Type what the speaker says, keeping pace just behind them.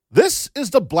This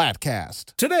is the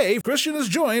Bladtcast. Today, Christian is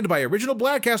joined by original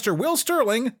Bladcaster Will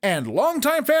Starling and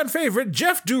longtime fan favorite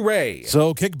Jeff Duray.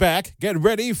 So kick back, get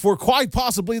ready for quite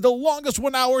possibly the longest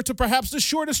 1 hour to perhaps the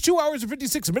shortest 2 hours and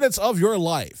 56 minutes of your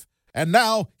life. And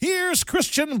now, here's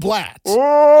Christian Blatt. Welcome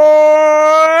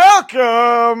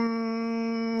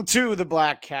to the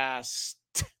Bladtcast.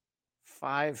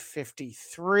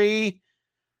 5:53.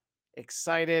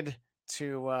 Excited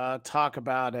to talk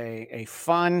about a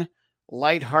fun,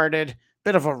 lighthearted,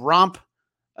 bit of a romp,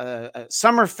 a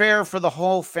summer fair for the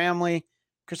whole family.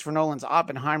 Christopher Nolan's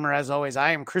Oppenheimer, as always.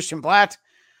 I am Christian Blatt,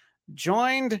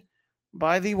 joined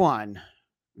by the one,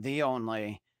 the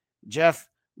only, Jeff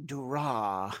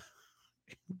Duray.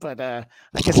 But I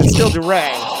guess it's still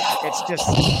Duray. It's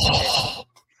just...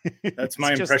 That's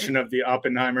my impression of the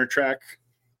Oppenheimer track.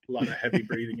 A lot of heavy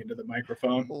breathing into the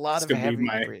microphone. A lot of heavy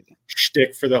breathing.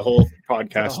 Shtick for the whole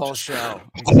podcast. For the whole show.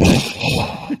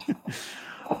 Exactly.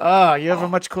 Oh, you have a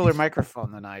much cooler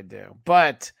microphone than I do.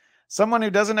 But someone who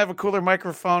doesn't have a cooler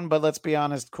microphone, but let's be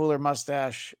honest, cooler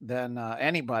mustache than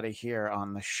anybody here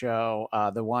on the show,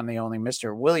 the one, the only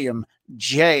Mr. William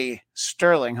J.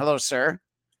 Starling. Hello, sir.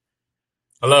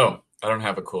 Hello. I don't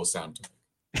have a cool sound to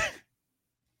make.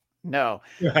 No.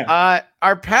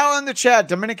 Our pal in the chat,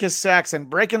 Dominicus Saxon,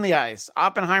 breaking the ice.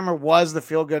 Oppenheimer was the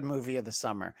feel-good movie of the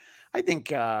summer. I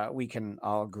think we can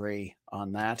all agree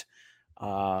on that.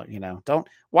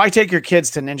 Why take your kids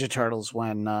to Ninja Turtles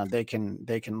when they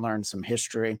can learn some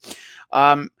history?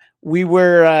 We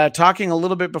were talking a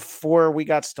little bit before we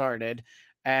got started,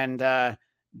 and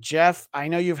Jeff, I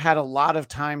know you've had a lot of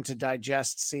time to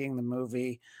digest seeing the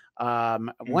movie.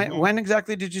 When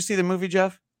exactly did you see the movie,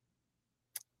 Jeff?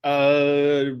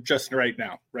 Just right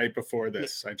now, right before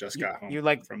this. I just got home. You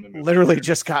like from the movie. Literally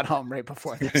just got home right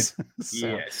before this. So,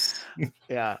 yes.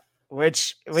 Yeah.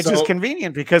 Which is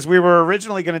convenient because we were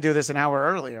originally going to do this an hour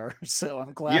earlier. So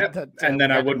I'm glad that. And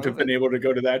then I wouldn't have been able to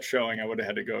go to that showing. I would have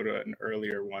had to go to an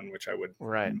earlier one, which I would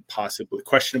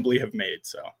questionably have made.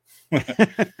 So.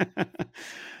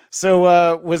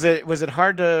 So was it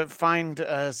hard to find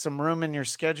some room in your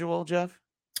schedule, Jeff?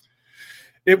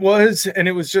 It was, and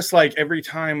it was just like every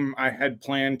time I had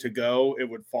planned to go, it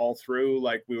would fall through.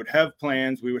 Like we would have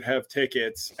plans, we would have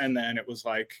tickets, and then it was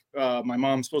like, my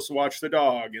mom's supposed to watch the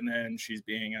dog, and then she's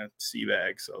being a sea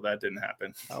bag, so that didn't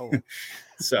happen. Oh,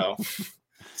 so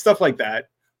stuff like that,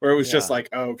 where it was just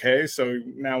like, okay, so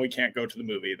now we can't go to the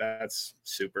movie. That's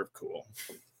super cool.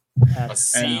 That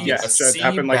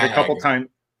happened like a couple times.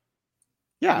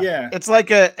 Yeah. It's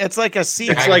like a sea.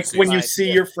 It's like when you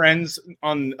see your friends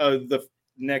on the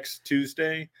next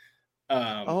Tuesday.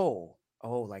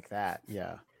 Like that.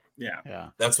 Yeah.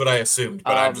 That's what I assumed,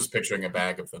 but I'm just picturing a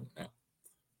bag of them now.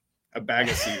 A bag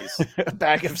of C's. A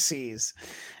bag of C's.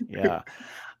 Yeah.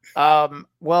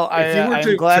 Well, if you were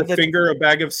I'm glad to finger a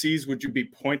bag of C's, would you be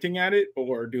pointing at it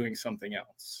or doing something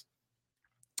else?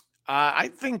 I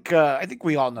think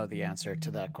we all know the answer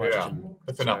to that question. Yeah,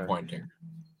 if they're not pointing.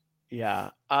 Yeah.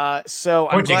 So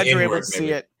I'm glad you're able to see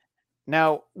it.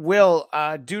 Now, Will,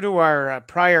 due to our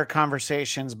prior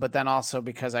conversations, but then also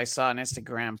because I saw an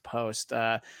Instagram post,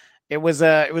 it was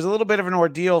a little bit of an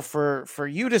ordeal for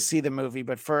you to see the movie,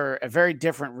 but for a very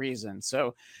different reason.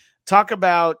 So talk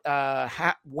about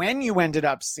when you ended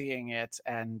up seeing it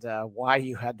and why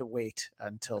you had to wait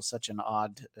until such an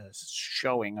odd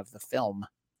showing of the film.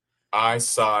 I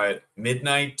saw it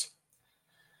midnight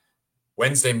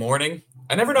Wednesday morning.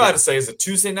 I never know how to say, is it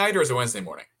Tuesday night or is it Wednesday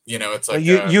morning? You know, it's like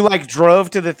you like drove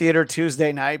to the theater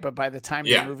Tuesday night, but by the time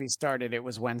the movie started, it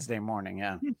was Wednesday morning.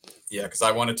 Yeah. Yeah. Cause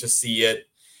I wanted to see it.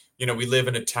 You know, we live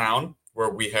in a town where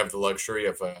we have the luxury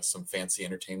of some fancy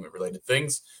entertainment related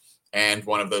things. And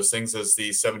one of those things is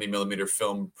the 70 millimeter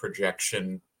film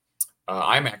projection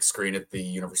IMAX screen at the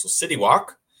Universal City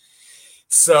Walk.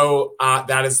 So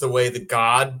that is the way the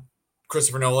God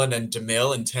Christopher Nolan and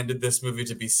DeMille intended this movie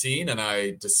to be seen, and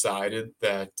I decided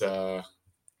that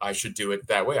I should do it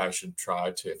that way. I should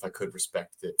try to, if I could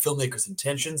respect the filmmaker's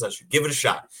intentions, I should give it a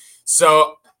shot.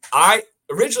 So I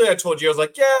told you, I was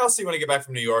like, yeah, I'll see when I get back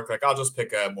from New York. Like, I'll just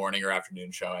pick a morning or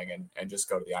afternoon showing and just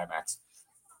go to the IMAX.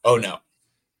 Oh, no.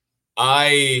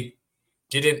 I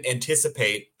didn't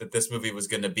anticipate that this movie was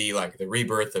going to be like the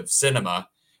rebirth of cinema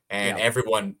and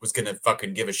everyone was going to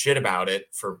fucking give a shit about it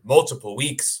for multiple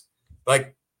weeks.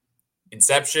 Like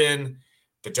Inception,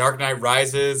 The Dark Knight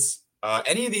Rises,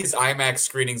 any of these IMAX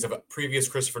screenings of previous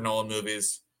Christopher Nolan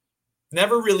movies,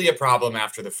 never really a problem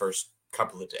after the first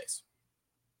couple of days.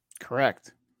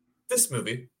 Correct. This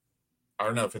movie, I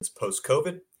don't know if it's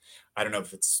post-COVID. I don't know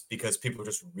if it's because people are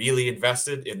just really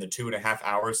invested in the 2.5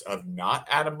 hours of not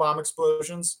atom bomb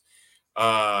explosions.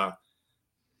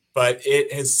 but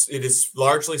it is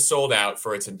largely sold out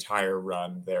for its entire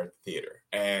run there at the theater.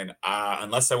 And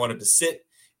unless I wanted to sit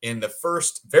in the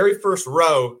very first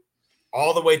row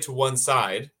all the way to one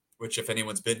side, which if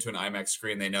anyone's been to an IMAX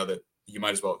screen, they know that you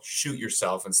might as well shoot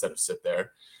yourself instead of sit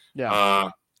there. Yeah.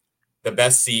 The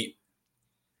best seat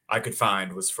I could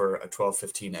find was for a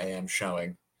 12:15 a.m.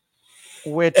 showing,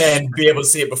 and be able to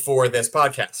see it before this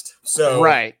podcast. So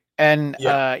right. And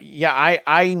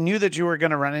I knew that you were going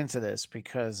to run into this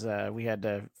because we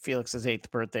had Felix's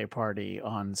 8th birthday party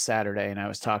on Saturday, and I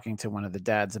was talking to one of the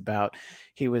dads about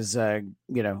he was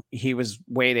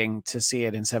waiting to see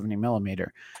it in 70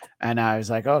 millimeter, and I was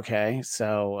like, okay,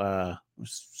 so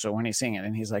when are you seeing it?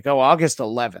 And he's like, oh, August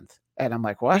 11th. And I'm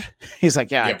like, what? He's like,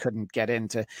 yeah, I couldn't get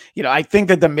into, I think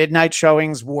that the midnight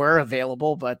showings were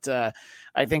available, but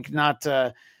I think not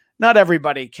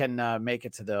everybody can make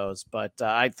it to those. But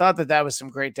I thought that was some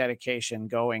great dedication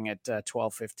going at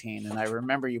 12:15. And I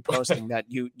remember you posting that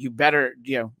we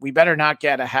better not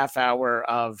get a half hour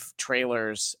of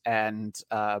trailers and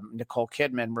Nicole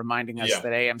Kidman reminding us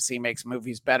that AMC makes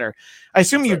movies better. I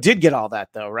assume you did get all that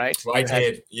though, right? Well, I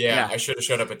did. Yeah, I should have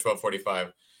showed up at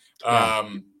 12:45.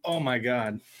 Oh my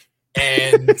God.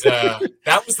 And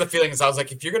that was the feeling. Is I was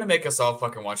like, if you're gonna make us all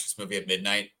fucking watch this movie at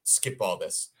midnight, skip all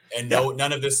this. And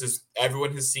none of this is.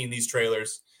 Everyone has seen these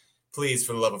trailers. Please,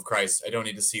 for the love of Christ, I don't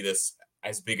need to see this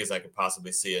as big as I could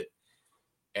possibly see it.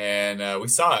 And we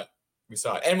saw it.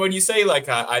 And when you say like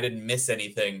I didn't miss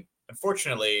anything,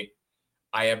 unfortunately,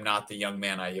 I am not the young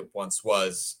man I once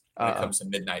was when it comes to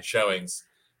midnight showings.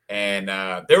 And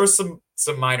there was some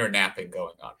minor napping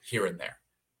going on here and there.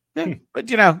 Yeah, but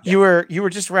you were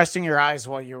just resting your eyes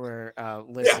while you were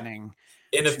listening.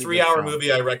 In a 3-hour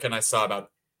movie, I reckon I saw about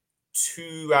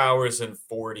 2 hours and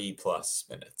 40 plus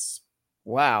minutes.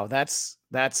 Wow, that's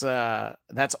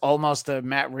almost a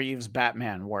Matt Reeves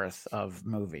Batman worth of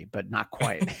movie, but not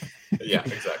quite. Yeah,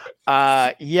 exactly.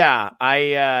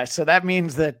 So that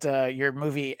means that your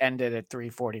movie ended at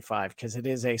 3:45 because it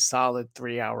is a solid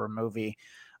 3-hour movie.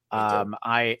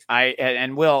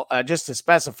 Will, just to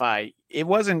specify, it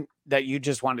wasn't that you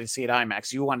just wanted to see it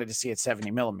IMAX. You wanted to see it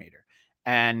 70 millimeter.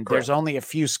 And there's only a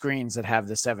few screens that have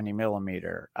the 70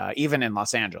 millimeter, even in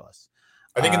Los Angeles.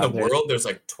 I think in the world, there's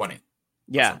like 20.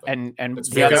 Yeah. And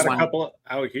the other one, a couple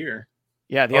out here.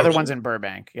 Yeah. The other one's in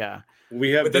Burbank. Yeah.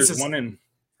 There's one in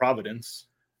Providence.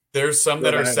 There's some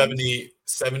that are 70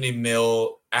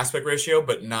 mil aspect ratio,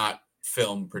 but not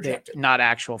film projected. Not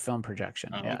actual film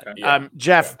projection. Okay.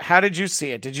 Jeff, how did you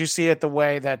see it? Did you see it the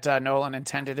way that Nolan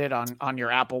intended it on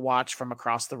your Apple Watch from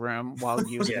across the room while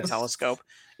using a telescope?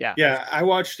 Yeah, I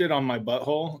watched it on my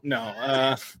butthole. No.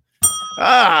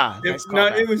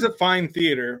 It was a fine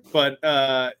theater,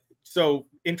 but so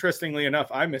interestingly enough,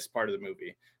 I missed part of the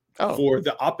movie for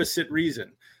the opposite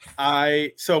reason.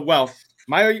 My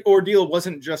ordeal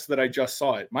wasn't just that I just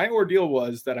saw it. My ordeal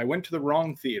was that I went to the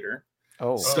wrong theater.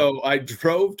 So I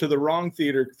drove to the wrong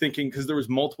theater thinking, because there was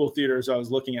multiple theaters I was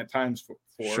looking at times for.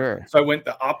 Sure. So I went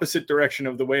the opposite direction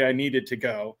of the way I needed to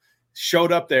go,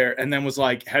 showed up there, and then was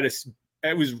like,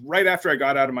 it was right after I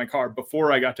got out of my car,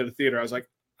 before I got to the theater. I was like,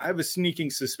 I have a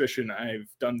sneaking suspicion I've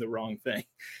done the wrong thing.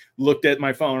 Looked at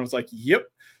my phone. I was like, yep.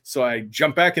 So I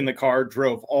jumped back in the car,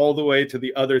 drove all the way to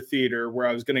the other theater where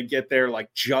I was going to get there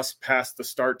like just past the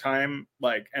start time.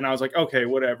 And I was like, okay,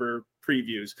 whatever,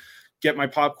 previews. Get my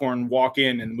popcorn, walk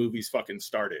in, and the movie's fucking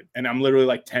started. And I'm literally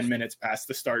like 10 minutes past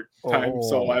the start time.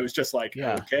 So I was just like,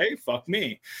 okay, fuck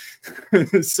me.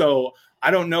 So I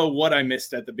don't know what I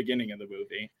missed at the beginning of the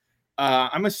movie.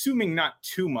 I'm assuming not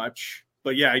too much,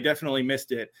 but yeah, I definitely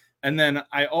missed it. And then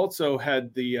I also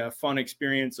had the fun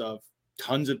experience of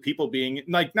tons of people being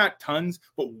like, not tons,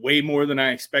 but way more than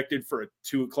I expected for a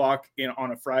 2:00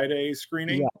 on a Friday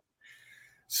screening. Yeah.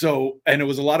 So, and it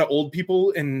was a lot of old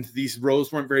people, and these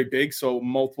rows weren't very big. So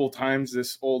multiple times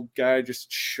this old guy just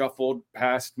shuffled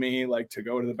past me, like to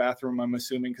go to the bathroom, I'm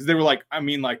assuming. Because they were like,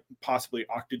 possibly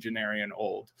octogenarian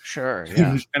old. Sure.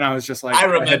 Yeah. And I was just like, I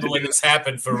remember when this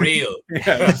happened for real.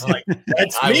 Yeah, I was like,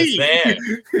 that's I me. was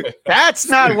there. That's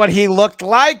not what he looked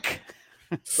like.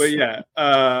 But yeah.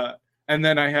 And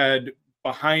then I had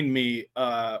behind me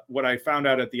what I found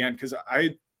out at the end, because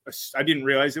I didn't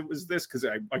realize it was this, because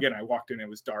I walked in, it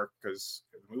was dark because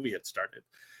the movie had started.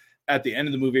 At the end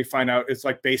of the movie, I find out it's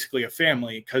like basically a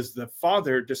family, because the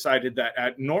father decided that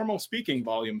at normal speaking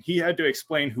volume, he had to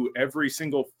explain who every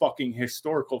single fucking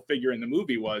historical figure in the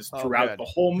movie was throughout the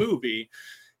whole movie.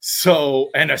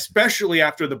 So, and especially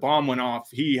after the bomb went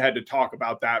off, he had to talk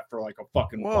about that for like a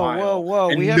fucking while. Whoa!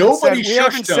 And We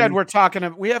haven't said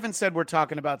we're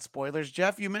talking about spoilers,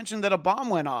 Jeff. You mentioned that a bomb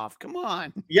went off. Come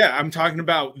on. Yeah, I'm talking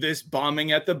about this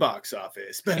bombing at the box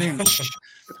office.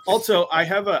 Also, I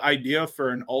have an idea for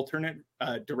an alternate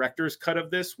director's cut of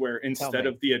this, where instead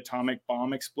of the atomic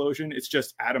bomb explosion, it's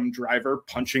just Adam Driver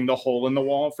punching the hole in the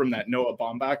wall from that Noah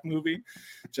Baumbach movie.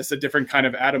 Just a different kind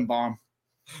of atom bomb.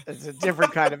 It's a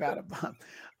different kind of atom bomb.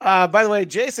 By the way,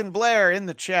 Jason Blair in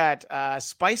the chat,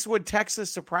 Spicewood,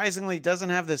 Texas, surprisingly doesn't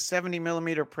have the 70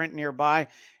 millimeter print nearby.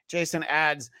 Jason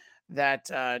adds that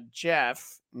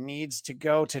Jeff needs to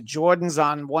go to Jordan's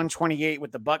on 128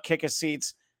 with the butt kicker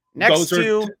seats next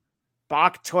to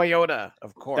Bach Toyota,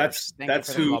 of course.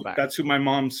 That's who my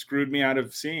mom screwed me out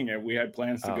of seeing it. We had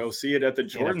plans to go see it at the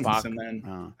Jordans, and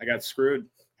then I got screwed.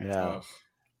 Yeah.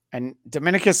 And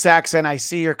Dominicus Saxon, I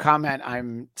see your comment.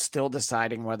 I'm still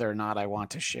deciding whether or not I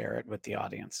want to share it with the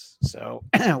audience. So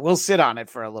we'll sit on it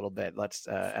for a little bit.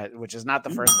 Which is not the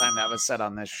first time that was said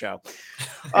on this show.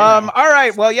 All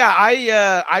right. Well, yeah,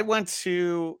 I went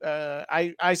to,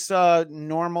 I saw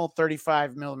normal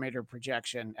 35 millimeter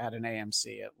projection at an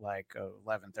AMC at like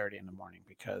 11:30 in the morning,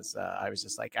 because I was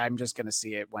just like, I'm just going to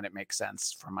see it when it makes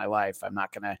sense for my life. I'm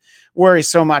not going to worry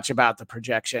so much about the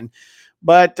projection.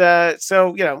 But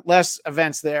so, less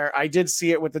events there. I did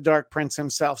see it with the Dark Prince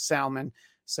himself, Salmon.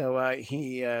 So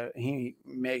he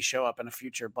may show up in a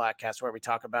future Bladtcast where we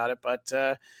talk about it.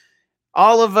 But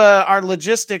all of our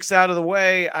logistics out of the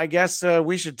way, I guess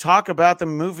we should talk about the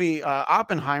movie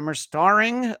Oppenheimer,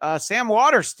 starring Sam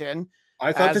Waterston.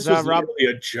 I thought this was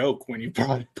really a joke when you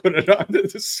put it on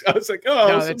this. I was like,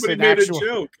 somebody made a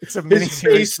joke. It's a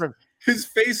miniseries. His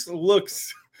face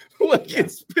looks like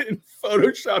it's been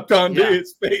photoshopped onto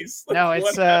his face. Like, no,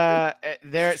 it's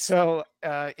there. So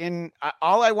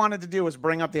all I wanted to do was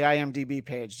bring up the IMDb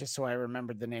page just so I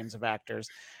remembered the names of actors.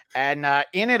 And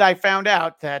in it, I found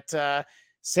out that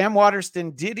Sam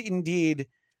Waterston did indeed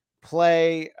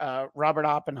play Robert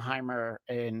Oppenheimer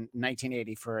in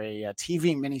 1980 for a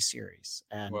TV miniseries.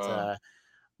 And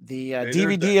the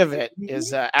DVD of it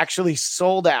is actually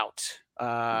sold out.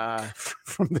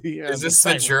 From the is this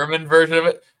the German version of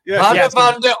it? Yeah, yes.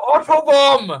 Der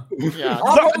Autobomb. Yeah,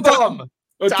 Autobomb.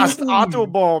 Das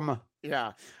Autobomb.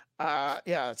 Yeah.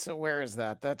 So where is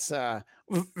that? That's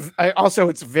also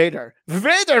it's Vader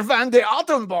van der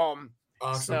Autobomb.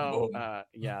 So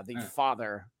the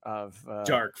father of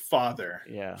Dark Father.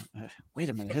 Yeah. Wait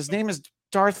a minute. His name is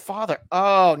Darth Father.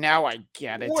 Oh, now I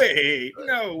get it. Wait,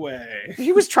 no way.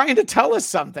 He was trying to tell us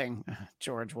something.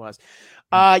 George was.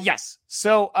 Yes.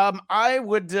 So I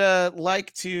would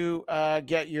like to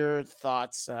get your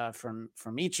thoughts from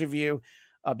each of you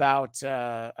about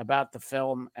the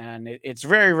film. And it's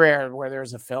very rare where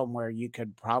there's a film where you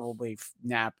could probably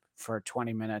nap for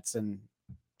 20 minutes and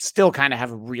still kind of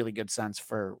have a really good sense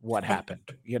for what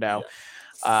happened,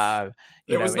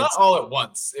 It was not all at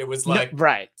once. It was like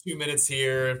 2 minutes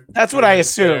here. That's what I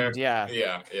assumed. There.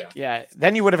 Yeah.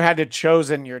 Then you would have had to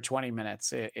chosen your 20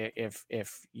 minutes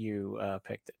if you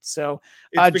picked it. So,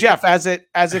 Jeff, as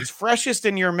it's freshest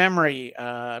in your memory,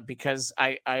 because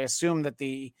I assume that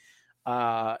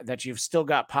that you've still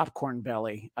got popcorn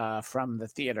belly from the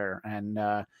theater,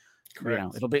 and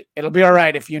it'll be all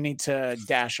right if you need to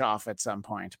dash off at some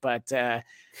point. But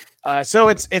so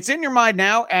it's in your mind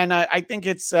now, and I think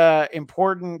it's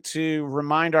important to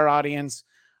remind our audience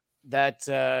that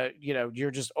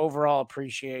your just overall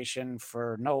appreciation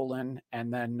for Nolan,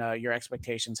 and then your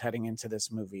expectations heading into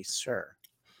this movie, sir.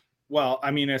 Well,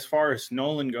 I mean, as far as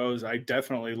Nolan goes, I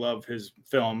definitely love his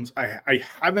films. I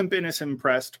haven't been as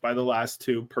impressed by the last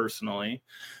two personally,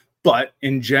 but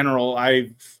in general,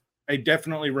 I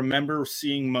definitely remember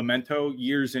seeing Memento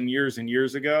years and years and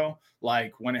years ago,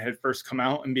 like when it had first come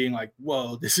out, and being like,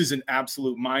 whoa, this is an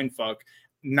absolute mindfuck.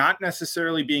 Not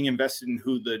necessarily being invested in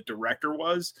who the director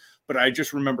was, but I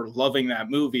just remember loving that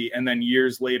movie. And then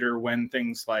years later, when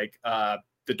things like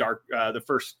the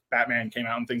first Batman came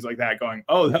out and things like that, going,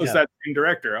 oh, that was that same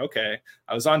director. Okay.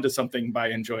 I was onto something by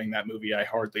enjoying that movie I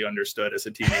hardly understood as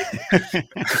a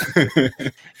teenager.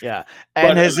 Yeah.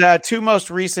 And his two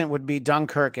most recent would be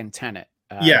Dunkirk and Tenet.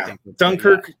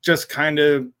 Dunkirk just kind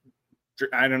of,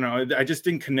 I don't know. I just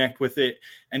didn't connect with it.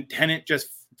 And Tenet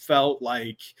just felt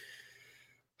like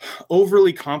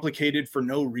overly complicated for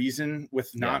no reason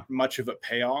with not much of a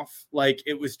payoff. Like,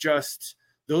 it was just,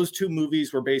 those two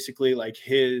movies were basically like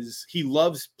he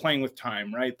loves playing with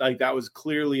time, right? Like, that was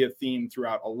clearly a theme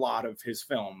throughout a lot of his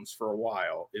films for a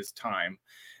while, is time.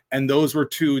 And those were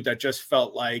two that just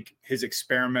felt like his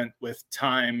experiment with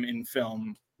time in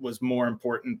film was more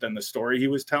important than the story he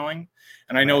was telling.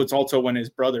 And I know it's also when his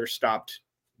brother stopped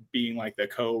being like the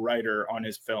co-writer on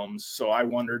his films. So I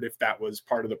wondered if that was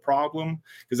part of the problem,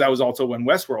 because that was also when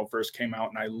Westworld first came out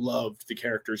and I loved the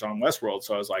characters on Westworld.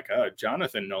 So I was like,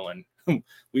 Jonathan Nolan,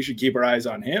 we should keep our eyes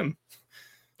on him.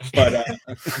 But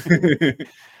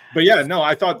but yeah, no,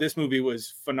 I thought this movie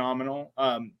was phenomenal.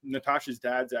 Natasha's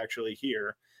dad's actually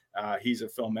here. He's a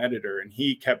film editor, and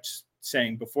he kept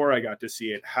saying before I got to see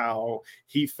it how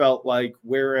he felt like,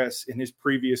 whereas in his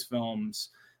previous films,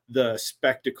 the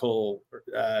spectacle,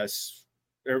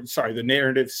 the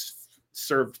narratives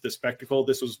served the spectacle.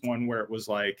 This was one where it was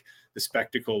like the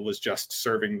spectacle was just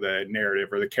serving the narrative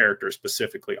or the character,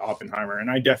 specifically Oppenheimer.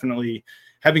 And I definitely,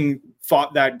 having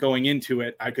thought that going into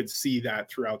it, I could see that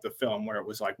throughout the film, where it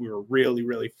was like we were really,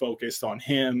 really focused on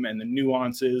him and the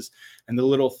nuances and the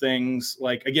little things.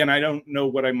 Like, again, I don't know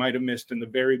what I might have missed in the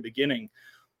very beginning,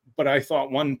 but I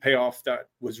thought one payoff that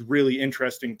was really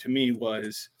interesting to me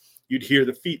was you'd hear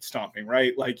the feet stomping,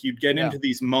 right? Like you'd get into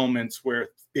these moments where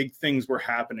big things were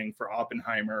happening for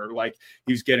Oppenheimer, like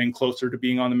he's getting closer to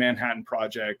being on the Manhattan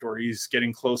Project, or he's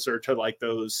getting closer to like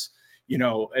those, you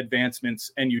know,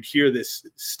 advancements, and you'd hear this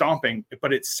stomping,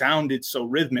 but it sounded so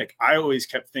rhythmic. I always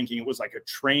kept thinking it was like a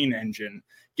train engine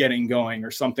getting going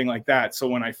or something like that. So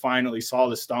when I finally saw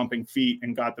the stomping feet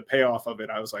and got the payoff of it,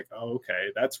 I was like, oh, okay,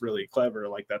 that's really clever,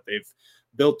 like that they've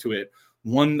built to it.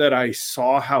 One that I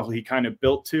saw how he kind of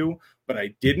built to, but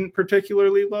I didn't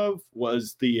particularly love,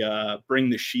 was the bring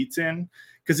the sheets in,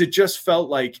 because it just felt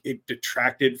like it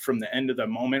detracted from the end of the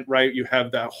moment, right? You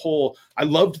have that whole, I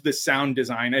loved the sound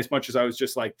design as much as I was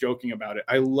just like joking about it.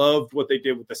 I loved what they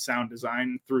did with the sound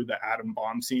design through the atom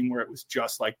bomb scene, where it was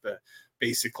just like the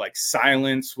basic like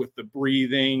silence with the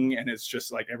breathing, and it's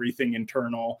just like everything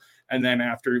internal. And then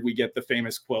after we get the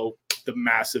famous quote, the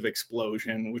massive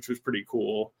explosion, which was pretty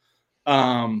cool.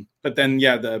 But then,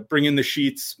 yeah, the bring in the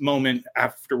sheets moment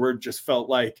afterward just felt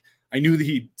like I knew that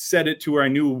he said it to her. I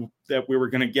knew that we were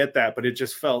going to get that, but it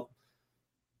just felt,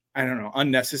 I don't know,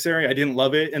 unnecessary. I didn't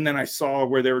love it. And then I saw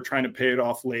where they were trying to pay it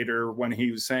off later when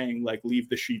he was saying like, leave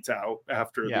the sheets out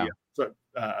after the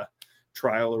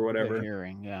trial or whatever. The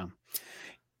hearing,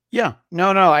 Yeah,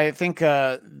 no, I think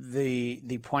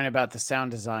the point about the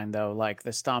sound design, though, like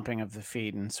the stomping of the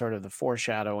feet and sort of the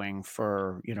foreshadowing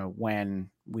for, you know, when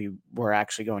we were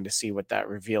actually going to see what that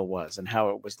reveal was and how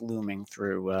it was looming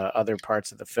through other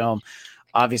parts of the film.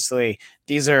 Obviously,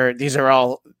 these are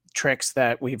all tricks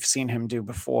that we've seen him do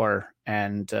before,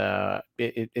 and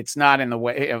it's not in the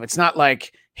way, it's not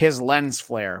like his lens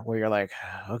flare where you're like,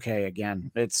 okay,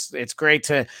 again, it's great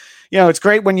to, you know, it's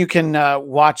great when you can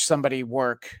watch somebody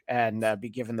work and be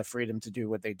given the freedom to do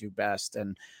what they do best.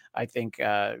 And I think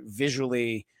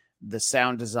visually, the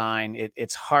sound design,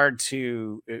 it's hard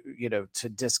to, you know, to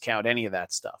discount any of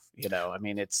that stuff. You know, I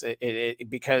mean, it's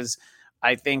because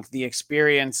I think the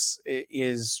experience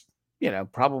is, you know,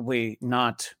 probably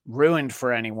not ruined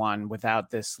for anyone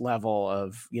without this level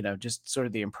of, you know, just sort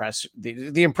of the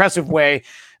impressive way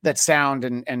that sound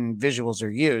and visuals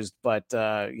are used. But,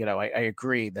 you know, I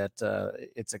agree that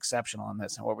it's exceptional on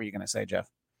this. And what were you going to say, Jeff?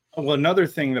 Well, another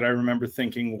thing that I remember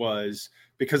thinking was,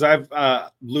 because I've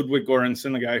Ludwig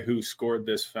Göransson, the guy who scored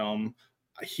this film,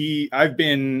 I've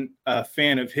been a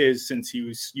fan of his since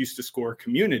he used to score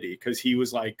Community, because he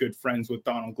was like good friends with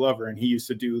Donald Glover, and he used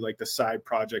to do like the side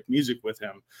project music with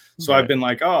him. So I've been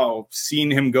like,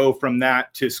 seeing him go from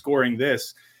that to scoring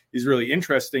this is really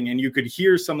interesting. And you could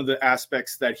hear some of the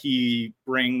aspects that he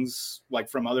brings like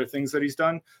from other things that he's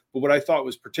done. But what I thought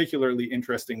was particularly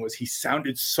interesting was he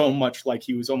sounded so much like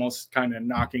he was almost kind of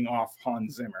knocking off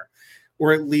Hans Zimmer,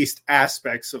 or at least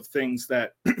aspects of things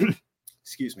that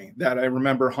excuse me, that I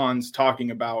remember Hans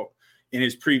talking about in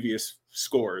his previous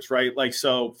scores, right? Like,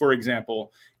 so for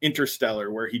example,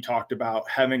 Interstellar, where he talked about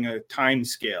having a time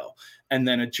scale and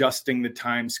then adjusting the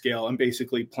time scale and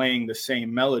basically playing the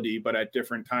same melody, but at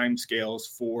different time scales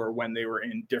for when they were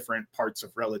in different parts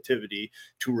of relativity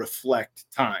to reflect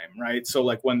time, right? So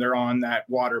like when they're on that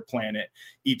water planet,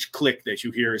 each click that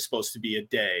you hear is supposed to be a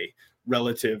day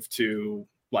relative to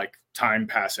like time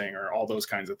passing or all those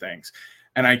kinds of things.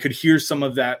 And I could hear some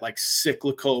of that like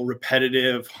cyclical,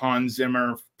 repetitive Hans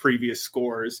Zimmer previous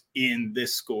scores in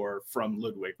this score from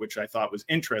Ludwig, which I thought was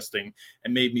interesting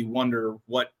and made me wonder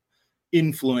what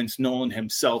influence Nolan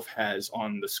himself has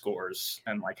on the scores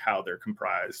and like how they're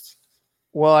comprised.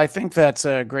 Well, I think that's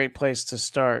a great place to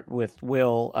start with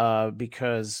Will,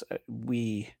 because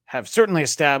we have certainly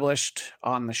established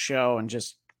on the show and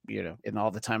just, you know, in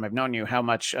all the time I've known you, how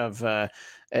much you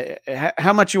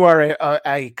are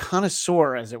a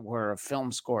connoisseur, as it were, of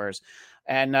film scores.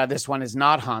 And this one is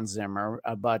not Hans Zimmer.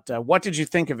 But what did you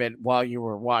think of it while you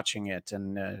were watching it?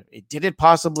 And did it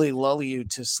possibly lull you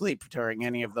to sleep during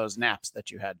any of those naps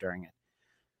that you had during it?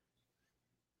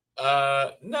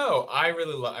 No, I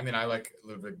really I mean, I like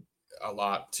Ludwig a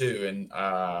lot too, and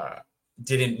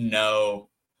didn't know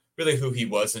really who he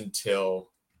was until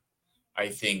I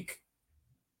think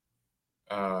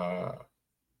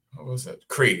what was it?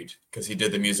 Creed, because he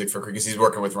did the music for Creed, because he's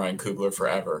working with Ryan Coogler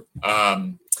forever.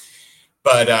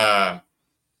 But I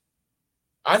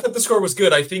thought the score was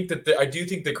good. I think that I do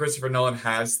think that Christopher Nolan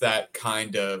has that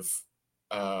kind of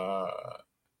the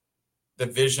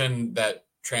vision that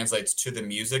translates to the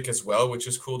music as well, which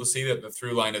is cool to see, that the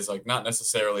through line is like not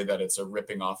necessarily that it's a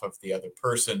ripping off of the other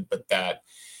person, but that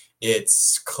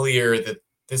it's clear that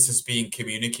this is being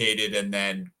communicated and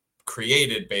then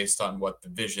created based on what the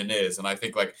vision is. And I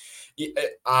think like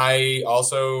I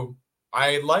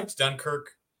liked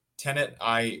Dunkirk. Tenet,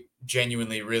 I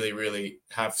genuinely really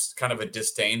have kind of a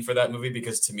disdain for that movie,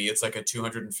 because to me it's like a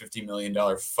 $250 million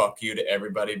fuck you to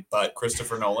everybody but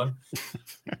Christopher Nolan.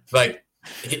 Like,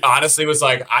 he honestly was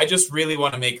like, I just really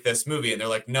want to make this movie, and they're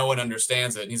like, no one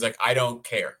understands it, and he's like, I don't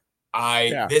care.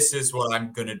 This is what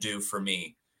I'm gonna do for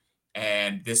me,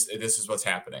 and this is what's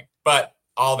happening. But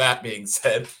all that being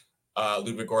said,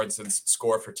 Ludwig Göransson's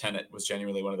score for Tenet was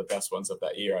genuinely one of the best ones of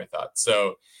that year, I thought.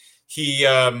 So he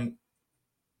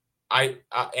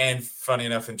and funny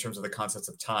enough, in terms of the concepts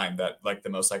of time, that like the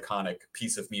most iconic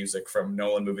piece of music from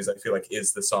Nolan movies, I feel like,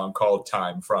 is the song called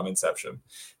Time from Inception,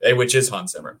 which is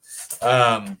Hans Zimmer.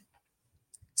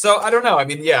 So I don't know. I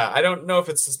mean, yeah, I don't know if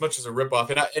it's as much as a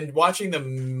ripoff. And watching the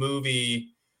movie,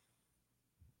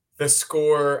 the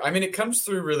score, I mean, it comes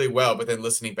through really well, but then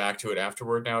listening back to it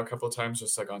afterward now a couple of times,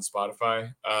 just like on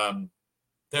Spotify,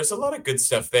 there's a lot of good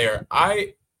stuff there.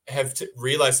 I have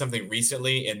realized something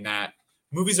recently, in that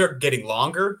movies are getting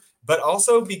longer, but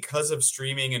also because of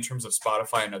streaming in terms of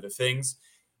Spotify and other things,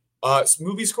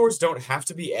 movie scores don't have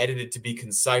to be edited to be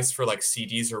concise for like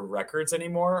CDs or records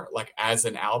anymore, like as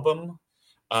an album.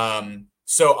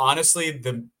 So honestly,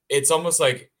 it's almost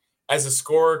like, as a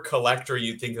score collector,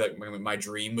 you'd think that my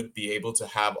dream would be able to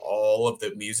have all of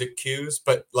the music cues,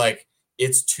 but like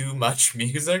it's too much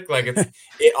music. Like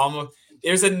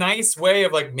there's a nice way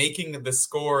of like making the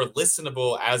score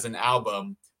listenable as an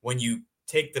album when you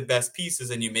take the best pieces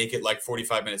and you make it like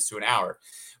 45 minutes to an hour.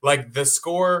 Like the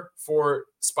score for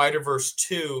Spider-Verse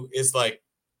 2 is like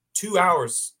 2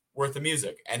 hours worth of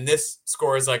music, and this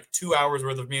score is like 2 hours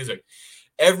worth of music.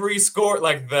 Every score,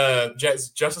 like the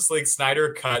Justice League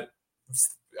Snyder cut,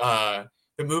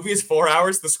 the movie is 4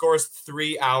 hours, the score is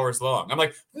 3 hours long. I'm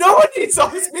like, no one needs all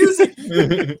this music.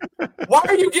 Why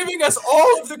are you giving us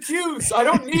all of the cues? I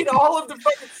don't need all of the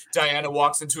fucking... Diana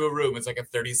walks into a room, it's like a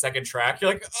 30-second track.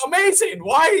 You're like, amazing.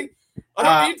 Why? I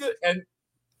don't need to... And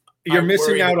you're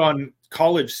missing out on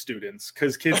college students,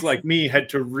 because kids like me had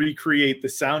to recreate the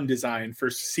sound design for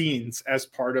scenes as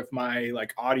part of my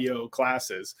like audio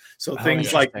classes. So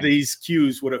things like these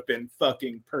cues would have been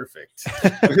fucking perfect.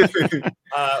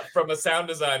 From a sound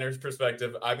designer's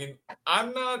perspective, I mean,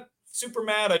 I'm not super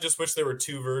mad. I just wish there were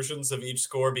two versions of each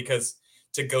score, because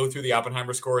to go through the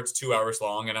Oppenheimer score, it's 2 hours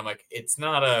long, and I'm like, it's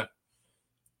not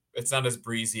as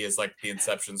breezy as like the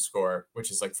Inception score,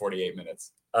 which is like 48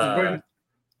 minutes.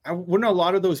 Wouldn't a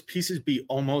lot of those pieces be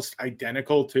almost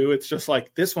identical too? It's just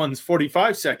like, this one's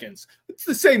 45 seconds. It's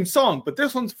the same song, but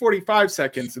this one's 45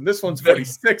 seconds and this one's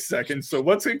 46 seconds. So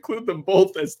let's include them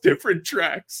both as different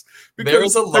tracks.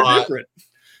 There's a lot. Different.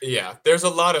 Yeah, there's a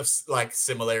lot of like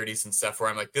similarities and stuff where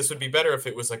I'm like, this would be better if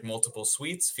it was like multiple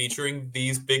suites featuring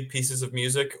these big pieces of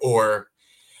music. Or,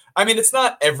 I mean, it's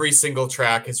not every single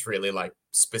track is really like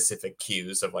specific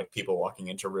cues of like people walking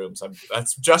into rooms.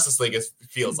 That's Justice League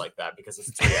feels like that, because it's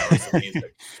 3 hours of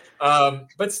music.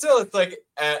 But still, it's like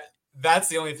that's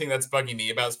the only thing that's bugging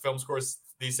me about film scores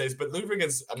these days. But Ludwig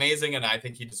is amazing, and I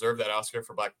think he deserved that Oscar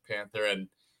for Black Panther. And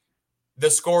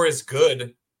the score is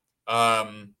good.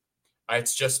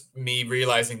 It's just me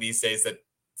realizing these days that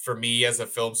for me as a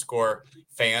film score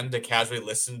fan to casually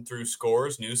listen through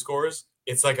new scores,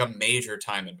 it's like a major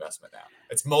time investment now.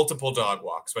 It's multiple dog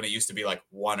walks when it used to be like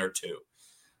one or two.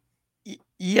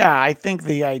 Yeah, I think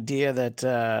the idea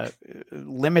that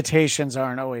limitations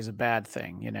aren't always a bad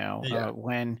thing,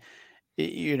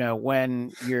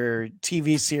 when your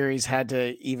TV series had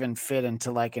to even fit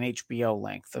into like an HBO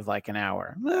length of like an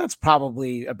hour, that's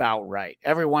probably about right.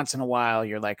 Every once in a while,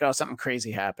 you're like, oh, something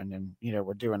crazy happened, and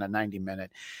we're doing a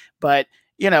 90-minute. But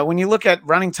when you look at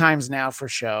running times now for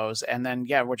shows, and then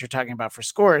what you're talking about for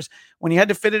scores, when you had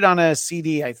to fit it on a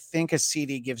CD, I think a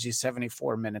CD gives you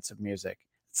 74 minutes of music.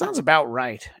 Sounds about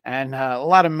right. And a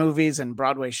lot of movies and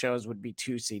Broadway shows would be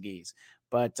 2 CDs.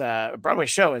 But a Broadway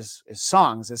show is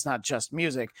songs. It's not just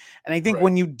music. And I think Right.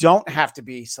 when you don't have to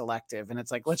be selective and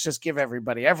it's like, let's just give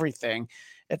everybody everything.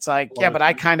 It's like, yeah, but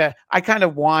I kind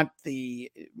of want the,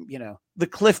 the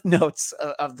cliff notes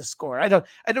of the score. I don't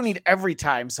need every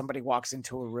time somebody walks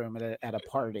into a room at a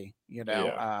party,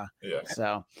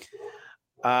 So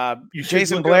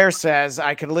Jason Blair says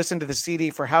I could listen to the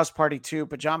CD for House Party 2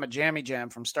 Pajama Jammy Jam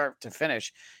from start to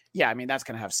finish. Yeah, I mean, that's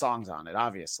going to have songs on it,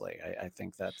 obviously. I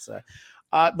think that's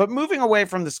but moving away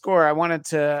from the score, I wanted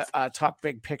to talk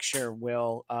big picture,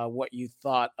 Will, what you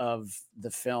thought of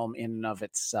the film in and of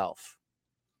itself.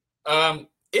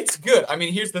 It's good. I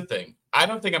mean, here's the thing. I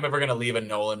don't think I'm ever going to leave a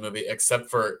Nolan movie except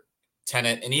for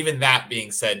Tenet. And even that being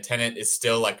said, Tenet is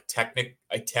still like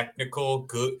technical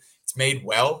good. It's made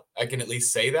well. I can at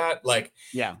least say that. Like,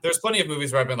 yeah, there's plenty of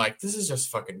movies where I've been like, this is just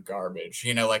fucking garbage.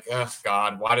 Like, oh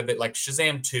God, why did they like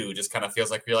Shazam 2 just kind of feels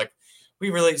like you're like, we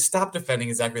really stop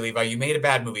defending Zachary Levi. You made a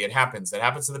bad movie. It happens. It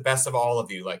happens to the best of all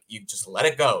of you. Like, you just let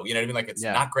it go. You know what I mean? Like, it's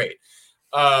not great.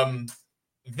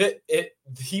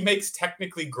 He makes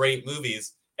technically great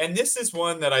movies. And this is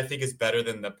one that I think is better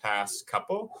than the past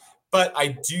couple. But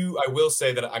I will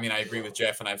say that, I mean, I agree with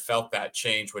Jeff, and I felt that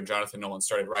change when Jonathan Nolan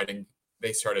started writing.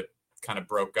 They started kind of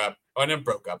broke up. Oh, not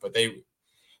broke up, but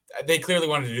they clearly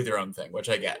wanted to do their own thing, which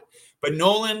I get. But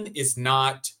Nolan is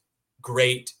not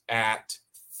great at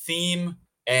theme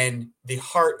and the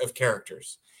heart of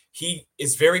characters. He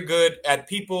is very good at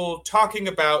people talking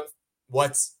about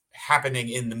what's happening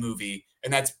in the movie.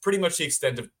 And that's pretty much the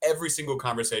extent of every single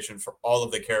conversation for all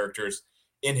of the characters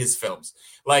in his films.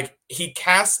 Like, he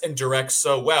casts and directs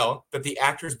so well that the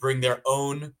actors bring their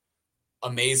own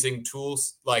amazing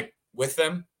tools, with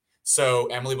them. So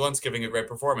Emily Blunt's giving a great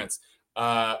performance.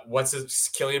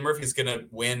 Cillian Murphy's gonna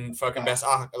win fucking best.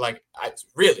 A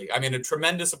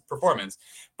tremendous performance.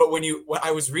 But when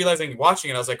I was realizing watching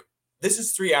it, I was like, this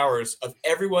is 3 hours of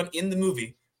everyone in the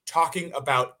movie talking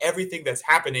about everything that's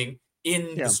happening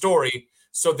in the story,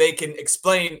 so they can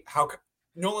explain how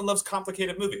Nolan loves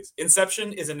complicated movies.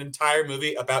 Inception is an entire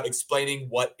movie about explaining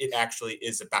what it actually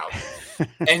is about.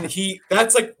 And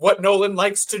that's like what Nolan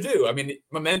likes to do. I mean,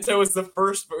 Memento is the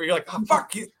first, but you're like, oh,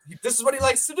 fuck, this is what he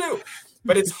likes to do.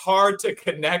 But it's hard to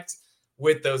connect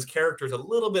with those characters a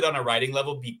little bit on a writing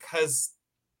level because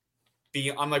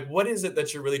I'm like, what is it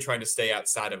that you're really trying to stay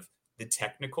outside of the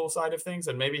technical side of things?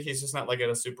 And maybe he's just not like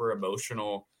a super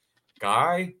emotional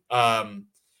guy.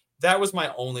 That was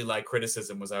my only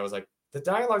criticism was I was like, the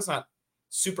dialogue's not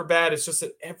super bad. It's just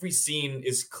that every scene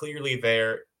is clearly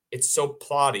there. It's so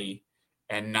plotty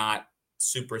and not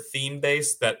super theme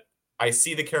based that I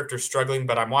see the characters struggling,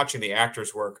 but I'm watching the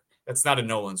actors work. That's not in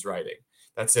Nolan's writing.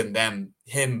 That's in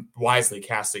him wisely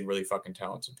casting really fucking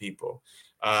talented people.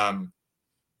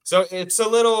 So it's a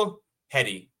little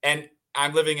heady. And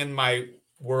I'm living in my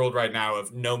world right now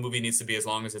of no movie needs to be as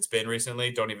long as it's been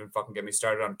recently. Don't even fucking get me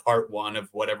started on part 1 of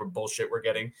whatever bullshit we're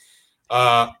getting.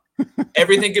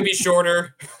 Everything can be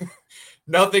shorter.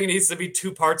 Nothing needs to be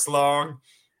 2 parts long.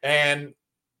 And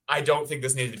I don't think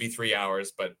this needed to be 3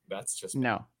 hours, but that's just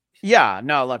no. Yeah,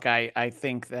 no, look, I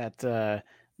think that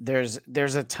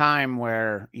there's a time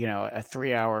where, a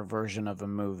 3-hour version of a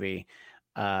movie,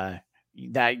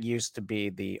 that used to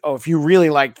be if you really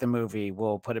liked the movie,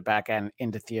 we'll put it back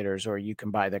into theaters, or you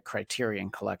can buy the Criterion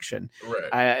Collection.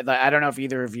 Right. I don't know if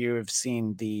either of you have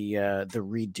seen the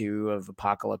redo of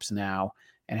Apocalypse Now,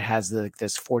 and it has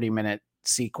this 40-minute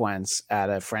sequence at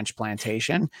a French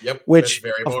plantation. Yep, which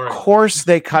very of boring. Course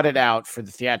they cut it out for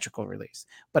the theatrical release.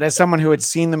 But as someone who had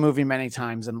seen the movie many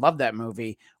times and loved that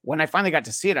movie, when I finally got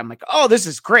to see it, I'm like, oh, this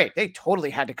is great. They totally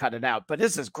had to cut it out, but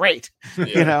this is great.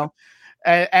 Yeah.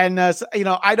 I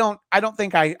don't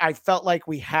think I felt like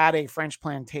we had a French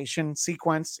plantation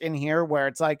sequence in here where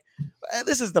it's like,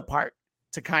 this is the part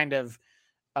to kind of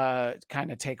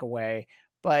take away.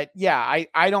 But yeah,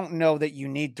 I don't know that you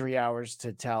need 3 hours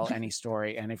to tell any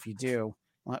story. And if you do,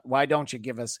 why don't you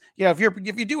give us, if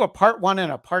you do a part 1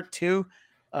 and a part 2,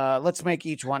 let's make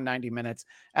each one 90 minutes.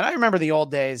 And I remember the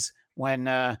old days when,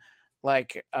 Kenneth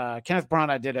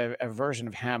Branagh did a version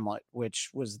of Hamlet, which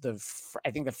was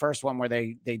I think the first one where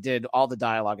they did all the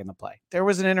dialogue in the play. There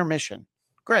was an intermission.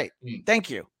 Great. Thank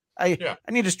you. I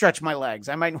need to stretch my legs.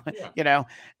 I might,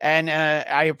 and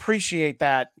I appreciate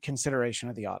that consideration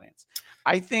of the audience.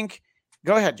 I think,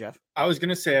 go ahead, Jeff. I was going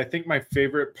to say, I think my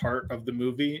favorite part of the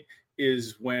movie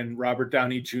is when Robert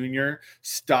Downey Jr.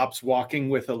 stops walking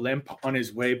with a limp on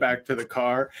his way back to the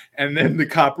car, and then the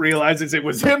cop realizes it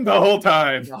was him the whole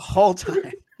time. The whole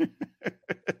time.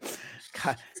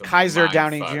 Kaiser mind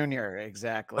Downey fuck. Jr.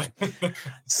 Exactly.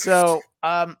 So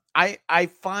I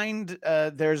find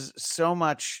there's so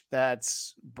much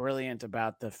that's brilliant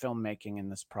about the filmmaking in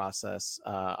this process.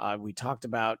 We talked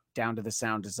about down to the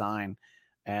sound design,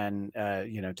 and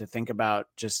to think about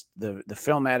just the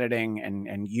film editing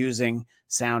and using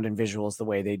sound and visuals the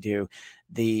way they do.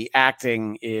 The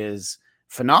acting is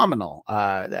phenomenal.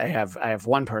 I have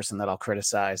one person that I'll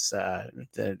criticize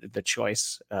the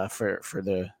choice for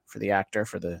the actor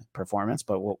for the performance,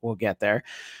 but we'll get there.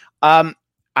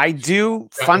 I do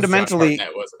fundamentally. Josh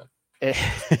Hartnett,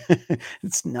 wasn't it?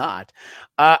 It's not.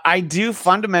 I do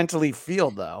fundamentally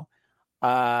feel though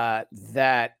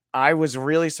that I was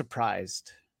really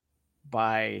surprised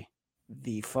by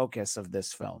the focus of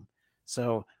this film.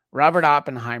 So Robert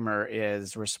Oppenheimer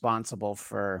is responsible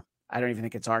for, I don't even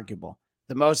think it's arguable,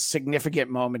 the most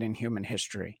significant moment in human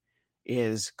history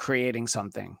is creating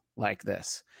something like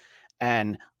this.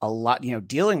 And a lot,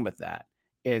 dealing with that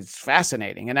is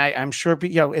fascinating. And I'm sure,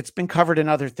 it's been covered in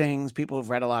other things. People have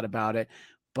read a lot about it.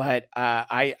 But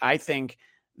I think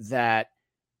that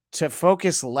to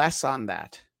focus less on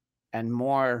that and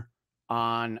more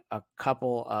on a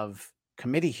couple of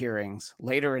committee hearings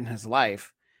later in his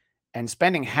life and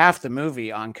spending half the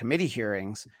movie on committee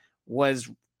hearings was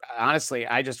honestly,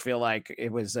 I just feel like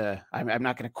it was I'm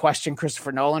not going to question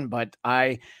Christopher Nolan, but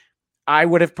I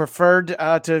would have preferred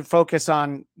to focus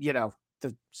on, the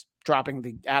dropping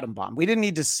the atom bomb. We didn't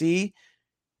need to see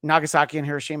Nagasaki and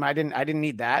Hiroshima. I didn't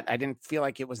need that. I didn't feel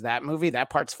like it was that movie. That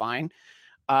part's fine.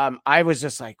 I was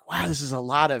just like, wow, this is a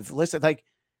lot of listen. Like,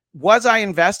 was I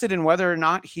invested in whether or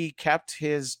not he kept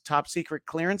his top secret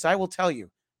clearance? I will tell you,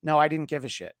 no, I didn't give a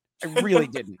shit. I really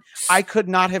didn't. I could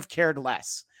not have cared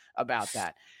less about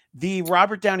that. The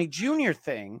Robert Downey Jr.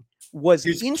 thing was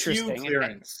His interesting. Q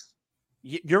clearance.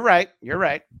 You're right.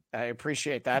 I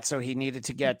appreciate that. So he needed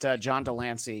to get John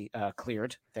Delancey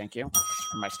cleared. Thank you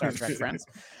for my Star Trek friends.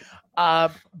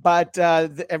 But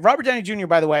Robert Downey Jr.,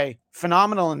 by the way,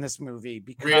 phenomenal in this movie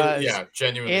because really,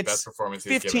 genuinely it's best performance.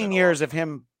 15 years of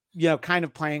him, kind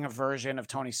of playing a version of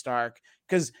Tony Stark.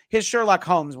 Because his Sherlock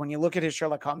Holmes, when you look at his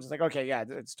Sherlock Holmes, it's like, okay, yeah,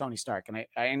 it's Tony Stark. And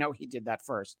I know he did that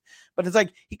first. But it's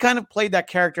like he kind of played that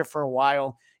character for a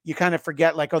while. You kind of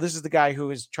forget, like, oh, this is the guy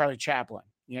who is Charlie Chaplin,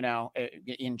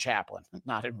 in Chaplin,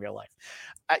 not in real life.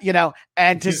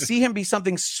 And to see him be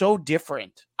something so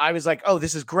different, I was like, oh,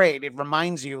 this is great. It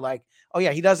reminds you, like, oh,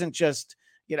 yeah, he doesn't just,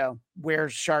 wear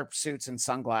sharp suits and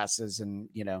sunglasses and,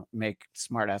 make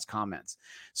smart ass comments.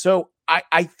 So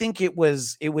I think it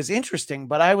was interesting,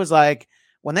 but I was like,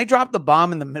 when they dropped the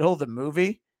bomb in the middle of the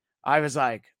movie, I was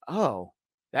like, so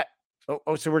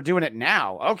we're doing it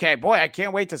now. Okay, boy, I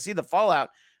can't wait to see the fallout.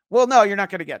 Well, no, you're not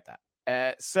going to get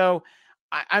that. So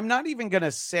I'm not even going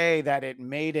to say that it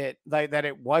made it like that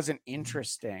it wasn't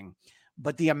interesting,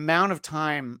 but the amount of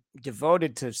time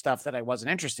devoted to stuff that I wasn't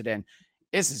interested in,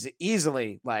 this is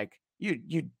easily like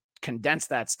you condense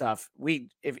that stuff.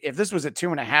 If this was a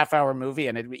 2.5 hour movie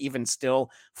and it even still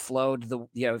flowed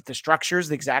the structures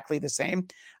exactly the same,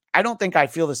 I don't think I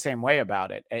feel the same way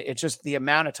about it. It's just the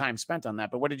amount of time spent on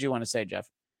that. But what did you want to say, Jeff?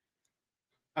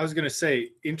 I was going to say,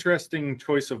 interesting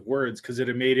choice of words, because it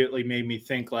immediately made me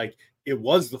think like it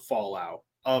was the fallout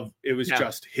of, it was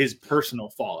just his personal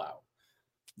fallout.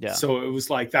 Yeah. So it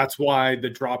was like, that's why the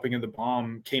dropping of the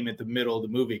bomb came at the middle of the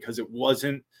movie, because it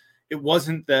wasn't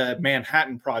the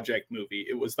Manhattan Project movie.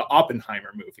 It was the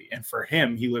Oppenheimer movie. And for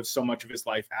him, he lived so much of his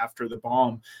life after the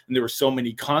bomb. And there were so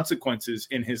many consequences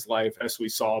in his life, as we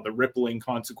saw, the rippling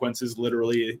consequences,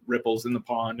 literally ripples in the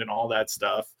pond and all that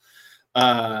stuff.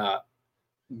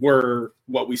 Were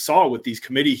what we saw with these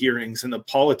committee hearings and the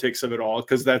politics of it all,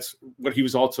 because that's what he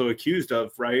was also accused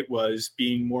of, right? Was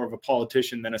being more of a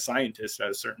politician than a scientist at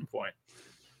a certain point.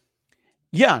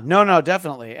 Yeah, no,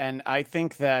 definitely. And I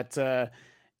think that,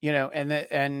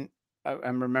 and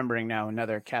I'm remembering now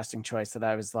another casting choice that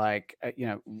I was like,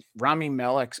 Rami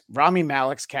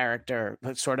Malek's character,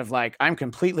 sort of like, I'm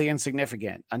completely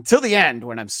insignificant until the end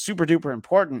when I'm super duper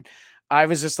important. I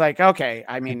was just like, okay,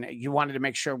 I mean, you wanted to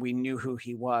make sure we knew who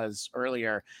he was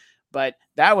earlier, but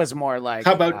that was more like,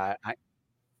 how about,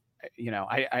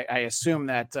 I assume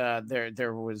that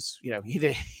there was,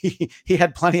 he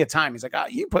had plenty of time. He's like,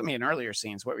 you put me in earlier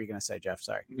scenes. What were you going to say, Jeff?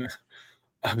 Sorry.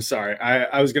 I'm sorry.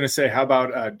 I was going to say, how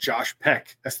about Josh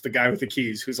Peck? That's the guy with the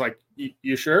keys who's like,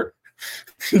 you sure?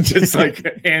 just like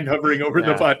hand hovering over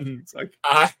the button. It's like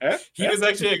he was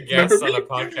actually a guest on a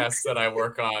podcast that I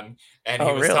work on, and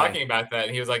he was talking about that.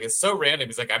 And he was like, "It's so random."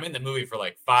 He's like, "I'm in the movie for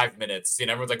like 5 minutes." You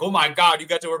know, everyone's like, "Oh my god, you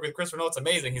got to work with Christopher Nolan. It's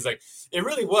amazing." He's like, "It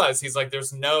really was." He's like,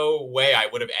 "There's no way I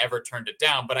would have ever turned it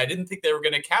down, but I didn't think they were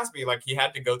going to cast me." Like, he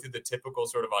had to go through the typical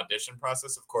sort of audition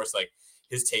process. Of course, like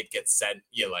his tape gets sent,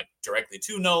 like directly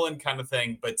to Nolan, kind of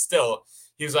thing. But still,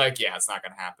 he was like, "Yeah, it's not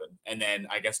going to happen." And then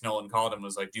I guess Nolan called him and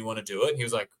was like, "Do you want to do it?" And he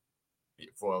was like,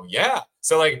 "Well, yeah."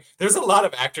 So like, there's a lot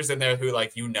of actors in there who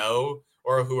like,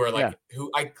 or who are like,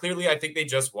 who I think they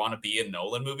just want to be in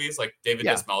Nolan movies. Like David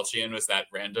Dastmalchian was that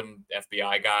random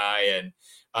FBI guy, and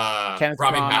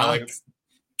Rami Malek,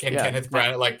 Kenneth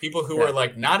Branagh, like people who are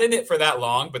like not in it for that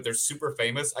long, but they're super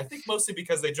famous. I think mostly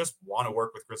because they just want to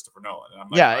work with Christopher Nolan. And I'm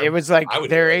like, it was like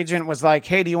their agent was like,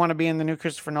 "Hey, do you want to be in the new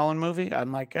Christopher Nolan movie?"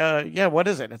 I'm like, yeah, what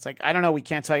is it? It's like, I don't know. We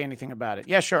can't tell you anything about it.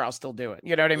 Yeah, sure. I'll still do it.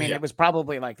 You know what I mean? Yeah. It was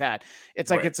probably like that.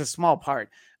 It's like, it's a small part.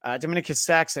 Dominicus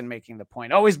Saxon making the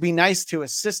point, always be nice to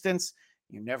assistants.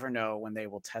 You never know when they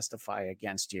will testify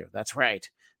against you. That's right.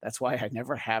 That's why I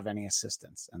never have any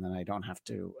assistants. And then I don't have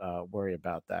to worry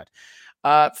about that.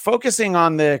 Focusing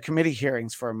on the committee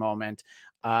hearings for a moment,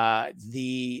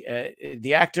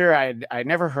 the actor, I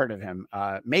never heard of him.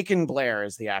 Macon Blair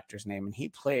is the actor's name. And he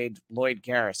played Lloyd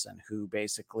Garrison, who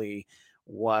basically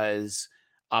was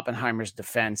Oppenheimer's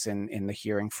defense in the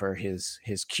hearing for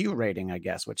his Q rating, I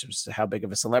guess, which is how big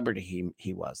of a celebrity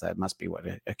he was. That must be what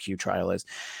a Q trial is.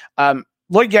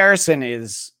 Lloyd Garrison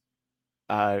is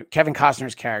Kevin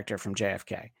Costner's character from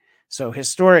JFK. So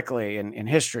historically in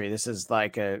history, this is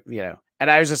like and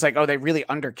I was just like, oh, they really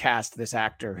undercast this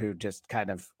actor who just kind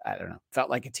of, I don't know, felt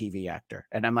like a TV actor.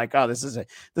 And I'm like, oh, this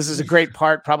is a great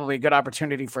part, probably a good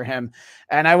opportunity for him.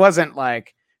 And I wasn't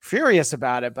like furious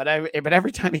about it, but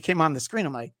every time he came on the screen,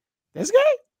 I'm like, this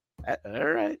guy? All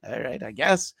right, I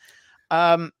guess.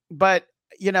 But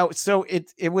so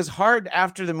it was hard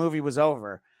after the movie was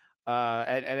over.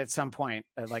 And at some point,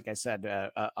 like I said,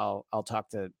 I'll talk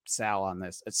to Sal on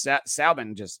this.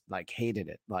 Salman just like hated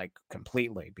it like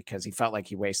completely because he felt like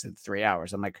he wasted 3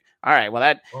 hours. I'm like, all right,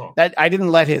 well that I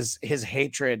didn't let his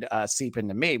hatred seep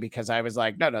into me because I was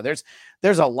like, no, there's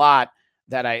a lot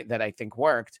that I think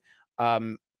worked.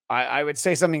 I would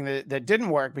say something that didn't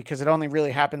work because it only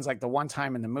really happens like the one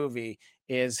time in the movie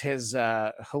is his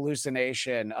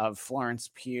hallucination of Florence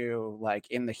Pugh, like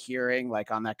in the hearing, like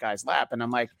on that guy's lap. And I'm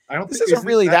like, I don't this think isn't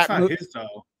really that's that not his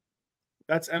though.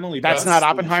 That's Emily. That's not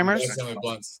Oppenheimer's. That's Emily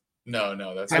Blunt's.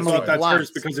 No, that's I thought that's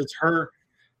hers because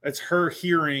it's her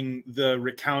hearing the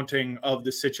recounting of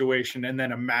the situation and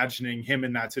then imagining him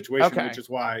in that situation, which is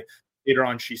why later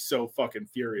on she's so fucking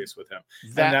furious with him.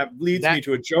 And that leads me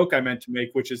to a joke I meant to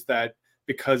make, which is that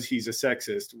because he's a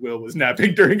sexist, Will was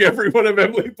napping during every one of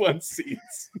Emily Blunt's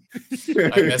scenes.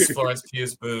 I miss Florence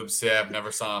Pugh's boobs. Yeah,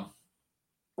 never saw them.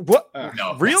 What?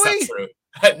 No, really?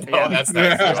 That's not true. No, that's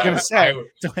not true. I was going to say,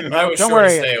 I was don't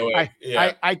worry. Stay away.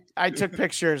 I took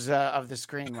pictures of the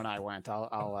screen when I went.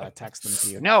 I'll text them to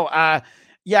you. No,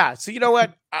 yeah. So you know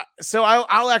what? So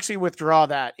I'll actually withdraw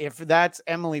that. If that's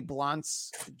Emily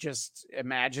Blunt's just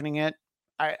imagining it,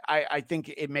 I think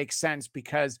it makes sense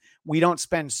because we don't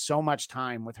spend so much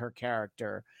time with her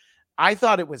character. I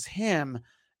thought it was him,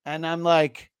 and I'm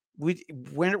like,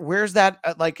 where's that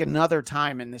like another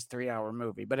time in this 3-hour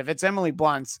movie? But if it's Emily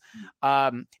Blunt's,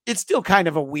 it's still kind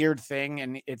of a weird thing,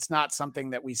 and it's not something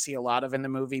that we see a lot of in the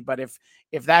movie. But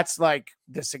if that's like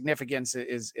the significance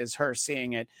is her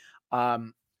seeing it,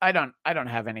 I don't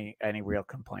have any real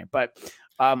complaint. But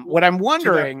what I'm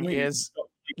wondering is.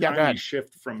 We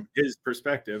shift from his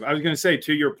perspective. I was going to say,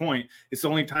 to your point, it's the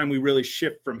only time we really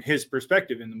shift from his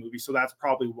perspective in the movie. So that's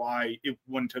probably why it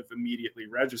wouldn't have immediately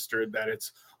registered that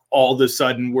it's all of a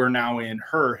sudden we're now in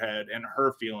her head and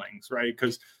her feelings, right?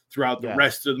 Because throughout the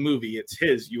rest of the movie, it's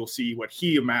his. You'll see what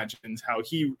he imagines, how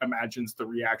he imagines the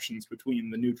reactions between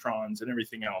the neutrons and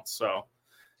everything else. So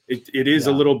it is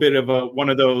a little bit of one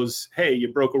of those, hey,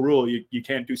 you broke a rule. You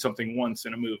can't do something once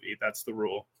in a movie. That's the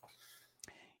rule.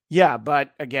 Yeah,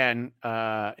 but again,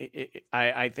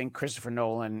 I think Christopher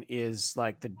Nolan is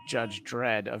like the Judge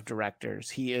Dredd of directors.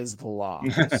 He is the law,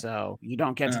 so you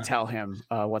don't get to tell him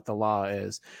what the law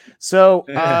is. So,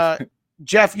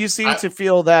 Jeff, you seem to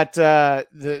feel that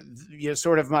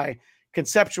sort of my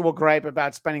conceptual gripe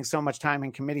about spending so much time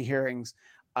in committee hearings.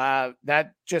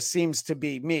 That just seems to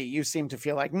be me. You seem to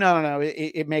feel like no,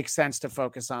 it makes sense to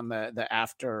focus on the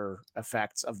after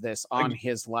effects of this on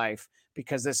his life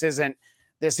because this isn't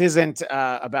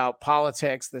about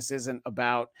politics. This isn't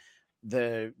about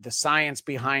the science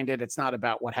behind it. It's not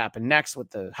about what happened next with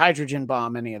the hydrogen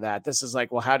bomb, any of that. This is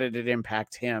like, well, how did it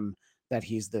impact him that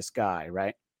he's this guy,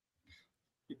 right?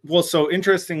 Well, so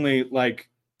interestingly, like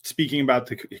speaking about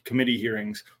the committee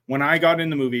hearings, when I got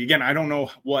in the movie, again, I don't know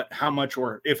how much,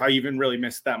 or if I even really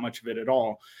missed that much of it at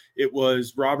all. It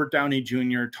was Robert Downey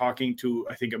Jr. talking to,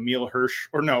 I think, Emil Hirsch,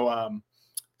 or no,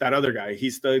 that other guy.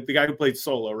 He's the guy who played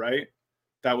Solo, right?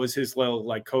 That was his little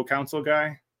like co-counsel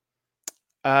guy.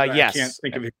 Yes. I can't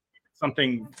think of it.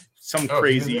 Some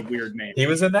crazy weird name. He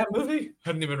was in that movie? I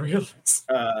didn't even realize.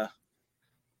 The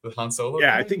Han Solo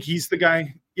guy? I think he's the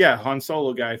guy. Yeah, Han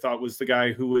Solo guy I thought was the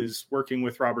guy who was working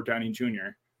with Robert Downey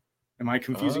Jr. Am I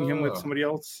confusing him with somebody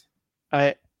else?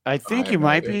 I think you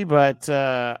might be, but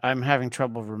I'm having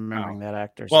trouble remembering that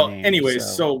actor's name. Well, anyways,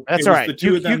 so that's all right. The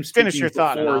two of them finish your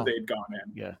thought before they'd gone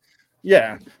in.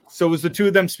 Yeah. So it was the two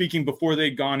of them speaking before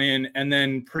they'd gone in, and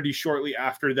then pretty shortly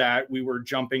after that, we were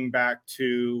jumping back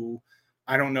to,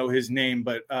 I don't know his name,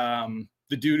 but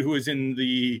the dude who was in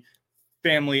the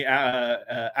family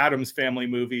Addams Family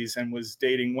movies and was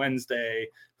dating Wednesday,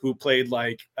 who played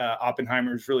like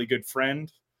Oppenheimer's really good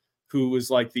friend, who was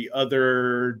like the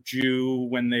other Jew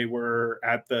when they were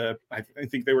at I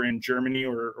think they were in Germany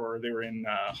or they were in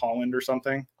Holland or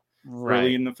something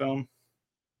early in the film.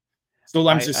 So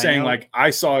I'm just saying, like, I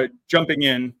saw it jumping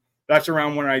in. That's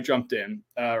around when I jumped in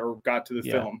or got to the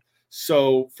film.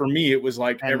 So for me, it was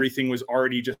like everything was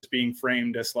already just being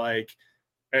framed as like,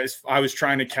 as I was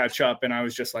trying to catch up, and I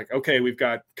was just like, okay, we've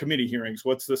got committee hearings.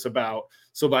 What's this about?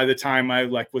 So by the time I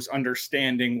like was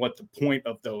understanding what the point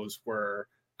of those were,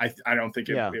 I don't think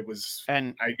it was,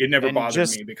 and it never bothered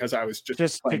me because I was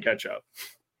just playing catch up.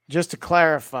 Just to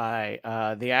clarify,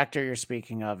 the actor you're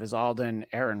speaking of is Alden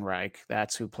Ehrenreich.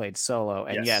 That's who played Solo.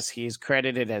 And yes, he's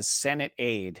credited as Senate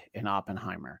aide in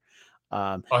Oppenheimer.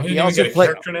 He also played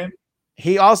a character name?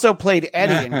 He also played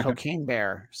Eddie in Cocaine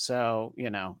Bear. So,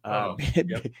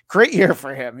 great year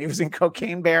for him. He was in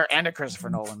Cocaine Bear and a Christopher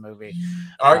Nolan movie.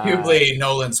 Arguably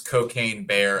Nolan's Cocaine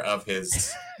Bear of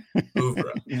his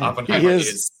oeuvre. Oppenheimer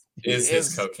is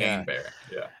his Cocaine Bear.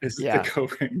 Yeah. The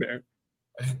Cocaine Bear.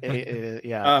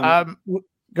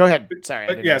 Go ahead.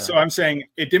 Sorry. So I'm saying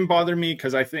it didn't bother me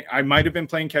because I think I might have been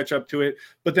playing catch up to it,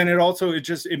 but then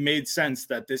it made sense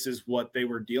that this is what they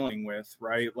were dealing with,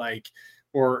 right? Like,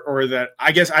 or that,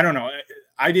 I guess, I don't know.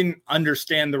 I didn't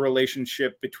understand the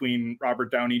relationship between Robert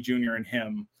Downey Jr. and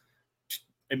him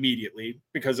immediately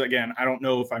because, again, I don't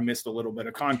know if I missed a little bit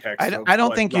of context. I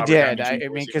don't think you did. I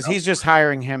mean, because he's just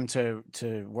hiring him to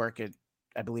work at,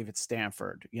 I believe it's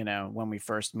Stanford, when we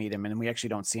first meet him, and we actually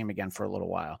don't see him again for a little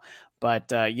while.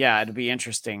 But it'd be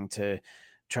interesting to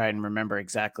try and remember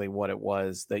exactly what it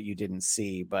was that you didn't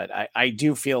see. But I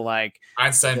do feel like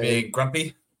Einstein being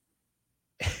grumpy.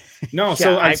 No,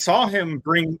 so I saw him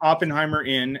bring Oppenheimer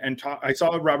in and I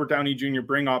saw Robert Downey Jr.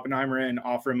 bring Oppenheimer in,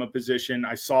 offer him a position.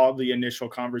 I saw the initial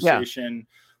conversation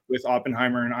with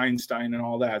Oppenheimer and Einstein and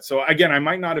all that. So again, I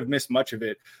might not have missed much of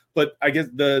it, but I guess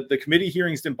the committee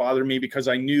hearings didn't bother me because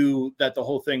I knew that the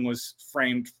whole thing was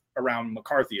framed around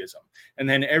McCarthyism. And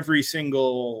then every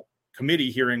single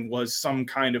committee hearing was some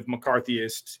kind of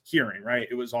McCarthyist hearing, right?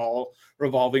 It was all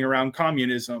revolving around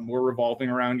communism or revolving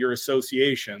around your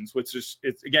associations, which is,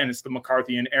 it's the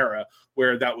McCarthyian era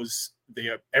where that was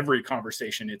every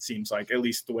conversation, it seems like, at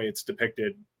least the way it's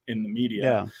depicted in the media.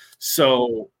 Yeah.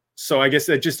 So I guess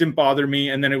that just didn't bother me.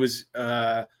 And then it was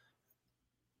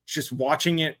just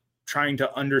watching it, trying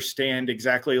to understand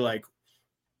exactly like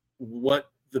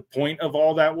what the point of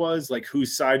all that was, like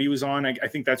whose side he was on. I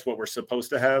think that's what we're supposed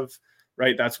to have,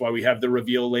 right? That's why we have the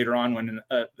reveal later on when,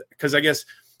 because I guess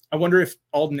I wonder if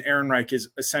Alden Ehrenreich is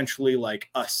essentially like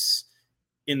us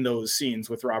in those scenes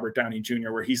with Robert Downey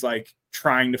Jr., where he's like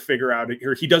trying to figure out,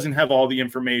 or he doesn't have all the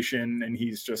information and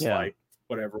he's just like,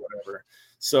 whatever.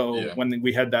 So when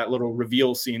we had that little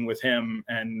reveal scene with him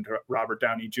and Robert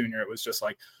Downey Jr., it was just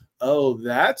like, oh,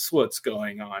 that's what's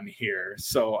going on here.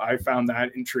 So I found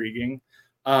that intriguing.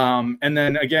 And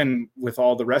then again, with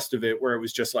all the rest of it, where it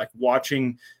was just like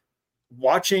watching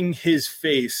his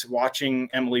face, watching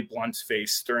Emily Blunt's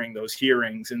face during those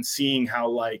hearings and seeing how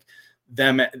like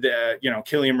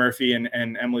Cillian Murphy and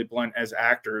Emily Blunt as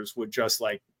actors would just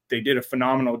like, they did a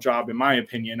phenomenal job, in my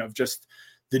opinion, of just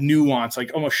the nuance,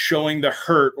 like almost showing the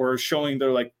hurt or showing the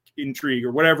like intrigue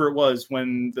or whatever it was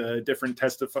when the different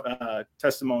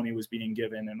testimony was being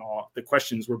given and all the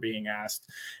questions were being asked.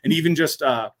 And even just,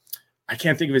 I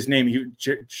can't think of his name.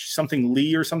 Something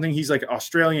Lee or something. He's like an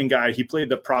Australian guy. He played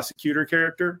the prosecutor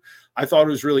character. I thought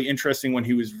it was really interesting when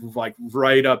he was like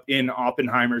right up in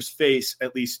Oppenheimer's face,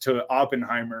 at least to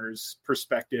Oppenheimer's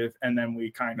perspective. And then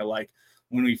we kind of like,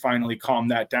 when we finally calm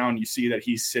that down, you see that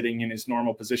he's sitting in his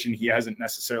normal position. He hasn't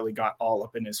necessarily got all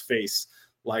up in his face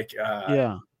like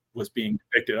was being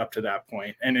depicted up to that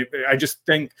point. And I just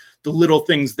think the little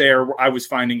things there I was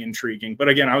finding intriguing. But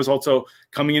again, I was also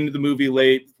coming into the movie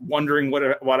late, wondering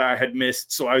what I had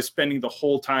missed. So I was spending the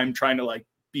whole time trying to like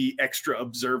be extra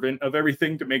observant of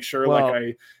everything to make sure like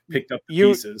I picked up the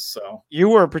pieces. So you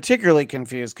were particularly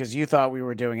confused because you thought we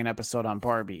were doing an episode on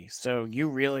Barbie. So you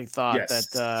really thought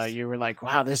that you were like,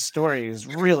 wow, this story is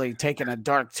really taking a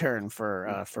dark turn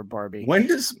for Barbie. When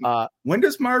does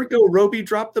Margot Robbie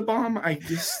drop the bomb? I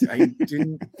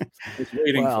didn't I was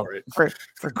waiting for it.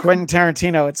 For Quentin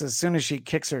Tarantino, it's as soon as she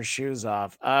kicks her shoes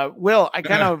off. Will, I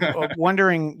kind of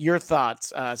wondering your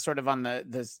thoughts sort of on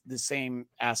the same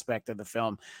aspect of the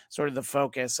film. Sort of the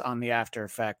focus on the after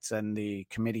effects and the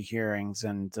committee hearings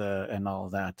and all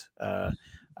of that.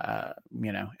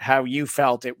 How you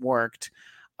felt it worked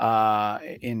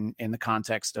in the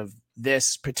context of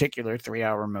this particular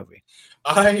 3-hour movie.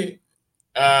 I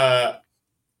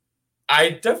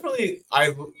definitely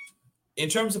in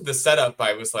terms of the setup,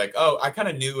 I was like, oh, I kind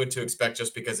of knew what to expect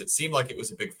just because it seemed like it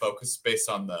was a big focus based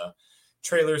on the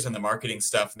trailers and the marketing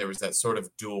stuff, and there was that sort of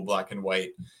dual black and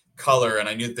white color, and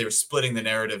I knew that they were splitting the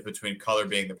narrative between color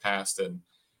being the past and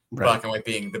black and white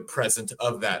being the present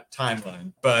of that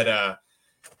timeline. But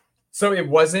so it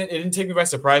didn't take me by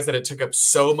surprise that it took up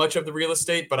so much of the real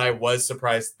estate, but I was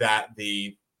surprised that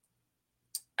the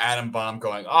atom bomb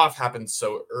going off happened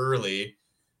so early.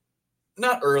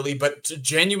 Not early, but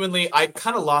genuinely, I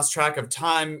kind of lost track of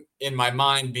time in my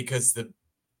mind because the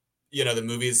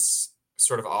movie's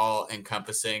sort of all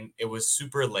encompassing. It was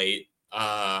super late.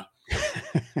 I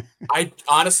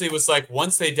honestly was like,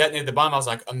 once they detonated the bomb, I was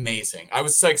like, amazing. I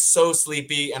was like so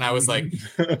sleepy, and I was like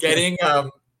getting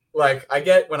like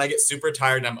when I get super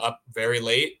tired and I'm up very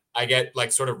late, I get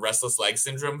like sort of restless leg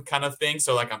syndrome kind of thing.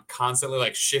 So like I'm constantly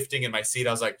like shifting in my seat.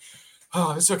 I was like,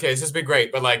 oh, it's okay. This has been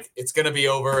great, but like it's gonna be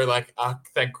over. Like,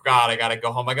 thank God, I gotta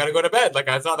go home. I gotta go to bed. Like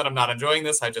it's not that I'm not enjoying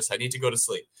this. I need to go to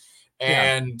sleep,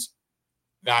 and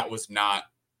that was not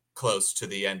close to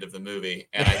the end of the movie,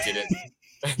 and I didn't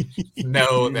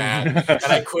know that,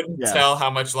 and I couldn't tell how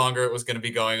much longer it was going to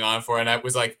be going on for. And I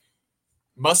was like,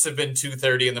 must have been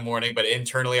 2:30 in the morning, but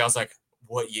internally I was like,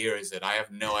 what year is it? I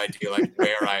have no idea. Like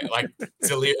where I like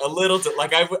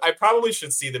I probably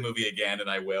should see the movie again, and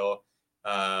I will.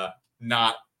 I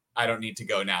don't need to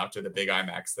go now to the big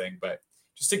IMAX thing, but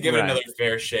just to give it another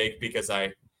fair shake, because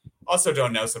I also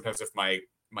don't know sometimes if my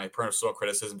personal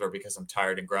criticisms are because I'm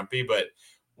tired and grumpy, but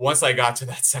once I got to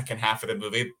that second half of the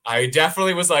movie, I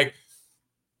definitely was like,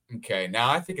 okay,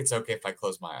 now I think it's okay if I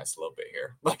close my eyes a little bit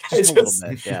here. Like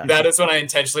that is when I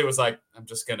intentionally was like, I'm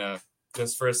just gonna,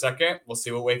 just for a second, we'll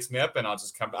see what wakes me up, and I'll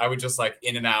just come. I would just like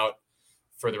in and out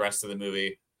for the rest of the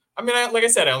movie. I mean, like I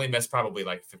said, I only missed probably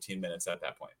like 15 minutes at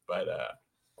that point, but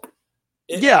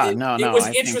it was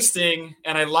interesting,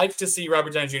 and I like to see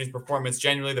Robert Downey Jr.'s performance,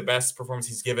 genuinely the best performance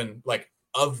he's given, like,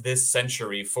 of this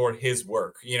century for his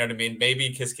work. You know what I mean? Maybe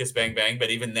Kiss Kiss Bang Bang, but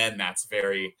even then that's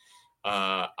very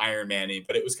Iron Man-y.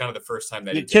 But it was kind of the first time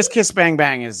that Kiss Bang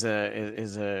Bang is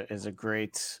a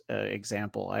great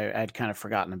example. I'd kind of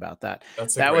forgotten about that.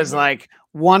 That was movie. Like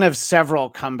one of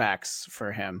several comebacks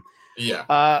for him.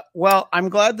 Yeah. Well, I'm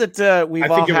glad that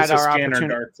we've all had our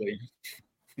opportunity.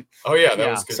 Oh yeah, that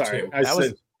was good too.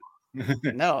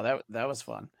 That was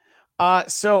fun.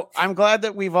 So I'm glad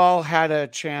that we've all had a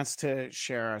chance to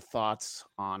share our thoughts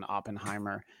on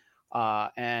Oppenheimer.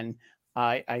 And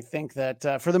I think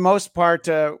that for the most part,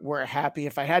 we're happy.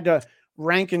 If I had to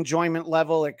rank enjoyment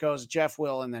level, it goes Jeff,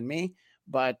 Will, and then me.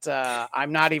 But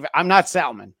I'm not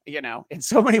Salmon, in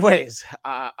so many ways.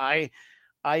 I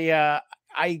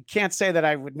can't say that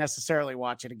I would necessarily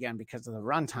watch it again because of the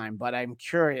runtime, but I'm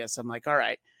curious. I'm like, all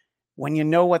right, when you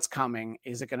know what's coming,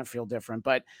 is it going to feel different?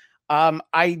 But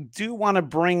I do want to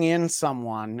bring in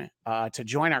someone to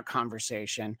join our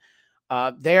conversation.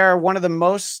 They are one of the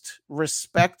most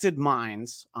respected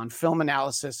minds on film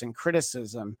analysis and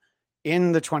criticism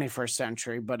in the 21st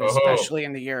century, but especially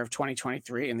in the year of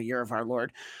 2023, in the year of our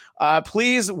Lord.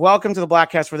 Please welcome to the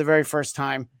Bladtcast for the very first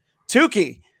time,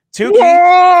 Tookie.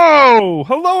 Whoa!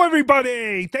 Hello,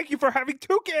 everybody. Thank you for having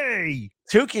Tookie.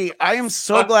 Tookie, I am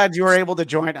so glad you were able to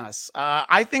join us.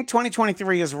 I think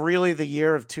 2023 is really the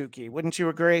year of Tookie. Wouldn't you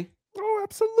agree? Oh,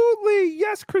 absolutely.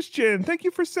 Yes, Christian. Thank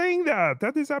you for saying that.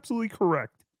 That is absolutely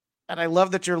correct. And I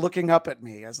love that you're looking up at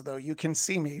me as though you can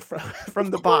see me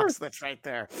from the box that's right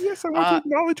there. Yes, I want to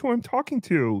acknowledge who I'm talking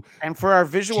to. And for our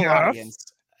visual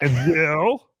audience. And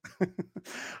Will.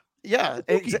 Yeah,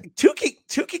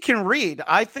 Tookie can read.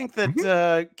 I think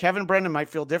that Kevin Brennan might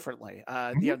feel differently.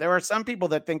 There are some people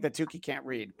that think that Tookie can't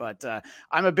read, but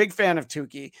I'm a big fan of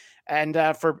Tookie. And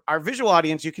for our visual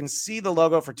audience, you can see the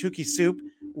logo for Tookie Soup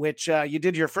which you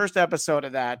did your first episode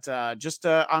of that just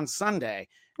on Sunday.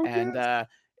 Oh, And yes.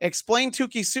 explain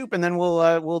Tookie Soup, and then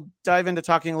we'll dive into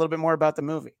talking a little bit more about the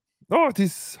movie. Oh, it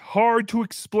is hard to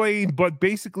explain, but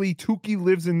basically Tookie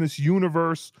lives in this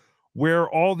universe where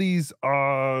all these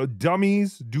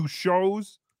dummies do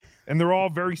shows, and they're all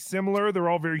very similar. They're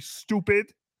all very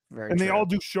stupid. Very And they true. all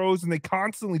do shows, and they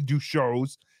constantly do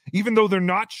shows, even though they're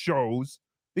not shows.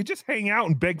 They just hang out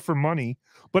and beg for money.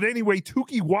 But anyway,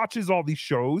 Tookie watches all these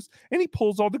shows, and he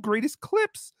pulls all the greatest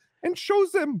clips and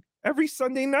shows them every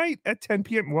Sunday night at 10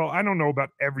 p.m. Well, I don't know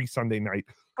about every Sunday night,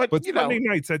 but you Sunday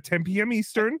know, nights at 10 p.m.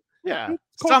 Eastern. yeah,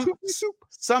 It's called Tookie Soup.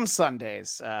 some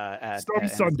Sundays and it's called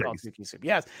Sundays. Tookie Soup.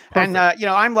 Yes. Perfect. And you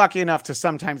know, I'm lucky enough to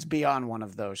sometimes be on one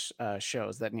of those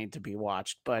shows that need to be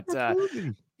watched. But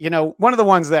Absolutely. you know, one of the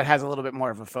ones that has a little bit more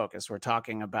of a focus, we're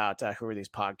talking about Who Are These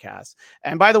Podcasts.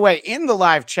 And by the way, in the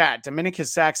live chat,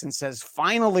 Dominicus Saxon says,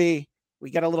 finally,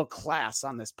 we get a little class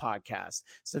on this podcast.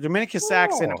 So Dominicus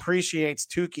Saxon Oh. appreciates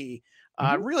Tookie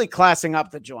Mhm. really classing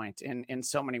up the joint in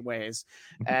so many ways.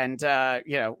 And,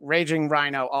 you know, Raging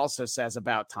Rhino also says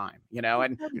about time, you know,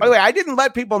 and by the way, I didn't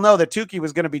let people know that Tookie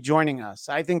was going to be joining us.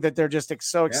 I think that they're just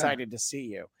so excited to see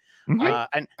you. Mhm.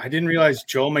 And I didn't realize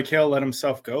Joel McHale let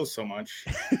himself go so much.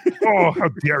 Oh, how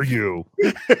dare you!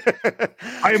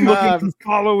 I am looking to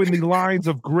follow in the lines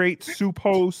of great soup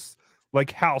hosts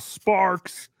like Hal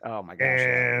Sparks oh my gosh.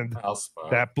 Yeah. and House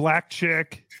spot. that black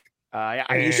chick,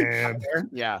 Yeah, you should and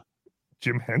yeah.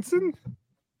 Jim Henson.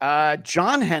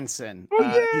 John Henson. Oh,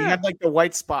 He yeah. had like the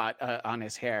white spot on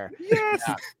his hair. Yes.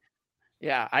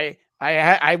 Yeah.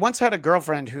 I once had a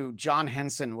girlfriend who John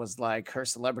Henson was like her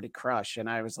celebrity crush, and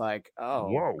I was like, oh,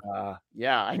 Whoa.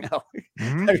 yeah, I know.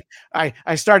 Mhm.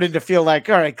 I started to feel like,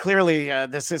 all right, clearly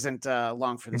this isn't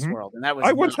long for this Mhm. world, and that was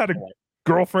I once not had a right.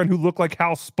 girlfriend who looked like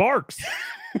Hal Sparks.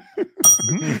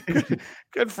 Mhm.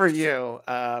 Good for you.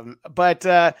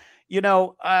 But you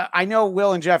know, I know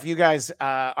Will and Jeff, you guys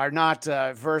are not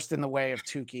versed in the way of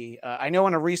Tookie. I know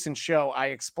in a recent show, I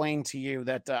explained to you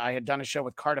that I had done a show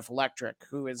with Cardiff Electric,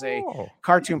 who is a Oh.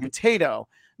 cartoon potato.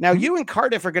 Now, Mhm. you and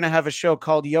Cardiff are going to have a show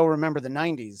called Yo Remember the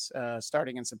 90s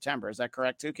starting in September. Is that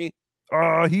correct, Tookie?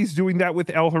 He's doing that with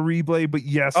El Harible, but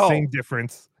yes, Oh. same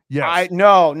difference. Yes.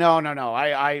 No.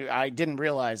 I didn't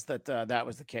realize that that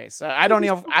was the case. I don't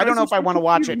know. I don't know if I want to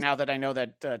watch it now that I know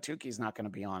that Tookie's not going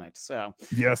to be on it. So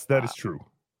Yes, that is true.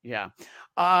 yeah.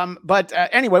 But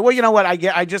anyway, well, you know what?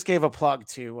 I just gave a plug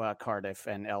to Cardiff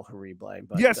and El Harible.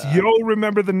 But Yes, you'll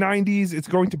remember the 90s. It's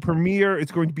going to premiere.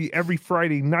 It's going to be every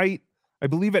Friday night, I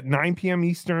believe at 9 p.m.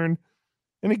 Eastern.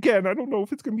 And again, I don't know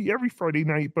if it's going to be every Friday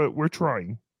night, but we're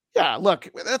trying. yeah, look,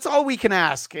 that's all we can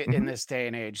ask in Mhm. this day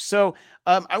and age. So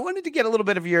I wanted to get a little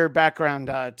bit of your background,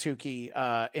 Tookie,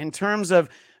 in terms of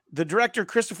the director,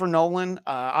 Christopher Nolan.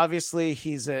 Obviously,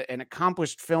 he's an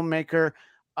accomplished filmmaker.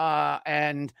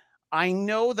 And I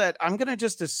know that I'm going to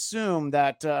just assume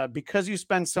that because you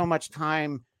spend so much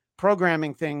time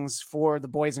programming things for the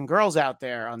boys and girls out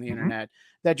there on the Mhm. internet,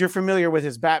 that you're familiar with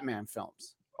his Batman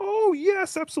films. Oh,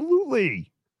 yes, absolutely.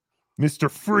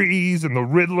 Mr. Freeze and the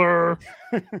Riddler,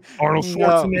 Arnold No.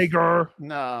 Schwarzenegger.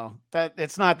 No, that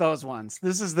it's not those ones.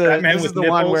 This is the Batman this is with the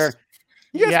one where nipples?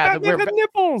 Yes, yeah, Batman had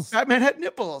nipples. Batman had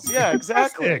nipples. Yeah,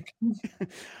 exactly.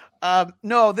 Fantastic.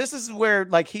 No, this is where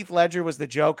like Heath Ledger was the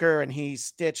Joker, and he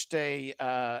stitched a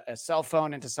cell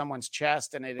phone into someone's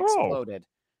chest, and it Oh. exploded.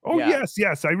 Oh, Yeah.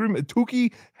 yes. I remember.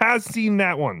 Tookie has seen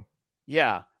that one.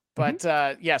 Yeah, but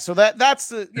yeah, so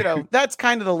that's you know that's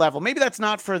kind of the level. Maybe that's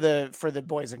not for the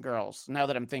boys and girls. Now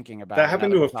that I'm thinking about That it,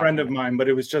 happened now to a that we're friend talking of mine, but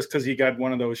it was just because he got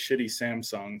one of those shitty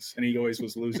Samsungs and he always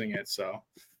was losing it. So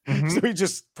Mhm. So he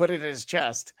just put it in his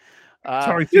chest. That's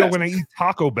how I feel yes. when I eat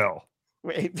Taco Bell.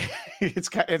 Wait, it's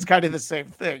kind of the same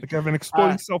thing. Like I have an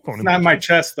exploding cell phone. it's in not my my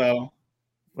chest though.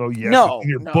 Oh yes, No, it's in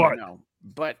your no, butt. no.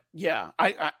 But yeah,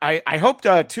 I hope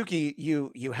Tookie,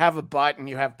 you have a butt and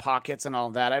you have pockets and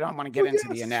all that. I don't want to get Oh, into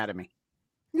the yes. anatomy.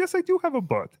 Yes, I do have a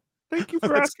butt. Thank you for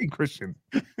That's- asking, Christian.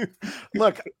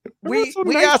 Look, I'm we not so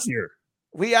we nice asked here.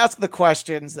 we ask the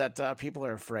questions that people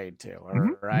are afraid to, all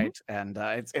Mhm, right? And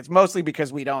it's mostly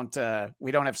because we don't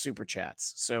have super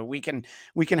chats, so we can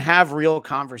have real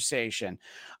conversation.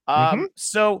 Mhm.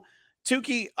 So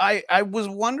Tookie, I was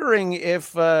wondering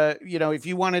if if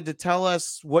you wanted to tell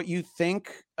us what you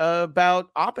think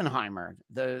about Oppenheimer,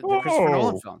 the Christopher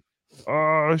Nolan Oh.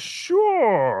 film.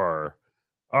 Sure.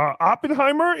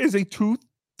 Oppenheimer is a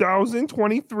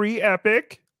 2023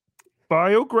 epic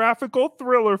biographical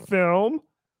thriller film.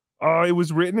 It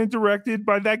was written and directed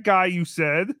by that guy you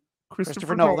said,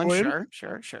 Christopher Nolan.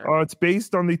 Sure. It's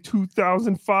based on the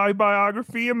 2005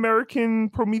 biography American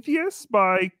Prometheus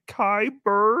by Kai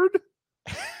Bird.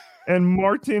 and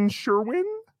Martin Sherwin.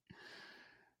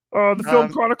 The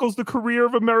film chronicles the career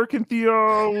of American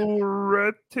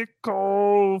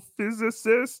theoretical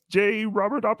physicist J.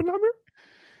 Robert Oppenheimer.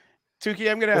 Tookie,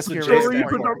 I'm going to ask you a Story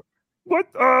race what?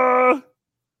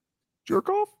 Jerk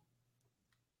off?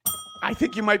 I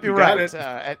think you might be You right.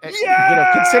 got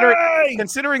it.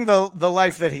 Considering the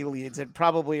life that he leads, it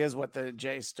probably is what the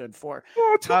J stood for.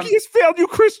 Oh, Tookie has failed you,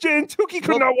 Christian. Tookie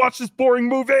could not watch this boring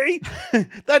movie.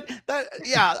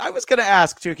 Yeah, I was going to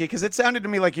ask Tookie because it sounded to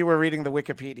me like you were reading the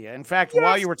Wikipedia. In fact,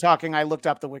 while you were talking, I looked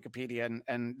up the Wikipedia,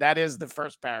 and that is the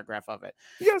first paragraph of it.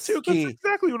 Yes, Tookie, that's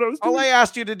exactly what I was doing. All I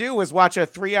asked you to do was watch a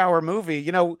 3-hour movie.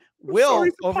 You know, Will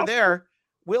over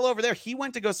there, he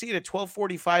went to go see it at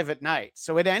 12:45 at night.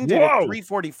 So it ended at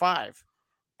 3:45.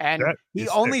 And he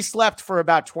only slept for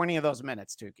about 20 of those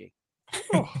minutes, Tookie.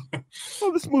 Oh,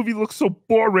 this movie looks so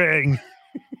boring.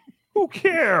 Who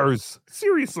cares?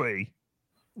 Seriously.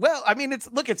 Well, I mean,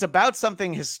 it's about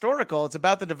something historical. It's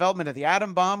about the development of the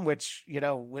atom bomb, which,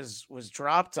 was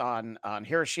dropped on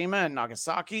Hiroshima and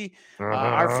Nagasaki.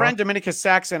 Our friend Dominicus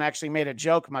Saxon actually made a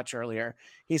joke much earlier.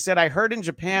 He said, I heard in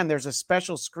Japan there's a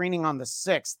special screening on the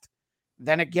 6th,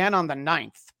 then again on the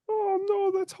 9th. Oh, no,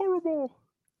 that's horrible.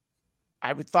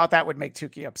 I thought that would make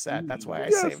Tookie upset. That's why I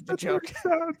saved the joke.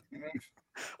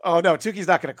 Oh, no, Tookie's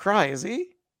not going to cry, is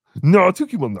he? No,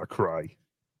 Tookie will not cry.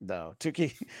 No,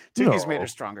 Tookie's made her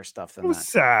stronger stuff than that. It was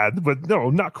sad, but no,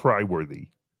 not cry worthy.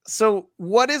 So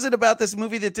what is it about this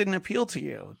movie that didn't appeal to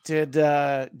you?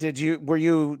 Were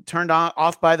you turned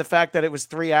off by the fact that it was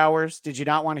 3 hours? Did you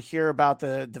not want to hear about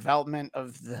the development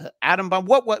of the atom bomb?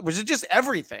 What was it? Just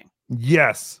everything?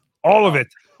 Yes, all of it.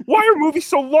 Why are movies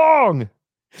so long?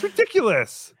 It's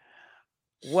ridiculous.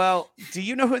 Well, do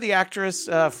you know who the actress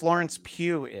Florence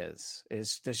Pugh is?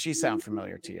 Does she sound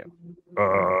familiar to you?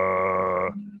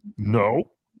 No.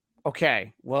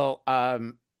 Okay. Well,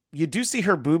 you do see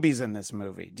her boobies in this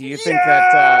movie. Do you think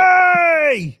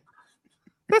that's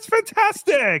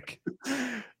fantastic?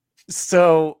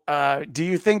 So, do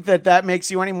you think that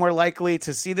makes you any more likely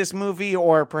to see this movie,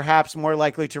 or perhaps more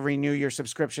likely to renew your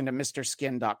subscription to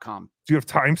MrSkin.com? Do you have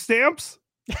timestamps?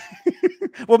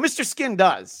 Well, Mr. Skin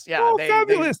does. Yeah. Oh,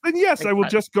 fabulous. Then yes, I will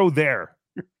just go there.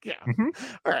 Yeah. Mm-hmm.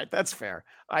 All right. That's fair.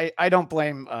 I don't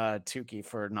blame Tookie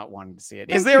for not wanting to see it.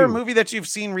 Is there a movie that you've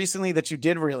seen recently that you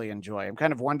did really enjoy? I'm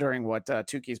kind of wondering what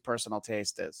Tookie's personal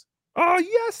taste is.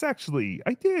 Yes, actually,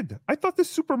 I did. I thought the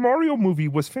Super Mario movie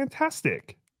was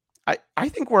fantastic. I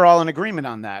think we're all in agreement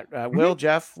on that. Will,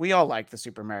 Jeff, we all like the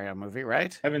Super Mario movie,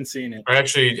 right? Haven't seen it. I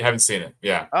actually haven't seen it.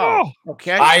 Yeah. Oh,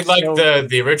 okay. I like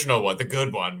the original one, the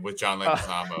good one with John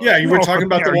Leguizamo. Yeah, you were talking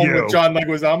about the one with John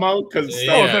Leguizamo because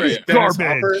that is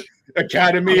garbage.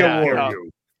 Academy Award.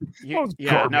 No,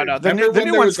 garbage. the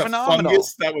new one's phenomenal.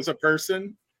 Fungus that was a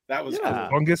person. That was cool.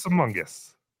 Fungus Among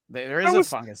Us. There is a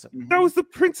fungus. That was the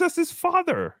princess's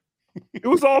father. It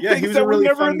was all things that were really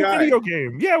never in the video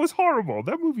game. Yeah, it was horrible.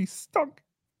 That movie stunk.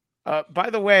 By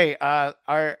the way,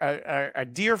 our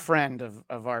dear friend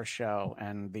of our show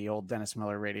and the old Dennis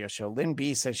Miller radio show, Lynn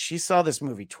B, says she saw this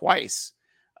movie twice,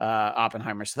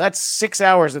 Oppenheimer. So that's 6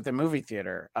 hours at the movie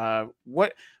theater.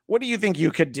 What do you think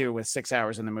you could do with 6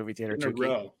 hours in the movie theater? In a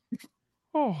row.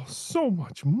 Oh, so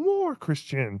much more,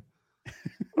 Christian.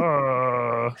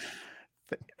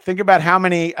 Think about how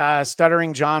many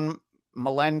Stuttering John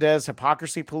Melendez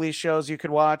Hypocrisy Police shows you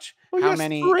could watch. How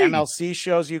many 3 MLC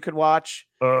shows you could watch?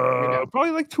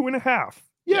 Probably like 2.5.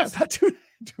 Yes, yeah,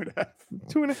 2.5.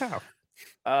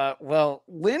 2.5. Well,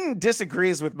 Lynn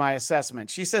disagrees with my assessment.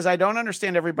 She says, I don't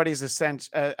understand everybody's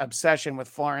obsession with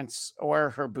Florence or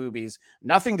her boobies.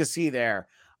 Nothing to see there.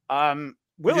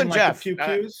 Will and Jeff. The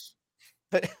pew-pews?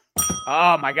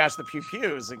 Oh my gosh, the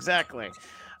pew-pews, exactly.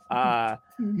 I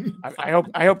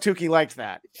hope Tookie liked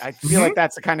that. I feel like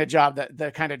that's the kind of joke that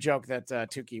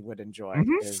Tookie would enjoy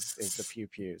is the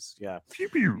pew-pews. Yeah.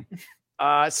 Pew-pew.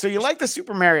 So you like the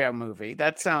Super Mario movie?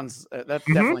 That sounds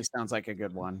definitely sounds like a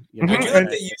good one. You know? I do like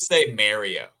that you say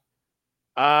Mario.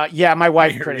 Yeah, my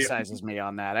wife criticizes me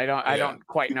on that. I don't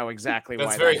quite know exactly why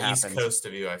that happens. That's very East Coast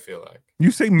of you, I feel like.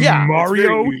 You say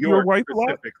Mario, your wife a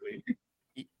lot?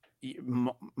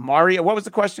 Mario, what was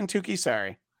the question, Tookie?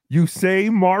 Sorry. You say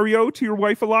Mario to your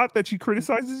wife a lot that she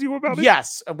criticizes you about it?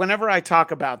 Yes. Whenever I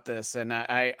talk about this, and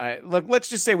I look, let's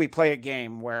just say we play a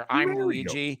game where I'm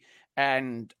Luigi,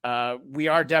 and we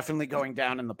are definitely going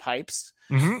down in the pipes.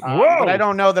 But I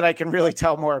don't know that I can really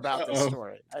tell more about this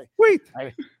story. Wait,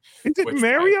 is it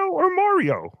Mario or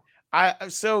Mario? I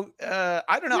don't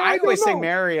know. I always say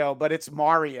Mario, but it's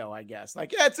Mario, I guess.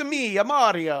 Like, yeah, it's a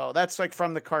Mario. That's like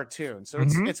from the cartoon. So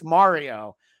it's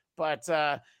Mario. But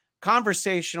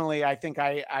conversationally, I think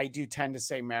I do tend to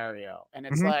say Mario, and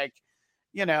it's Mhm. like,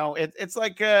 it's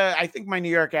like I think my New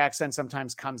York accent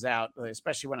sometimes comes out,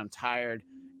 especially when I'm tired,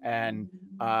 and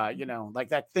like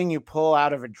that thing you pull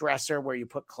out of a dresser where you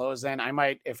put clothes in.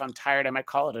 If I'm tired, I might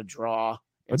call it a draw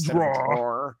instead of a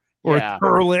drawer. Or Yeah. a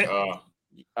turlet.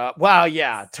 Well,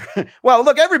 yeah. Well,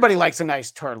 look, everybody likes a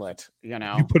nice turlet, You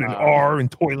put an R in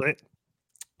toilet.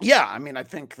 Yeah, I mean, I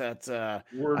think that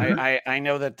I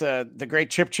know that the great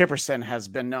Chip Chipperson has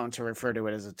been known to refer to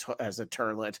it as a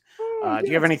turlet. Do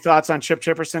you have any thoughts on Chip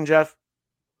Chipperson, Jeff?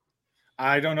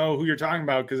 I don't know who you're talking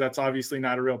about because that's obviously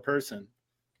not a real person.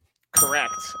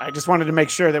 Correct. I just wanted to make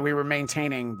sure that we were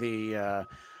maintaining the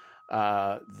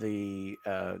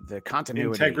continuity,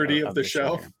 integrity of the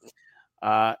show.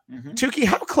 Tookie,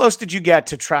 how close did you get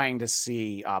to trying to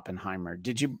see Oppenheimer?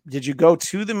 Did you go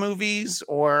to the movies,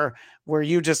 or were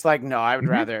you just like, no,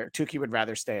 Tookie would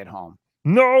rather stay at home?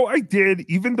 No, I did.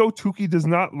 Even though Tookie does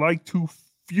not like to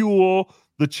fuel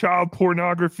the child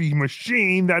pornography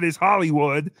machine that is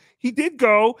Hollywood, he did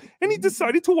go and he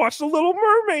decided to watch The Little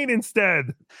Mermaid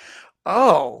instead.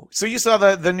 Oh, so you saw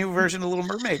the new version of Little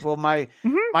Mermaid. Well, my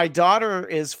daughter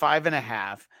is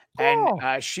 5.5.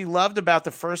 And she loved about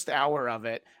the first hour of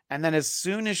it. And then as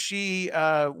soon as she,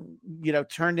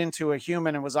 turned into a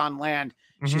human and was on land,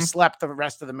 she slept the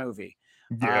rest of the movie.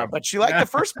 Yeah. But she liked the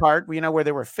first part, where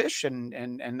there were fish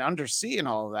and undersea and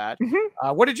all of that.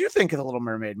 What did you think of the Little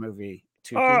Mermaid movie,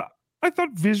 Tookie? I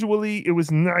thought visually it was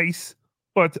nice,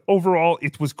 but overall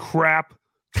it was crap.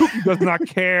 Tookie does not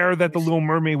care that the Little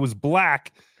Mermaid was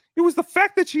black. It was the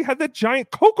fact that she had that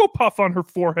giant Cocoa Puff on her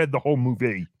forehead the whole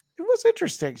movie. It was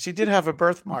interesting. She did have a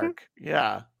birthmark.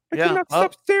 Yeah. I could not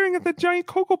stop staring at that giant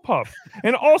Cocoa Puff.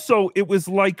 And also, it was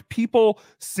like people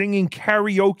singing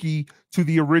karaoke to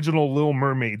the original Little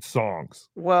Mermaid songs.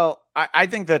 Well, I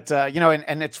think that,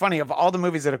 and it's funny, of all the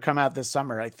movies that have come out this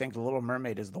summer, I think The Little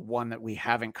Mermaid is the one that we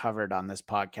haven't covered on this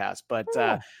podcast. But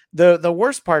the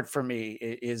worst part for me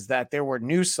is that there were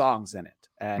new songs in it.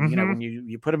 And, when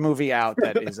you put a movie out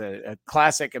that is a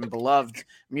classic and beloved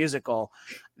musical,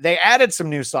 they added some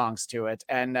new songs to it.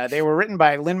 And they were written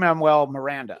by Lin-Manuel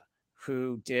Miranda,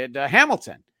 who did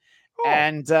Hamilton.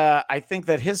 And I think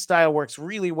that his style works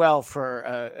really well for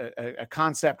a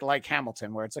concept like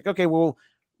Hamilton, where it's like, okay, well,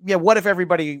 yeah, what if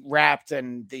everybody rapped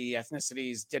and the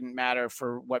ethnicities didn't matter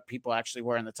for what people actually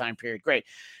were in the time period? Great.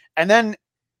 And then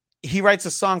he writes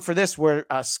a song for this where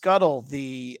Scuttle,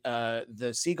 the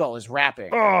seagull, is rapping.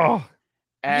 Oh,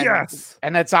 yes.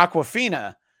 And that's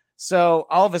Aquafina. So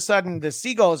all of a sudden the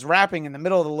seagull is rapping in the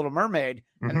middle of the Little Mermaid.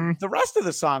 And the rest of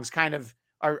the songs kind of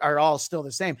are all still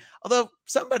the same. Although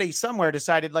somebody somewhere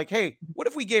decided, like, hey, what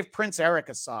if we gave Prince Eric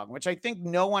a song? Which I think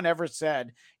no one ever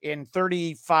said in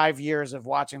 35 years of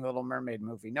watching the Little Mermaid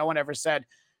movie. No one ever said,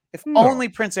 if only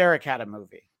Prince Eric had a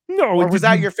movie. No. Or was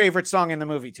that your favorite song in the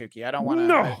movie, Tookie? I don't want to.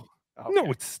 No.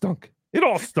 No, it stunk. It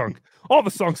all stunk. All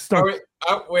the songs stunk.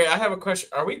 Wait, I have a question.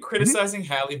 Are we criticizing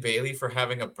Halle Bailey for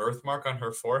having a birthmark on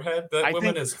her forehead? That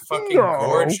woman is fucking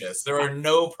gorgeous. There are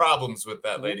no problems with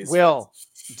that lady's Will,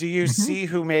 do you see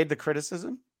who made the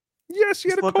criticism? Yes, she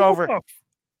had a Look over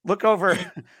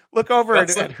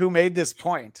at who made this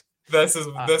point. That's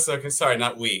okay. Sorry,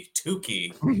 not we.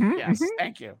 Tookie. Yes,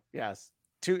 thank you. Yes.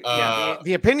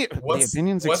 The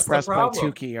opinions expressed by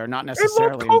Tookie are not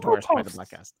necessarily endorsed by the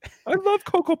Bladtcast. I love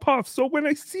Cocoa Puffs, so when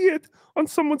I see it on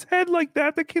someone's head like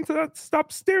that, I can't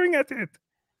stop staring at it.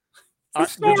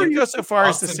 Would you go so far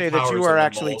as to say that you are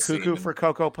actually cuckoo for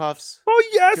Cocoa Puffs? Oh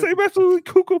yes, I'm absolutely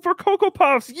cuckoo for Cocoa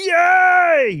Puffs.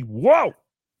 Yay! Whoa!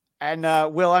 And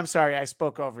Will, I'm sorry I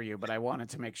spoke over you, but I wanted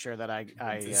to make sure that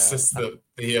it's just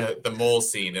the mole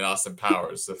scene in Austin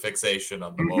Powers, the fixation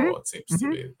on the mole. It seems to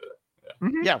be.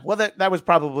 Yeah, well, that was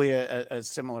probably a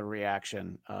similar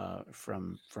reaction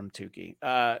from Tookie.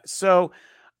 So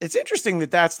it's interesting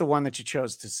that that's the one that you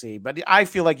chose to see, but I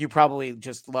feel like you probably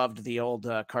just loved the old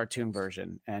cartoon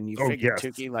version, and you figured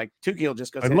Tookie will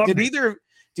just go. Did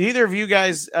either of you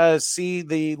guys see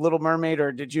the Little Mermaid,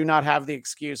 or did you not have the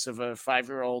excuse of a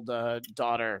 5-year-old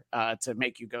daughter to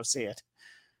make you go see it?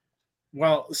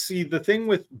 Well, see, the thing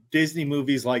with Disney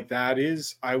movies like that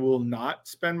is I will not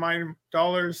spend my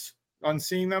dollars on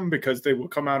seeing them because they will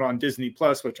come out on Disney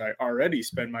Plus, which I already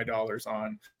spend my dollars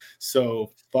on.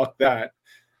 So fuck that.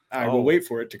 I will wait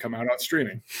for it to come out on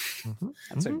streaming.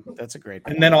 That's a great.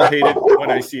 And then I'll hate it when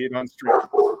I see it on streaming.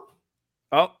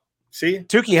 Oh, see,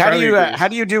 Tookie, how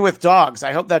do you do with dogs?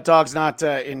 I hope that dog's not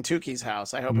in Tookie's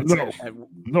house. I hope it's I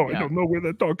don't know where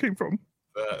that dog came from.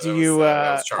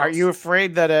 Are you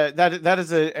afraid that that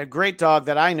is a great dog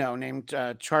that I know named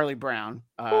Charlie Brown,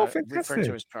 referred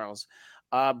to as Charles?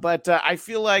 But I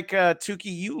feel like Tookie,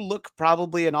 you look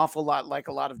probably an awful lot like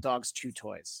a lot of dogs chew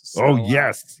toys. So, oh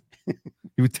yes, you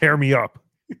would tear me up.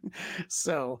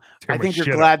 So Tear I my think you're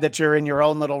shit glad that you're in your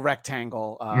own little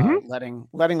rectangle, Mhm.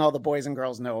 letting all the boys and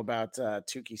girls know about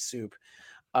Tookie Soup.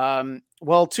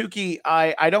 Well, Tookie,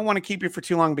 I don't want to keep you for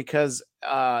too long because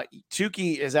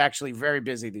Tookie is actually very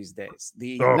busy these days.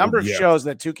 The Oh, number of yes. shows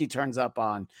that Tookie turns up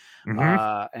on,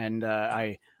 Mhm. and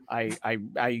I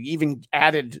even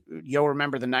added Yo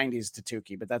Remember the 90s to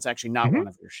Tookie, but that's actually not Mhm. one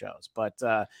of your shows. But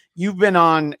you've been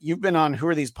on Who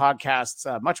Are These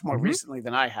Podcasts much more Mhm. recently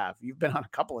than I have. You've been on a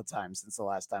couple of times since the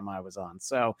last time I was on.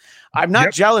 So I'm not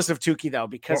Yep. jealous of Tookie though,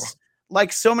 because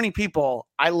like so many people,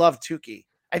 I love Tookie.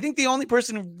 I think the only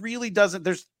person who really doesn't,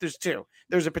 there's two.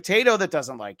 There's a potato that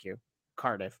doesn't like you,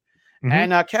 Cardiff, Mhm.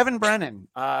 and Kevin Brennan,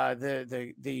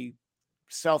 the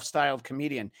self-styled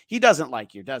comedian. He doesn't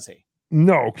like you, does he?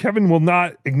 No, Kevin will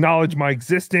not acknowledge my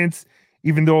existence,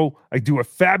 even though I do a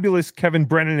fabulous Kevin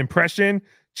Brennan impression.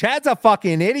 Chad's a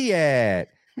fucking idiot.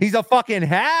 He's a fucking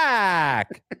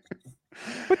hack.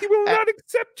 But he will not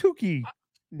accept Tookie.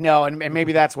 No, and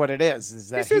maybe that's what it is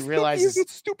that he says realizes. Tookie is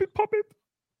a stupid puppet.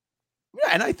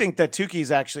 Yeah, and I think that Tookie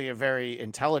is actually a very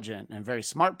intelligent and very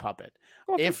smart puppet.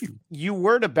 Oh, If you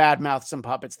were to badmouth some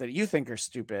puppets that you think are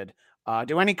stupid,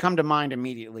 do any come to mind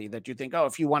immediately that you think, oh,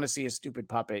 if you want to see a stupid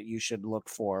puppet, you should look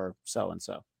for so and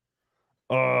so?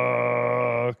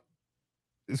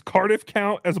 Does Cardiff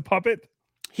count as a puppet?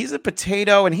 He's a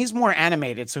potato and he's more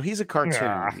animated, so he's a cartoon.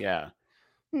 Nah. Yeah.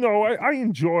 No, I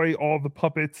enjoy all the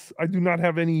puppets. I do not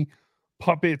have any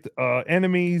puppet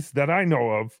enemies that I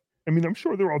know of. I mean, I'm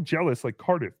sure they're all jealous like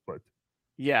Cardiff, but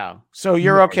yeah. So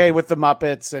you're No. okay with the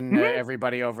Muppets and Mhm.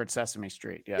 everybody over at Sesame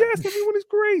Street? Yeah. yes, everyone is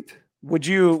great. Would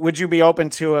you be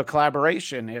open to a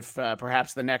collaboration if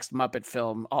perhaps the next Muppet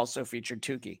film also featured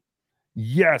Tookie?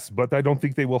 Yes, but I don't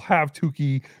think they will have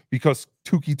Tookie because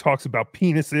Tookie talks about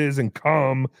penises and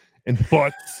cum and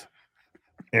butts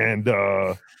and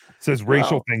says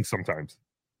racial Well, things sometimes.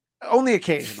 only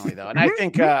occasionally though. And I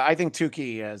think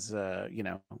Tookie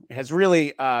has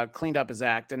really cleaned up his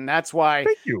act, and that's why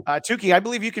Thank you. Tookie, I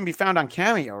believe you can be found on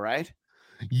Cameo, right?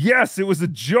 Yes, it was a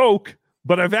joke,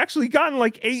 but I've actually gotten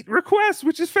like 8 requests,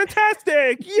 which is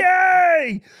fantastic.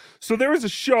 Yay! So there was a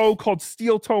show called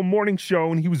Steel Toe Morning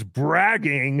Show, and he was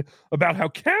bragging about how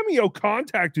Cameo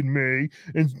contacted me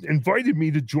and invited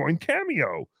me to join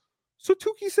Cameo. So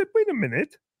Tookie said, wait a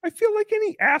minute. I feel like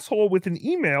any asshole with an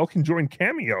email can join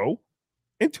Cameo.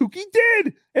 And Tookie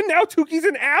did. And now Tookie's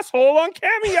an asshole on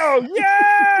Cameo.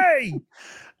 Yay!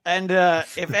 And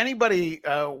if anybody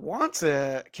wants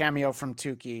a cameo from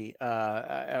Tookie,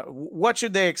 what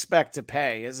should they expect to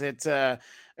pay? Is it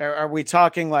are we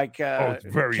talking like it's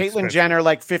very Caitlyn expensive. Jenner,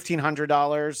 like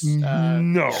 $1,500?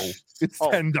 No, it's oh,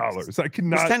 $10. I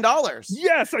cannot. It's $10.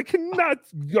 Yes, I cannot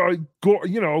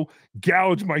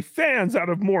gouge my fans out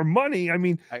of more money. I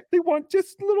mean, they want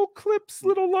just little clips,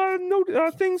 little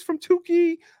things from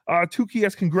Tookie. Tookie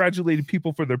has congratulated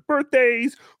people for their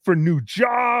birthdays, for new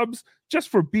jobs, just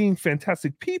for being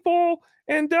fantastic people.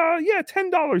 And yeah,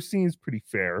 $10 seems pretty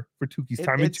fair for Tookie's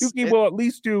time. And Tookie will at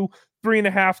least do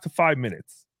 3.5 to 5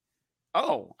 minutes.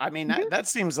 Oh, I mean, that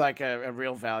seems like a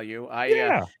real value.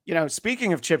 Yeah.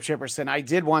 Speaking of Chip Chipperson, I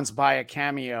did once buy a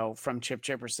cameo from Chip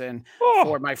Chipperson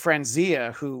for my friend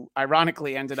Zia, who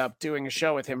ironically ended up doing a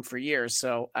show with him for years.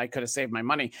 So I could have saved my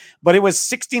money, but it was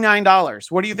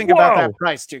 $69. What do you think about that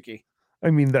price, Tookie? I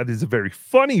mean, that is a very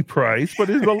funny price, but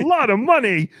it's a lot of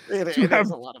money. It is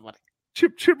a lot of money.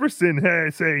 Chip Chipperson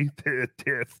has say,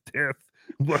 tiff.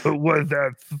 Was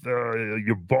that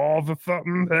your balls or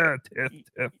something?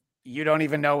 Tiff. You don't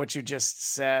even know what you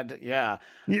just said. Yeah.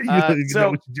 You don't even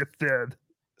know what you just said.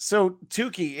 So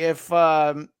Tookie, if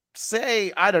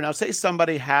say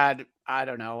somebody had,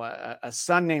 a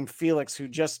son named Felix who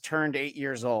just turned 8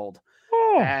 years old.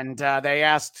 And they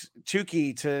asked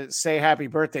Tookie to say happy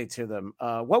birthday to them.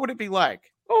 What would it be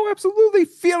like? Oh, absolutely.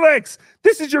 Felix,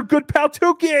 this is your good pal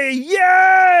Tookie.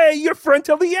 Yay! Your friend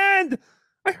till the end.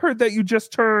 I heard that you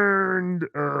just turned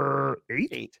 8?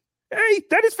 8. 8.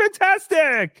 That is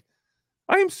fantastic.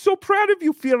 I am so proud of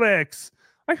you, Felix.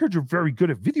 I heard you're very good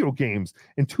at video games,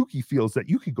 and Tookie feels that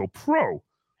you could go pro.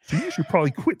 So you should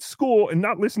probably quit school and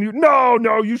not listen to you.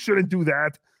 No, you shouldn't do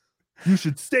that. You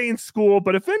should stay in school,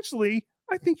 but eventually,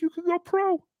 I think you could go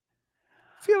pro.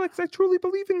 Felix, I truly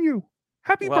believe in you.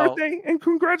 Happy birthday, and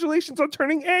congratulations on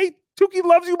turning 8. Tookie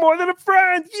loves you more than a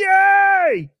friend.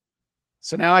 Yay!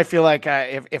 So now I feel like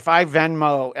if I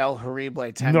Venmo El Horrible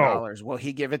 $10, will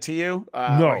he give it to you?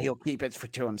 No. Or he'll keep it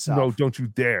to himself? No, don't you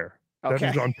dare. Okay.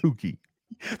 That is on Tookie.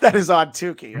 That is odd,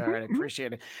 Tookie. All right, I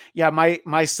appreciate it. Yeah,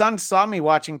 my son saw me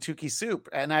watching Tookie Soup,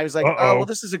 and I was like, "Oh, well,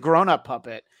 this is a grown-up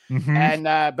puppet." And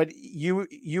but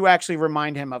you actually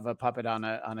remind him of a puppet on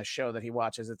a show that he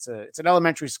watches. It's an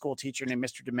elementary school teacher named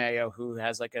Mr. DeMayo who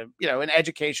has like an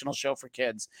educational show for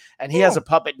kids, and he has a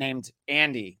puppet named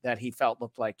Andy that he felt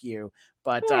looked like you.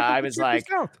 But I was like,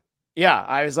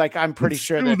 I'm pretty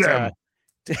sure that.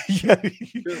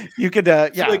 You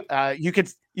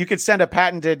could send a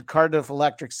patented Cardiff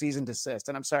Electric cease and desist.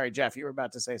 And I'm sorry, Jeff, you were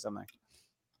about to say something.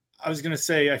 I was going to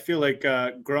say, I feel like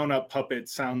grown-up puppet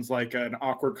sounds like an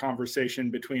awkward conversation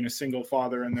between a single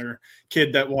father and their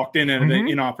kid that walked in at an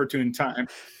inopportune time.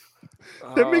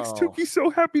 That makes Tookie so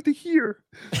happy to hear.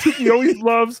 Tookie always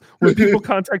loves when people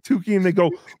contact Tookie and they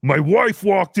go, "My wife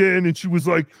walked in and she was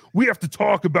like, we have to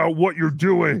talk about what you're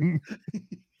doing."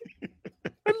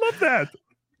 I love that.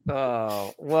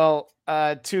 Oh, well,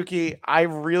 Tookie, I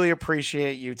really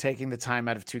appreciate you taking the time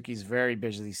out of Tookie's very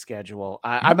busy schedule.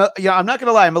 I'm not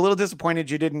gonna lie, I'm a little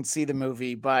disappointed you didn't see the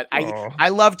movie, but I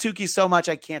love Tookie so much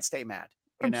I can't stay mad.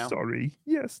 I'm sorry.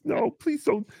 Yes, no, please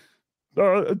don't.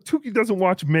 Tookie doesn't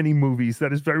watch many movies.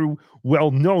 That is very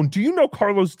well known. Do you know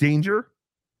Carlos Danger?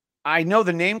 I know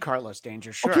the name Carlos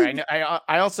Danger. Sure, okay.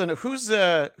 I also know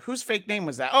whose fake name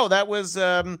was that. Oh, that was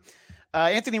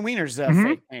Anthony Weiner's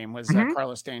fake name was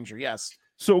Carlos Danger. Yes.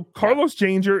 So Carlos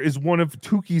Danger is one of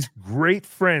Tookie's great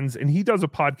friends, and he does a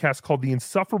podcast called the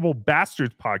Insufferable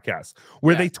Bastards Podcast,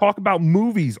 where they talk about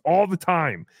movies all the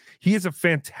time. He is a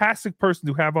fantastic person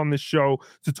to have on this show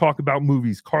to talk about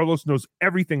movies. Carlos knows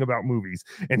everything about movies,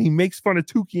 and he makes fun of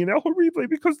Tookie and El Horrible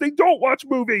because they don't watch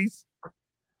movies.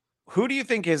 Who do you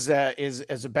think is a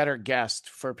better guest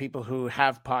for people who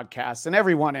have podcasts? And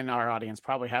everyone in our audience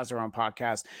probably has their own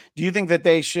podcast. Do you think that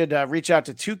they should reach out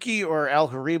to Tookie or El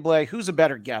Horrible? Who's a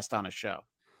better guest on a show?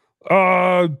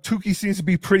 Tookie seems to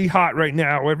be pretty hot right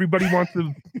now. Everybody wants a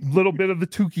little bit of the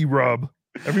Tookie rub.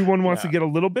 Everyone wants to get a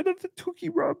little bit of the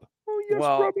Tookie rub. Oh yes,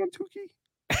 rub on Tookie.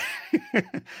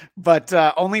 But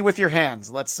only with your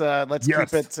hands. Let's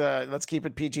keep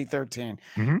it PG-13.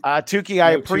 Tookie,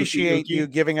 I appreciate you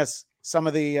giving us some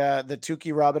of the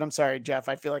Tookie rub. And I'm sorry, Jeff,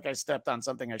 I feel like I stepped on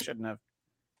something I shouldn't have.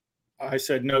 I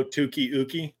said no Tookie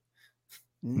Ookie.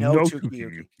 No Tookie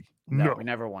Ookie. No, we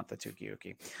never want the Tookie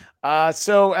Ookie.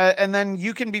 So and then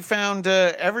you can be found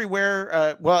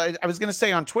everywhere. Well, I was going to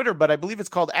say on Twitter, but I believe it's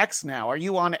called X now. Are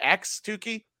you on X,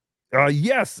 Tookie?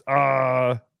 Yes.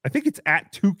 I think it's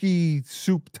at Tookie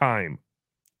Soup Time.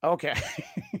 Okay.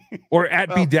 Or at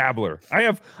Bdabbler.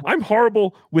 I'm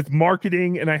horrible with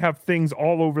marketing and I have things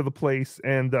all over the place,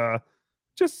 and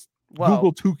just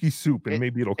Google Tookie Soup and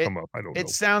maybe it'll come up. I don't know. It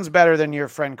sounds better than your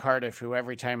friend Cardiff, who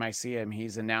every time I see him,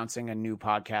 he's announcing a new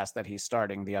podcast that he's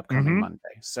starting the upcoming Monday.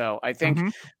 So I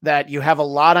think that you have a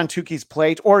lot on Tookie's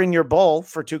plate or in your bowl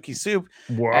for Tookie Soup.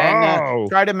 Wow. And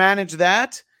try to manage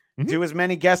that. Do as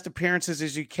many guest appearances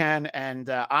as you can. And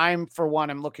I'm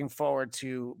looking forward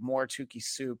to more Tookie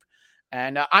Soup.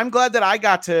 And I'm glad that I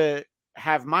got to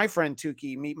have my friend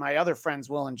Tookie meet my other friends,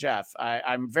 Will and Jeff.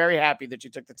 I'm very happy that you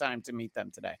took the time to meet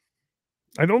them today.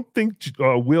 I don't think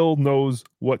Will knows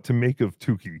what to make of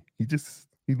Tookie. He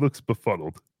looks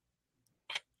befuddled.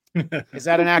 Is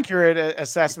that an accurate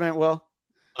assessment, Will?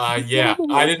 Yeah.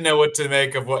 I didn't know what to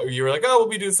make of what you were like. Oh, we'll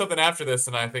be doing something after this.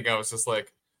 And I think I was just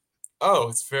like, oh,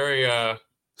 it's very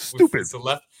stupid.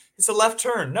 It's a left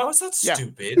turn. No, it's not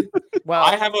stupid. Well,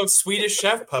 I have a Swedish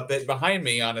chef puppet behind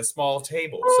me on a small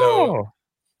table, so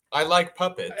I like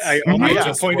puppets. I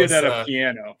just pointed at a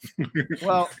piano.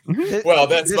 Well,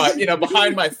 that's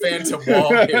behind my phantom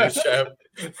wall here, chef.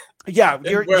 Yeah,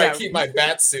 I keep my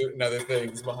bat suit and other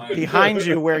things behind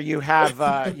you, where you have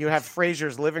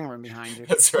Frasier's living room behind you.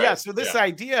 That's right. Yeah. So this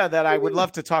idea that I would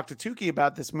love to talk to Tookie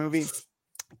about this movie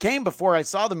came before I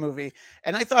saw the movie,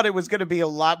 and I thought it was going to be a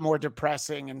lot more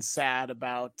depressing and sad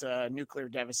about nuclear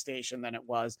devastation than it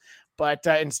was. But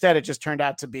instead, it just turned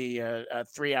out to be a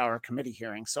 3-hour committee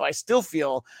hearing. So I still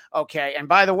feel okay. And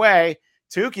by the way,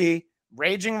 Tookie,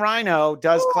 Raging Rhino,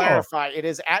 does clarify it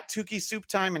is at Tookie Soup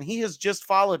Time, and he has just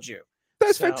followed you.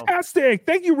 That's fantastic.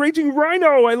 Thank you, Raging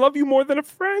Rhino. I love you more than a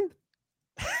friend.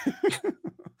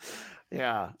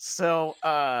 Yeah. So,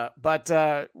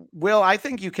 but Will, I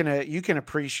think you can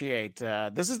appreciate.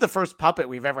 This is the first puppet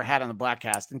we've ever had on the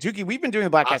Bladtcast, and Tookie, we've been doing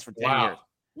the Bladtcast for 10 years.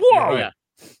 Whoa! Yeah.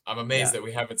 I'm amazed that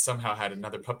we haven't somehow had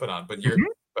another puppet on. But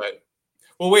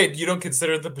well, wait, you don't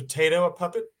consider the potato a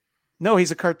puppet? No,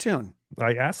 he's a cartoon.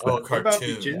 I asked that. What about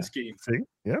Baczynski? See?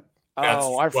 Yep.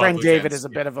 Our friend David is a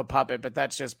bit of a puppet, but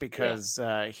that's just because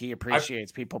he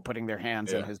appreciates people putting their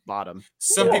hands in his bottom.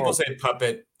 Some people say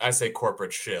puppet. I say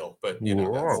corporate shill, but you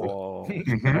know.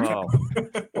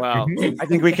 Well, I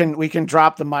think we can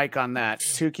drop the mic on that.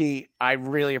 Tookie, I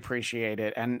really appreciate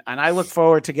it, and I look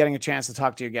forward to getting a chance to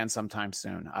talk to you again sometime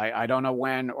soon. I don't know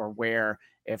when or where.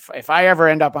 If I ever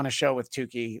end up on a show with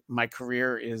Tookie, my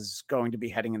career is going to be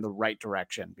heading in the right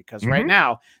direction, because right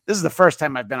now this is the first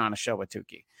time I've been on a show with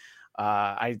Tookie.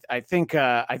 I think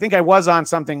I was on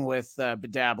something with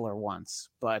Bedabbler once,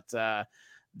 but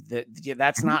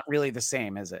that's not really the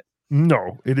same, is it?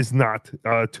 No, it is not.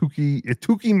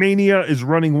 Tookie Mania is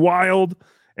running wild.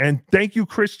 And thank you,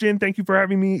 Christian. Thank you for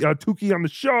having me, Tookie, on the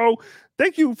show.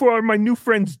 Thank you for my new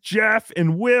friends, Jeff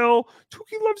and Will.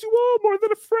 Tookie loves you all more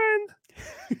than a friend.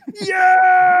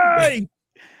 Yay!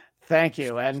 Thank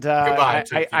you. And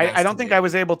I don't think I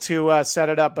was able to set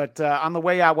it up, but on the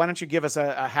way out, why don't you give us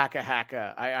a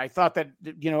hacka? I thought that,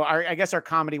 I guess our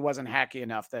comedy wasn't hacky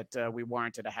enough that we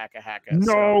warranted a hacka.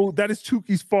 No, that is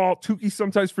Tookie's fault. Tookie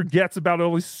sometimes forgets about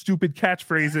all these stupid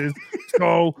catchphrases.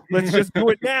 So let's just do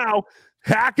it now.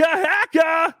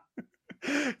 Hacka!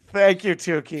 Thank you,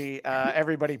 Tookie.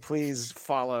 Everybody, please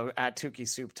follow at Tookie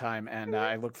Soup Time, and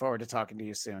I look forward to talking to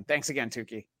you soon. Thanks again,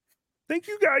 Tookie. Thank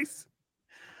you, guys.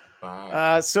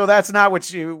 So that's not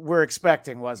what you were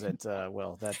expecting, was it,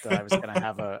 Will? That I was going to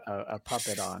have a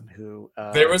puppet on who...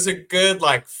 There was a good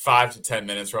 5 to 10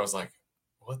 minutes where I was like,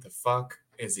 what the fuck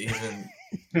is even...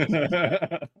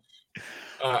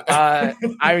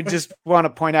 I just want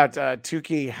to point out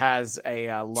Tookie has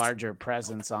a larger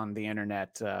presence on the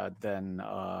internet than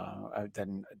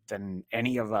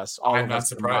any of us. I'm not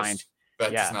surprised.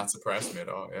 That does not surprise me at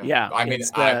all. I mean,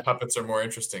 puppets are more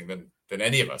interesting than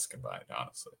any of us combined,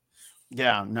 honestly.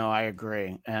 Yeah, no, I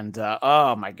agree. And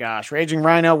oh my gosh, Raging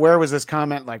Rhino, where was this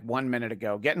comment 1 minute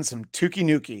ago? Getting some Tookie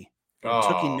Nukie.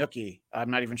 Tookie Nukie. I'm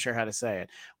not even sure how to say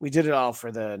it. We did it all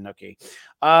for the Nukie.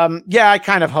 I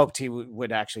kind of hoped he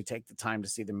would actually take the time to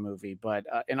see the movie, but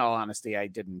in all honesty, I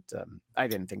didn't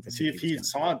think that. See, if he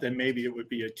saw it, then maybe it would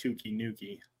be a Tookie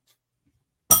Nukie.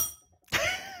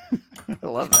 I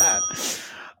love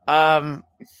that.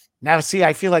 Now, see,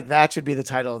 I feel like that should be the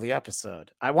title of the episode.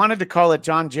 I wanted to call it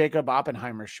John Jacob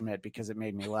Oppenheimer Schmidt because it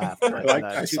made me laugh. But,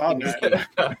 I saw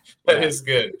that. That is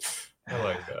good. I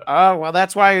like that. Oh, well,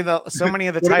 that's why so many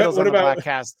of the titles on the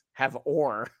Bladtcast have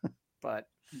or. But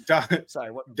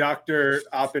sorry, what? Dr.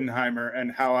 Oppenheimer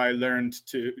and How I Learned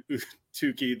to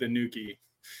Tookie the Nukie.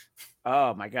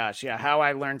 Oh my gosh, yeah! How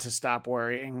I Learned to Stop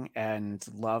Worrying and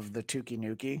Love the Tookie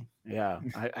Nukie. Yeah,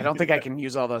 I don't think I can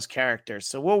use all those characters,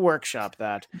 so we'll workshop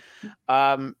that.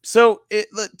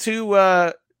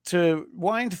 To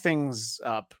wind things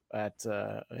up at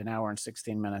an hour and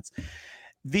 16 minutes.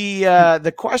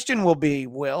 The question will be,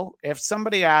 Will, if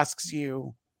somebody asks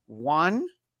you, one,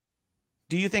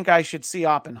 do you think I should see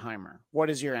Oppenheimer?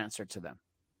 What is your answer to them?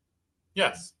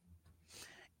 Yes.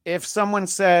 If someone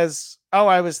says, oh,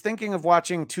 I was thinking of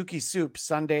watching Tookie Soup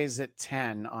Sundays at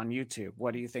 10 on YouTube,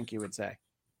 what do you think you would say?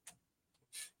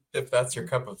 If that's your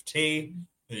cup of tea,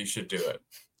 you should do it.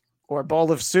 Or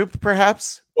bowl of soup,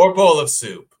 perhaps? Or bowl of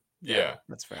soup. Yeah.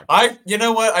 That's fair. You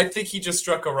know what? I think he just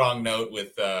struck a wrong note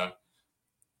with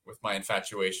my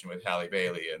infatuation with Halle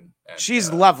Bailey, and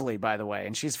she's lovely, by the way,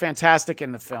 and she's fantastic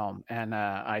in the film. And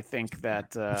I think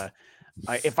that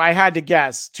if I had to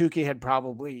guess, Tookie had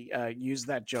probably used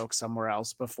that joke somewhere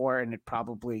else before, and it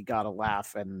probably got a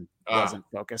laugh and wasn't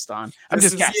focused on. I'm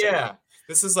just guessing. Yeah,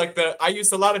 this is I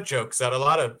used a lot of jokes at a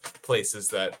lot of places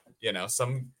that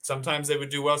sometimes they would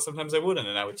do well, sometimes they wouldn't,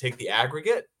 and I would take the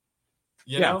aggregate,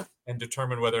 and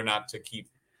determine whether or not to keep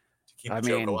the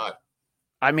joke alive.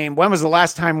 I mean, when was the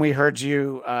last time we heard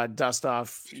you dust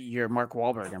off your Mark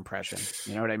Wahlberg impression?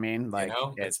 You know what I mean?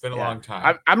 It's been a long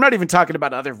time. I'm not even talking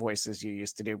about other voices you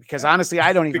used to do, because honestly,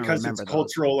 I don't even remember it's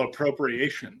cultural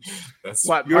appropriation. That's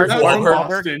what you're not from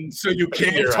Boston, so you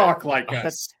can't talk like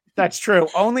us. That's true.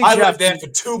 Only I Jeff lived there for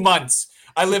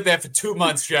 2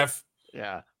 months. Jeff.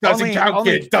 Yeah. Doesn't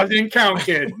count,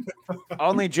 kid.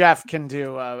 Only Jeff can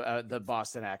do the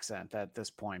Boston accent at this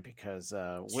point, because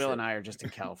Will and I are just in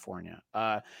California.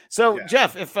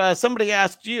 Jeff, if somebody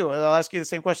asked you, I'll ask you the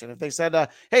same question. If they said,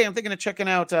 hey, I'm thinking of checking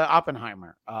out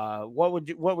Oppenheimer, what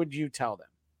would you tell them?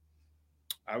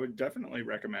 I would definitely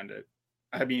recommend it.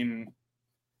 I mean,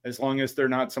 as long as they're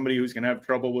not somebody who's going to have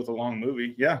trouble with a long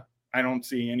movie. Yeah. I don't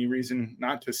see any reason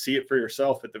not to see it for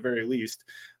yourself at the very least.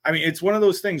 I mean, it's one of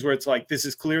those things where it's this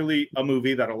is clearly a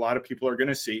movie that a lot of people are going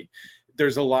to see.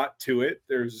 There's a lot to it.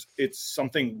 It's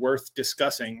something worth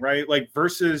discussing, right?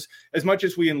 Versus as much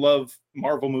as we love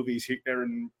Marvel movies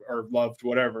or loved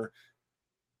whatever,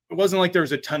 it wasn't like there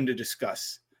was a ton to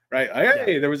discuss, right? Like,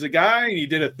 hey, there was a guy and he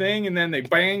did a thing and then they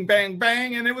bang, bang,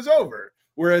 bang, and it was over.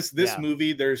 Whereas this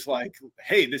movie, there's like,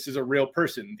 hey, this is a real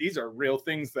person. These are real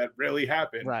things that really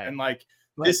happen. Right. And like,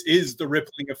 this is the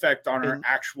rippling effect on our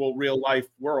actual real life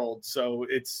world. So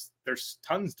there's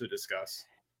tons to discuss.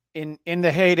 In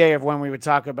the heyday of when we would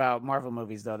talk about Marvel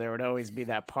movies, though, there would always be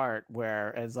that part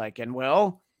where it's like, and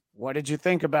Will, what did you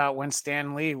think about when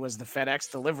Stan Lee was the FedEx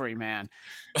delivery man?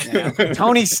 You know,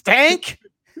 Tony Stank?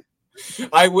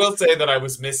 I will say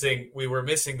that we were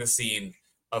missing the scene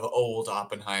of old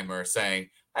Oppenheimer saying,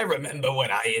 I remember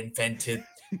when I invented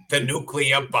the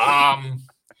nuclear bomb.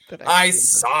 I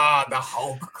saw the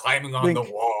Hulk climbing on the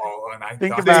wall, and I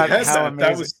think thought about how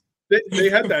amazing. They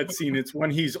had that scene. It's when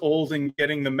he's old and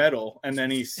getting the medal, and then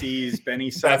he sees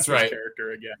Benny Safdie's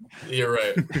character again. You're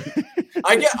right.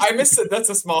 I missed it. That's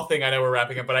a small thing. I know we're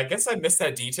wrapping up, but I guess I missed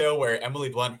that detail where Emily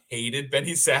Blunt hated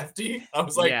Benny Safdie. I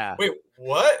was like, wait,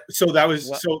 what? So that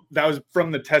was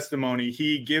from the testimony.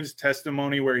 He gives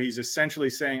testimony where he's essentially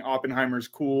saying Oppenheimer's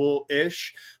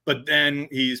cool-ish, but then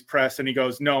he's pressed and he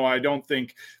goes, no, I don't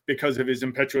think, because of his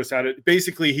impetuous attitude.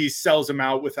 Basically, he sells him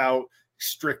out without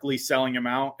strictly selling him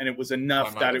out, and it was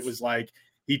enough that it was like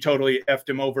he totally effed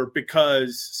him over,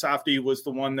 because Safdie was the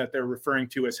one that they're referring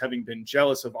to as having been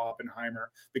jealous of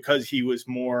Oppenheimer because he was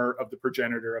more of the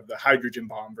progenitor of the hydrogen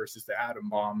bomb versus the atom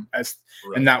bomb,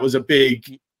 and that was a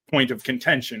big point of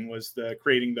contention, was the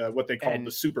creating the what they called the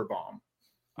super bomb.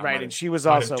 Right, and she was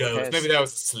also pissed. Maybe that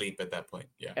was sleep at that point.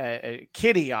 Yeah,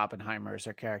 Kitty Oppenheimer is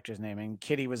her character's name, and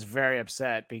Kitty was very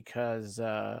upset because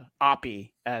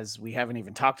Oppie, as we haven't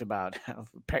even talked about,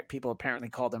 people apparently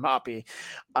called him Oppie.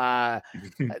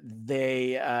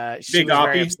 She was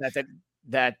very upset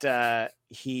that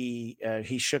he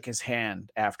shook his hand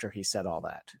after he said all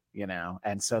that, you know,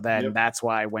 and so then that's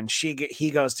why when he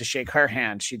goes to shake her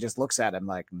hand, she just looks at him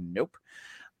like, nope.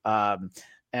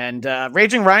 And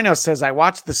Raging Rhino says, I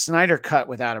watched the Snyder Cut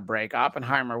without a break.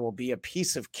 Oppenheimer will be a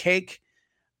piece of cake.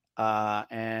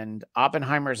 And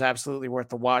Oppenheimer is absolutely worth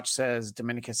the watch, says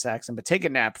Dominicus Saxon, but take a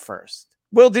nap first.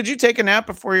 Will, did you take a nap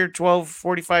before your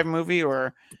 12:45 movie?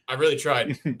 Or I really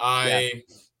tried. I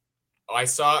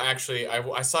saw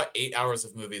 8 hours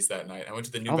of movies that night. I went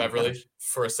to the New Beverly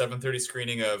for a 7:30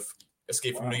 screening of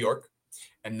Escape from New York.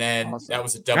 And then that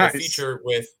was a double feature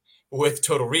with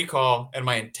Total Recall, and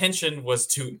my intention was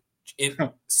to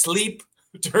sleep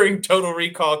during Total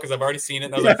Recall because I've already seen it.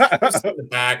 And I was like, I'll sit in the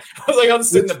back. I'll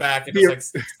sit in the back and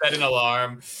just like set an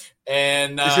alarm.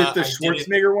 And is it the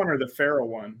Schwarzenegger one or the Farrell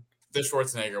one? The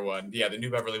Schwarzenegger one. Yeah, the New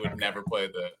Beverly would never play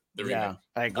the remake. Yeah,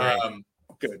 I agree.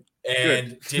 Good.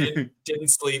 And didn't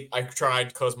sleep. I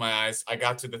tried, closed my eyes. I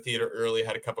got to the theater early,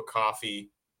 had a cup of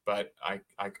coffee, but I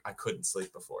couldn't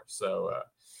sleep before. So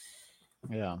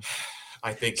yeah.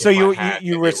 I think so.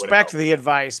 You respect the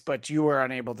advice, but you were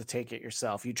unable to take it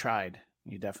yourself. You tried.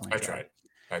 You definitely tried.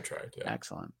 I tried. Yeah.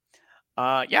 Excellent.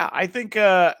 I think.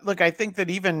 Look, I think that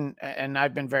even, and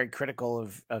I've been very critical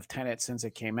of Tenet since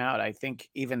it came out. I think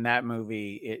even that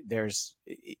movie, there's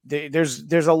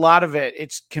a lot of it.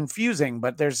 It's confusing,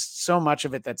 but there's so much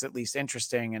of it that's at least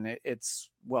interesting, and it's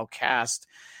well cast,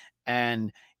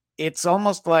 and it's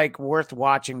almost like worth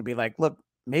watching to be like, look,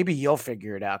 maybe you'll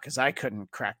figure it out because I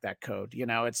couldn't crack that code. You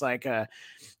know, it's like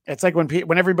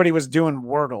when everybody was doing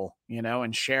Wordle, you know,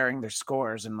 and sharing their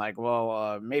scores and like,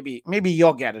 well, maybe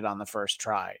you'll get it on the first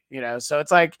try, you know. So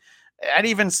it's like, I'd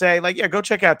even say like, yeah, go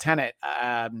check out Tenet.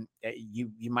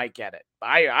 You might get it.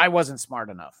 I wasn't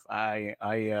smart enough. I'm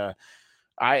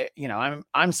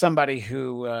somebody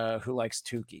who likes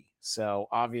Tookie. So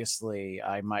obviously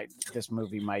this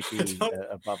movie might be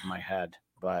above my head.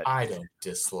 But I don't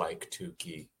dislike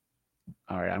Tookie.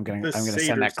 All right, I'm gonna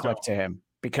send that clip to him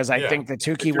because I think that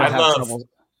Tookie will have trouble.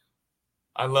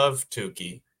 I love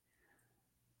Tookie.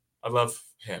 I love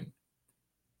him.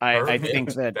 I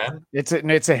think that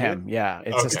it's a him. Yeah,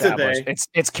 it's established.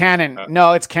 It's canon.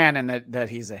 No, it's canon that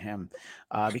he's a him,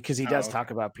 because he does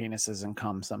talk about penises and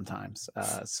cum sometimes.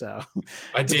 So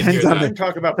I did hear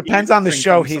that. Depends on the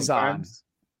show he's on.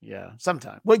 Yeah,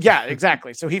 sometimes. Well, yeah,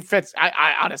 exactly. So he fits.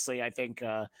 I honestly, I think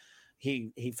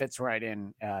he fits right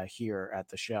in here at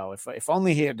the show. If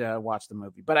only he had watched the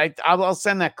movie. But I'll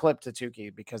send that clip to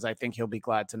Tookie because I think he'll be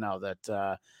glad to know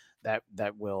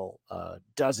that Will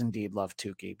does indeed love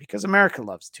Tookie because America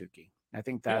loves Tookie. I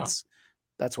think that's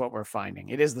what we're finding.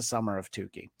 It is the summer of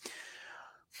Tookie.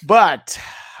 But so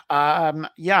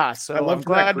I'm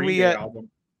glad we.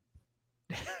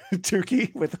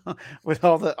 Tookie with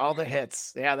all the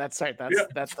hits. Yeah, that's right.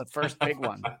 That's the first big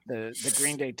one. The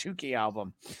Green Day Tookie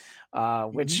album,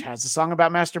 which has a song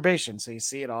about masturbation. So you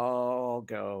see it all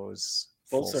goes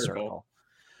full circle.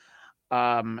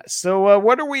 So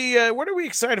what are we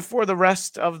excited for the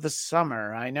rest of the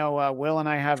summer? I know Will and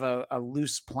I have a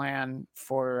loose plan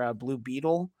for Blue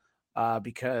Beetle,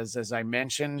 because as I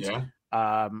mentioned, Yeah.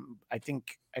 I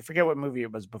think I forget what movie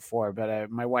it was before, but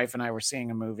my wife and I were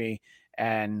seeing a movie,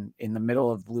 and in the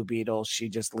middle of Blue Beetle, she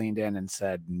just leaned in and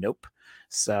said, "Nope."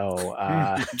 So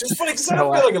Just funny because I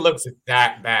don't feel like it looks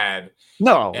that bad.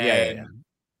 no, And yeah.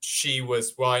 she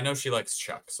was, well, I know she likes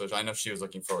Chuck, so I know she was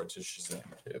looking forward to Shazam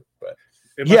too. But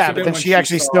It must Yeah, have but been then when she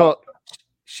actually saw-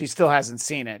 she still hasn't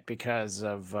seen it because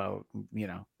of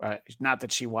not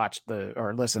that she watched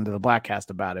or listened to the Bladtcast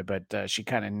about it, but she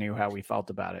kind of knew how we felt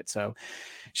about it, so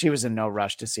she was in no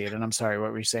rush to see it. And I'm sorry,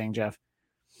 what were you saying, Jeff?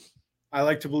 I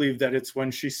like to believe that it's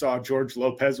when she saw George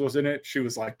Lopez was in it, she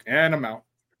was like, and I'm out.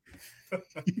 I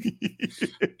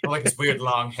like his weird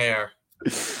long hair.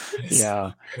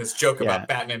 His joke about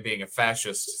Batman being a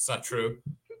fascist. It's not true.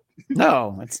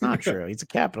 No, it's not true. He's a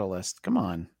capitalist. Come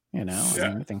on.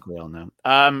 I think we all know.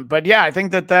 But yeah, I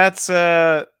think that's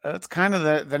kind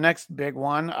of the next big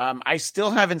one. I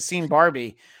still haven't seen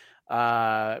Barbie,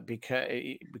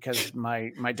 because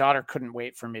my daughter couldn't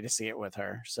wait for me to see it with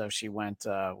her, so she went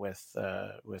with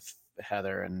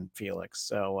Heather and Felix.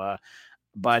 So,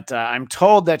 but I'm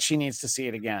told that she needs to see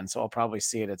it again, so I'll probably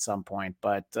see it at some point.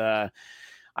 But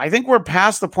I think we're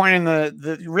past the point in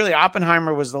the really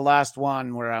Oppenheimer was the last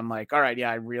one where I'm like, all right,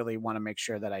 yeah, I really want to make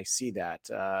sure that I see that.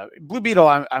 Blue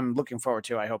Beetle, I'm looking forward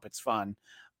to. I hope it's fun.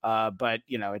 But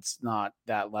it's not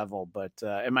that level. But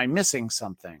am I missing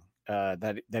something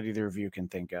that either of you can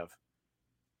think of?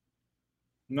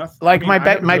 Nothing. Like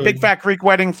my Big Fat Greek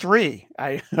Wedding 3.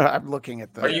 I'm looking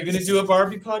at the. Are you going to do a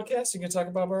Barbie podcast? You going to talk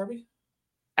about Barbie?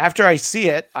 After I see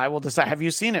it, I will decide. Have you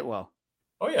seen it, Will?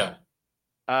 Oh yeah.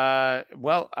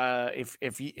 Well,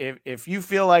 if you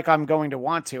feel like I'm going to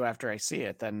want to after I see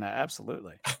it, then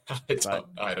absolutely.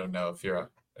 I don't know if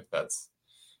that's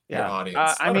your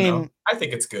audience. I mean, I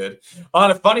think it's good.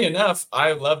 Funny enough,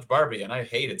 I loved Barbie and I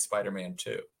hated Spider-Man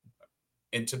too.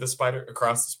 Into the Spider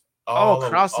across.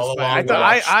 Across the Spider.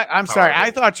 I'm sorry.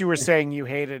 I thought you were saying you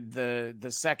hated the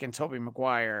second Tobey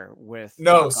Maguire with.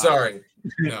 No, sorry.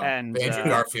 No, and the Andrew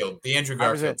Garfield. The Andrew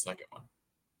Garfield second one.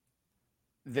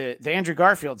 The Andrew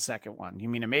Garfield second one. You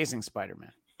mean Amazing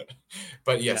Spider-Man?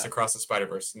 But yes, Across the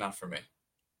Spider-Verse, not for me.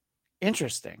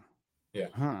 Interesting. Yeah.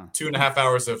 2.5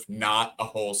 hours of not a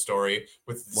whole story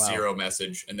with zero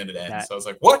message, and then it ends. So I was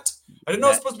like, what? I didn't know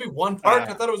it was supposed to be one part.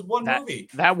 I thought it was one movie.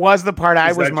 That was the part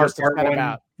I was most upset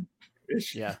about.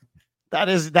 Yeah.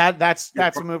 That's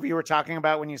the movie you were talking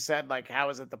about when you said, like, how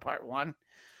is it the part one?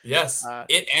 Yes,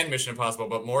 it and Mission Impossible,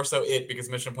 but more so it,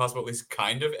 because Mission Impossible at least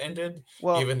kind of ended,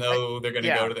 even though they're going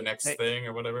to go to the next thing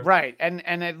or whatever. Right, and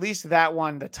at least that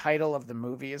one, the title of the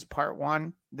movie is part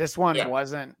one. This one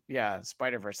wasn't.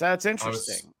 Spider-Verse. That's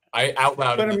interesting. I out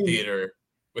loud in the theater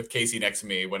with Casey next to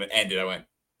me when it ended. I went,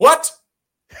 "What?"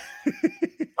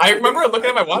 I remember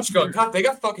looking at my watch, going, "God, they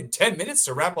got fucking 10 minutes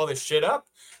to wrap all this shit up.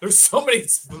 There's so many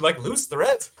like loose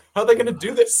threads. How are they going to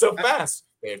do this so fast?"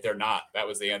 If they're not, that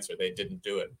was the answer. They didn't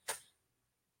do it.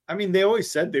 I mean, they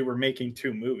always said they were making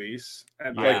 2 movies.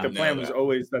 And the plan was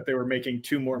always that they were making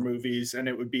 2 more movies and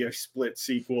it would be a split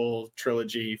sequel,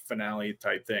 trilogy, finale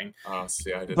type thing. Oh,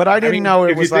 see, I didn't. But I didn't know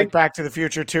it was like Back to the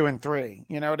Future 2 and 3.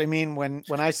 You know what I mean? When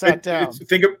I sat down.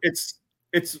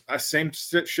 It's a same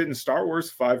shit in Star Wars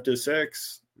 5 to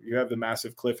 6. You have the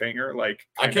massive cliffhanger. Like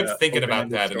I kept thinking about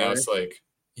that, and I was like,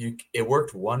 it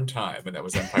worked one time, and that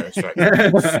was Empire Strikes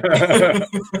Back.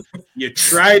 You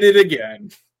tried it again.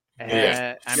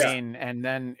 I mean, and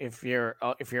then if you're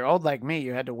old like me,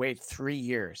 you had to wait 3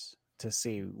 years to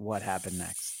see what happened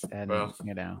next. And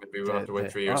maybe we'll have to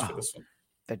wait 3 years for this one.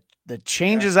 The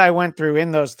changes I went through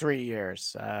in those 3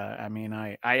 years. I mean,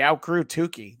 I outgrew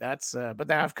Tookie. But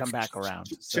now I've come back around.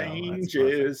 So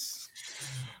changes.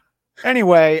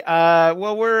 Anyway,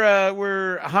 well,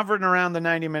 we're hovering around the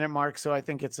 90-minute mark, so I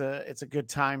think it's a good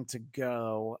time to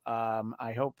go.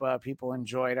 I hope people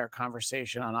enjoyed our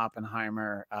conversation on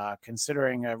Oppenheimer.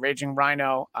 Considering Raging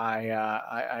Rhino,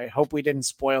 I hope we didn't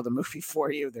spoil the movie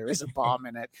for you. There is a bomb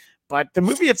in it, but the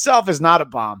movie itself is not a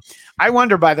bomb. I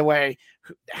wonder, by the way,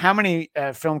 how many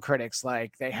film critics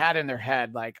they had in their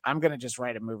head, like, I'm going to just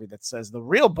write a movie that says the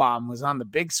real bomb was on the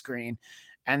big screen.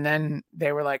 And then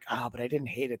they were like, "Oh, but I didn't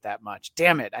hate it that much.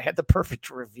 Damn it! I had the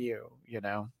perfect review,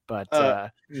 But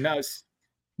no,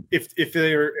 if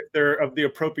they're of the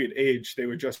appropriate age, they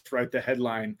would just write the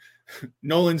headline: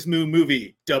 "Nolan's new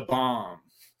movie, Da Bomb."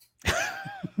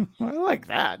 I like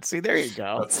that. See, there you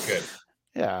go. That's good.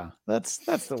 Yeah, that's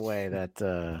the way that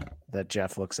that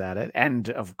Jeff looks at it, and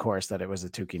of course that it was a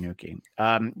Tookie Nukie.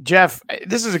 Jeff,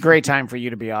 this is a great time for you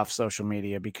to be off social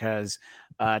media because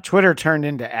Twitter turned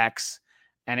into X,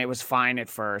 and it was fine at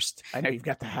first. I know you've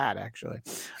got the hat actually,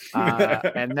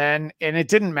 and it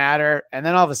didn't matter, and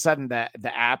then all of a sudden the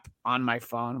app on my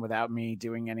phone, without me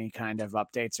doing any kind of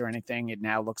updates or anything, it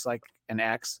now looks like an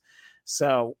X.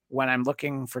 So when I'm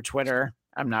looking for Twitter,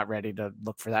 I'm not ready to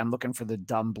look for that. I'm looking for the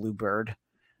dumb blue bird.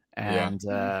 And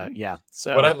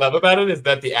so what I love about it is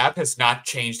that the app has not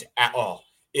changed at all.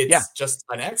 It's just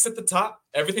an X at the top.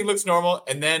 Everything looks normal.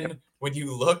 And then when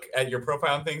you look at your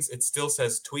profile and things, it still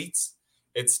says tweets.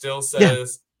 It still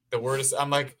says the word is, I'm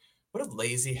like, what a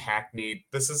lazy hackneyed.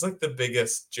 This is like the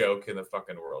biggest joke in the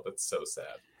fucking world. It's so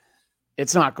sad.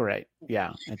 It's not great.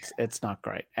 Yeah, it's not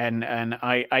great. And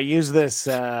I use this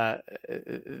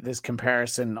this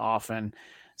comparison often.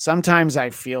 Sometimes I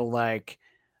feel like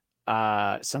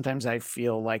Elon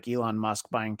Musk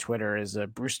buying Twitter is a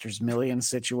Brewster's Millions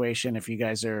situation. If you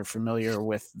guys are familiar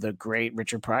with the great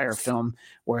Richard Pryor film,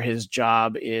 where his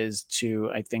job is to,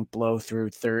 I think, blow through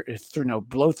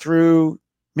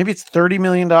maybe it's $30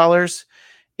 million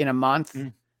in a month.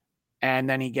 And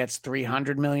then he gets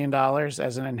 $300 million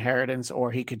as an inheritance, or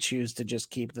he could choose to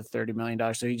just keep the $30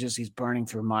 million. So he's burning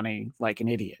through money like an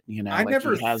idiot. You know, I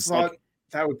never thought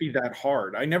that would be that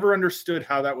hard. I never understood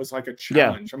how that was like a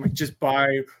challenge. I'm like, just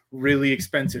buy really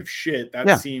expensive shit.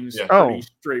 That seems pretty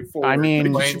straightforward. I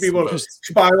mean, you should be able to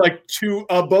buy like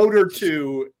a boat or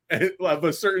two of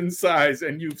a certain size,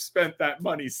 and you've spent that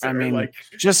money. Sir. I mean, like,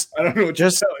 I don't know what to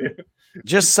tell you.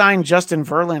 Just sign Justin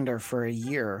Verlander for a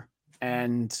year.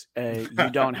 And you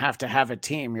don't have to have a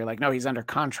team. You're like, no, he's under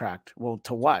contract. Well,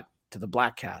 to what? To the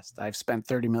Bladtcast. I've spent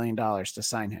 $30 million to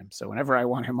sign him. So whenever I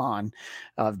want him on,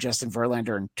 Justin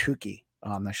Verlander and Tookie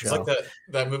on the show. It's like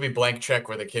that movie Blank Check,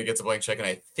 where the kid gets a blank check and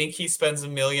I think he spends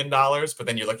 $1 million, but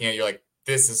then you're looking at it, you're like,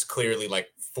 this is clearly like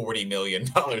 $40 million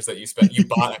that you spent. You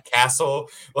bought a castle.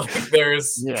 Like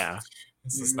there's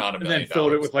this is not $1 million. And then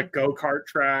filled it with like go-kart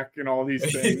track and all these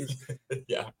things.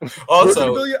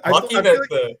 Also,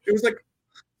 it was like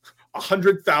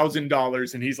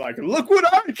 $100,000, and he's like, "Look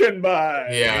what I can buy."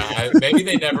 Yeah, maybe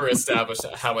they never established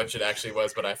how much it actually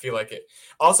was, but I feel like it.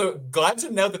 Also, glad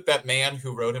to know that man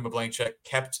who wrote him a blank check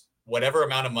kept whatever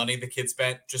amount of money the kid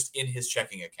spent just in his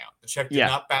checking account. The check did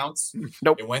not bounce.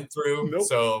 Nope. It went through. Nope.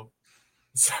 So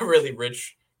it's a really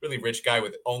rich guy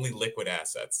with only liquid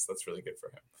assets. That's really good for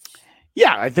him.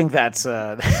 Yeah, I think that's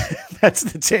that's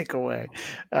the takeaway.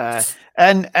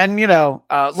 And you know,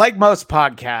 like most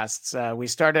podcasts, we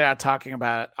started out talking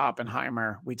about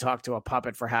Oppenheimer. We talked to a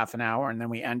puppet for half an hour, and then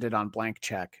we ended on Blank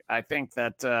Check. I think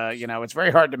that you know, it's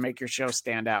very hard to make your show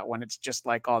stand out when it's just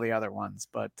like all the other ones.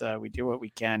 But we do what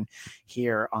we can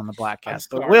here on the Bladtcast.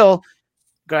 But Will,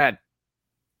 go ahead.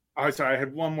 I'm sorry, I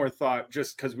had one more thought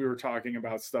just because we were talking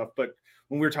about stuff. But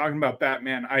when we were talking about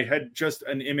Batman, I had just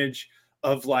an image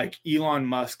of like Elon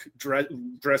Musk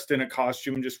dressed in a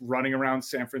costume, just running around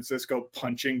San Francisco,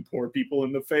 punching poor people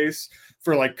in the face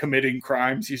for like committing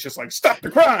crimes. He's just like, stop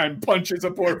the crime, punches a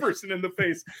poor person in the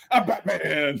face. I'm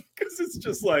Batman. Because it's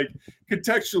just like,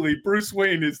 contextually, Bruce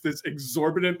Wayne is this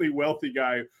exorbitantly wealthy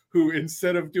guy who,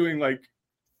 instead of doing like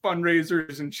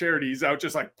fundraisers and charities, out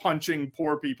just like punching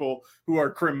poor people who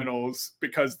are criminals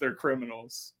because they're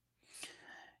criminals.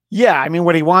 Yeah, I mean,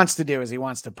 what he wants to do is he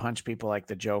wants to punch people like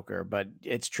the Joker, but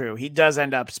it's true. He does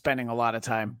end up spending a lot of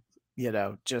time, you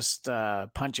know, just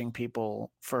punching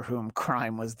people for whom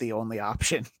crime was the only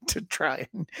option to try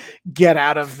and get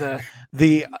out of the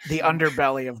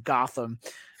underbelly of Gotham.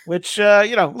 Which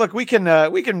you know, look, we can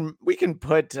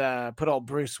put old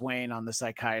Bruce Wayne on the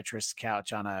psychiatrist's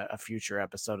couch on a future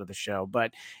episode of the show.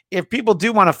 But if people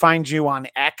do want to find you on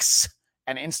X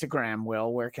and Instagram,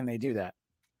 Will, where can they do that?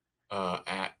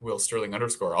 At Will Sterling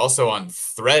 _. Also on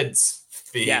Threads.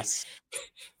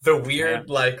 The weird,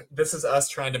 like, this is us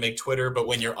trying to make Twitter, but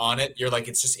when you're on it, you're like,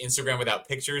 it's just Instagram without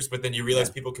pictures, but then you realize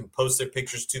people can post their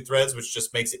pictures to Threads, which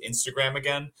just makes it Instagram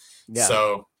again. Yeah.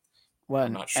 So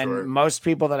I'm not sure. And most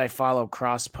people that I follow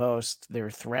cross-post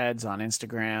their Threads on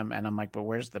Instagram, and I'm like, but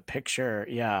where's the picture?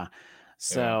 Yeah.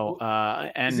 So,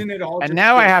 and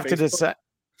now I have to decide.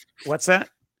 What's that?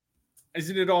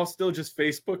 Isn't it all still just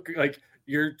Facebook? Like,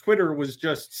 your Twitter was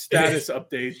just status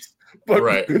updates, but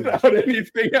without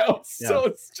anything else. Yeah. So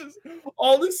it's just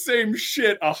all the same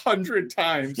shit 100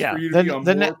 times for you to be on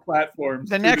more platforms.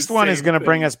 The next one is going to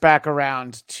bring us back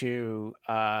around to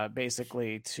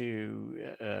basically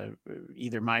to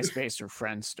either MySpace or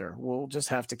Friendster. We'll just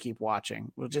have to keep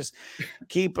watching. We'll just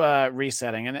keep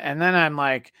resetting. And then I'm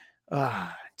like,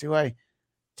 do I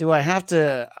Do I have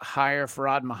to hire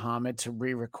Farad Muhammad to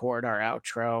re-record our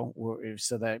outro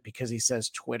so that because he says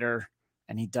Twitter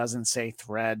and he doesn't say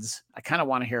Threads? I kind of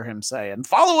want to hear him say, and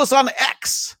follow us on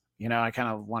X. I kind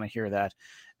of want to hear that.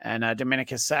 And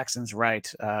Dominicus Saxon's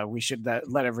right. We should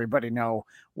let everybody know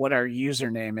what our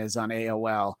username is on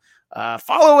AOL.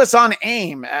 Follow us on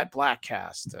AIM at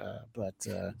Bladtcast. But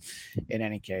in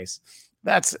any case,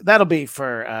 that'll be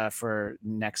for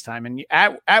next time. And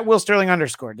at Will Sterling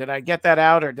 _ Did I get that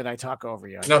out or did I talk over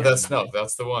you? No, that's the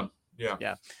one.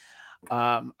 Yeah.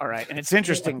 All right. And it's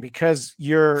interesting because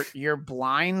your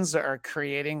blinds are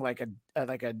creating like a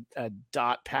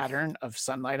dot pattern of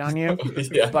sunlight on you,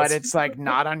 Yes. but it's like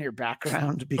not on your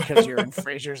background because you're in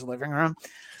Fraser's living room.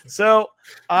 So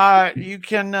you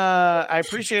can I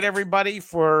appreciate everybody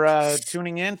for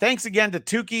tuning in. Thanks again to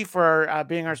Tookie for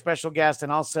being our special guest,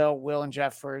 and also Will and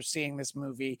Jeff for seeing this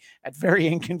movie at very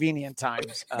inconvenient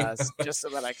times, just so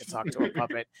that I could talk to a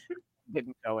puppet.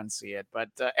 Didn't go and see it, but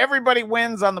everybody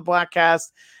wins on the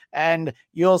Bladtcast, and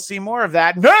you'll see more of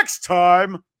that next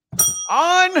time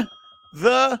on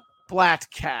the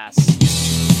Bladtcast.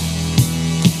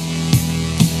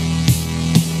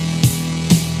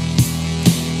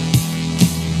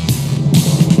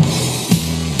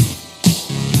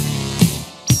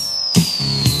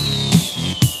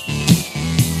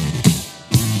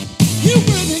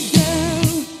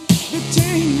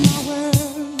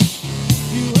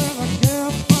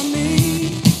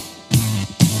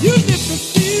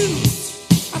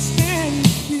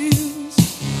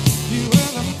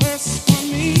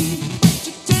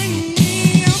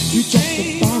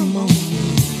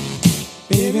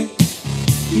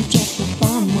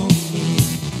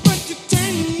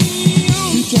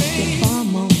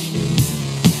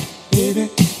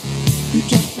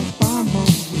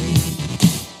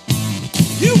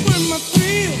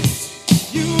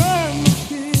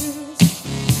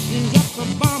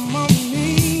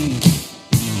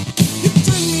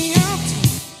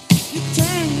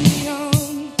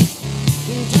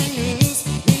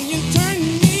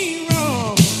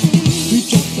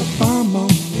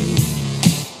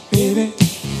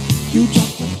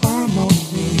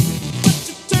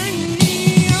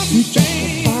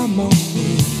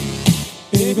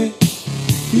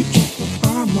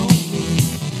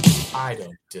 I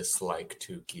don't dislike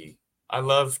Tookie. I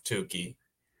love Tookie.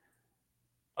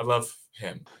 I love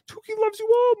him. Tookie loves you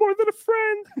all more than a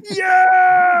friend.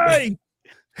 Yay!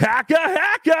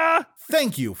 Hacka!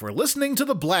 Thank you for listening to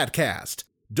the Bladtcast.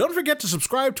 Don't forget to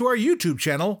subscribe to our YouTube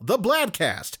channel, The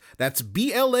Bladtcast. That's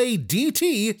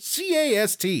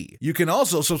BLADTCAST. You can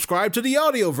also subscribe to the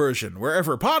audio version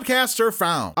wherever podcasts are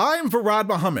found. I'm Farad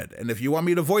Muhammad, and if you want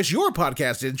me to voice your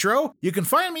podcast intro, you can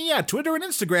find me at Twitter and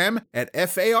Instagram at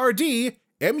FARDMUHAMMAD.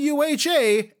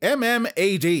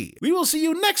 We will see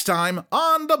you next time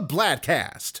on The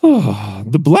Bladtcast.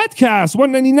 The Bladtcast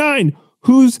 199.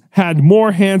 Who's had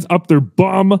more hands up their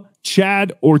bum,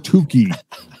 Chad or Tookie?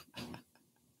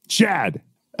 Chad.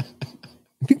 I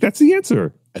think that's the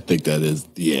answer. I think that is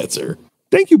the answer.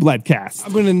 Thank you, Bladtcast.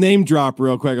 I'm going to name drop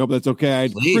real quick. I hope that's okay. I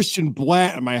had Please. Christian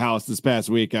Blatt at my house this past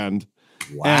weekend.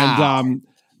 Wow. And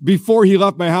before he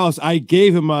left my house, I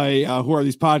gave him a Who Are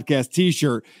These Podcasts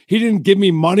t-shirt. He didn't give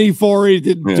me money for it. He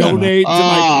didn't donate to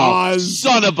my cause.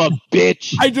 Son of a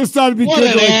bitch. I just thought it'd be What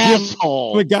good an to give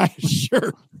asshole. the guy a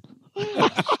shirt.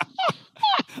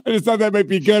 I just thought that might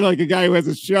be good. Like a guy who has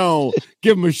a show,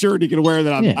 give him a shirt he can wear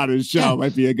that on his show.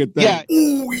 Might be a good thing. Yeah.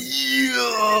 Oh,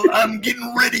 yeah. I'm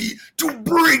getting ready to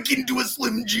break into a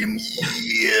Slim Jim.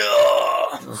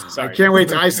 Yeah. So I can't wait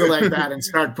to isolate that and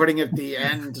start putting it at the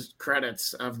end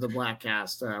credits of the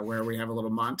Bladtcast, where we have a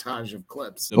little montage of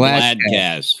clips. The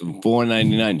Bladtcast from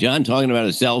 $4.99. John talking about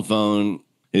a cell phone.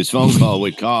 His phone call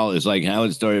would call is like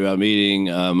Howard's story about meeting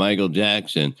Michael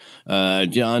Jackson.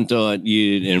 John thought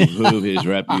you'd improve his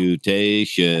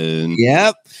reputation.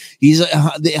 Yep. He's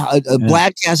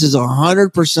Bladtcast is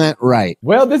 100% right.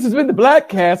 Well, this has been the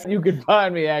Bladtcast. You can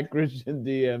find me at Christian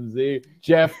DMZ.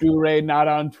 Jeff Duray, not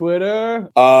on Twitter.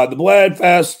 The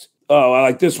Bladtcast. Oh, I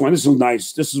like this one. This is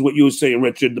nice. This is what you were saying,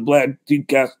 Richard. The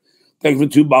Bladtcast. Thanks for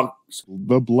 $2.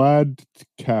 The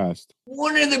Bladtcast.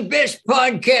 One of the best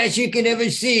podcasts you can ever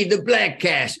see, the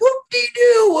Bladtcast.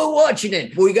 Whoop-de-doo, we're watching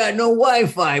it. We got no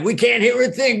Wi-Fi. We can't hear a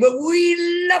thing, but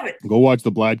we love it. Go watch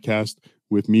the Bladtcast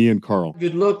with me and Carl.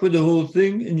 Good luck with the whole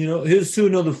thing. And, here's to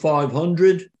another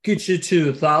 500. Get you to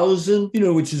 1,000,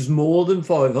 which is more than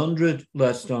 500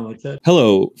 last time I checked.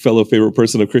 Hello, fellow favorite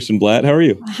person of Christian Blatt. How are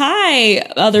you? Hi,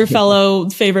 other fellow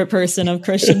favorite person of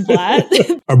Christian Blatt.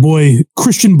 Our boy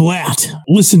Christian Blatt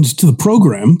listened to the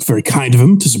program. Very kind of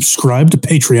him to subscribe to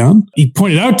Patreon. He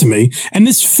pointed out to me, and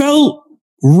this fell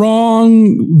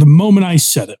wrong the moment I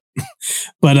said it.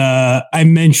 But I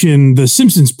mentioned the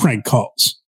Simpsons prank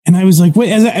calls. And I was like,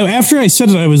 wait, after I said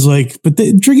it, I was like, but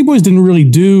the Tricky Boys didn't really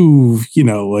do,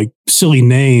 like silly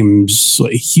names,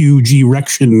 like huge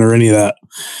erection or any of that.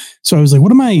 So I was like,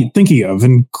 what am I thinking of?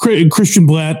 And Christian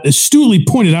Blatt astutely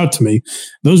pointed out to me,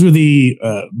 those were the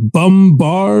bum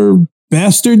bar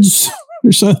bastards.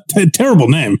 There's a terrible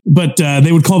name. But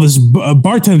they would call this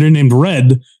bartender named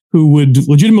Red, who would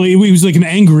legitimately, he was like an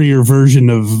angrier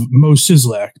version of Mo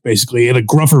Sizlak, basically. He had a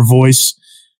gruffer voice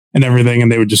and everything, and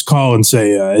they would just call and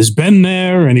say, is Ben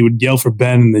there? And he would yell for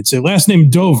Ben, and they'd say, last name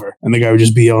Dover. And the guy would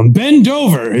just be yelling, Ben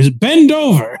Dover! Is Ben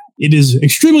Dover? It is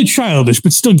extremely childish,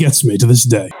 but still gets me to this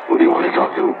day. Who do you want to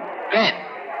talk to? Ben.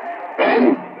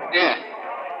 Ben? Yeah.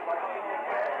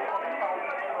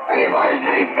 Anybody's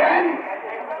name Ben?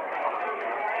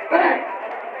 Ben.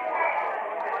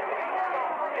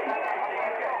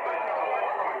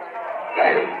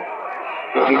 Ben?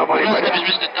 Nobody. His name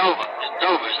is Mr. Dover.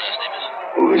 Dover's last name is.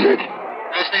 Who is it?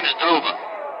 Last name is Dover.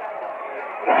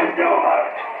 Ben Dover.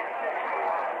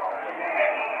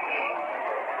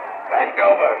 Ben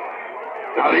Dover.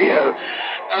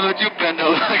 Now that you bend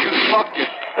over, I can fuck you.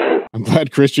 I'm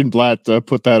glad Christian Blatt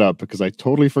put that up because I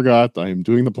totally forgot I am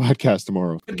doing the Bladtcast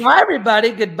tomorrow. Goodbye,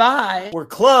 everybody. Goodbye. We're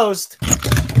closed.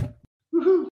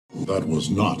 That was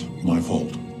not my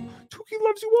fault. Tookie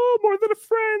loves you all more than a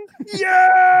friend.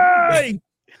 Yay!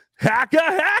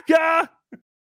 Hacka, hacka!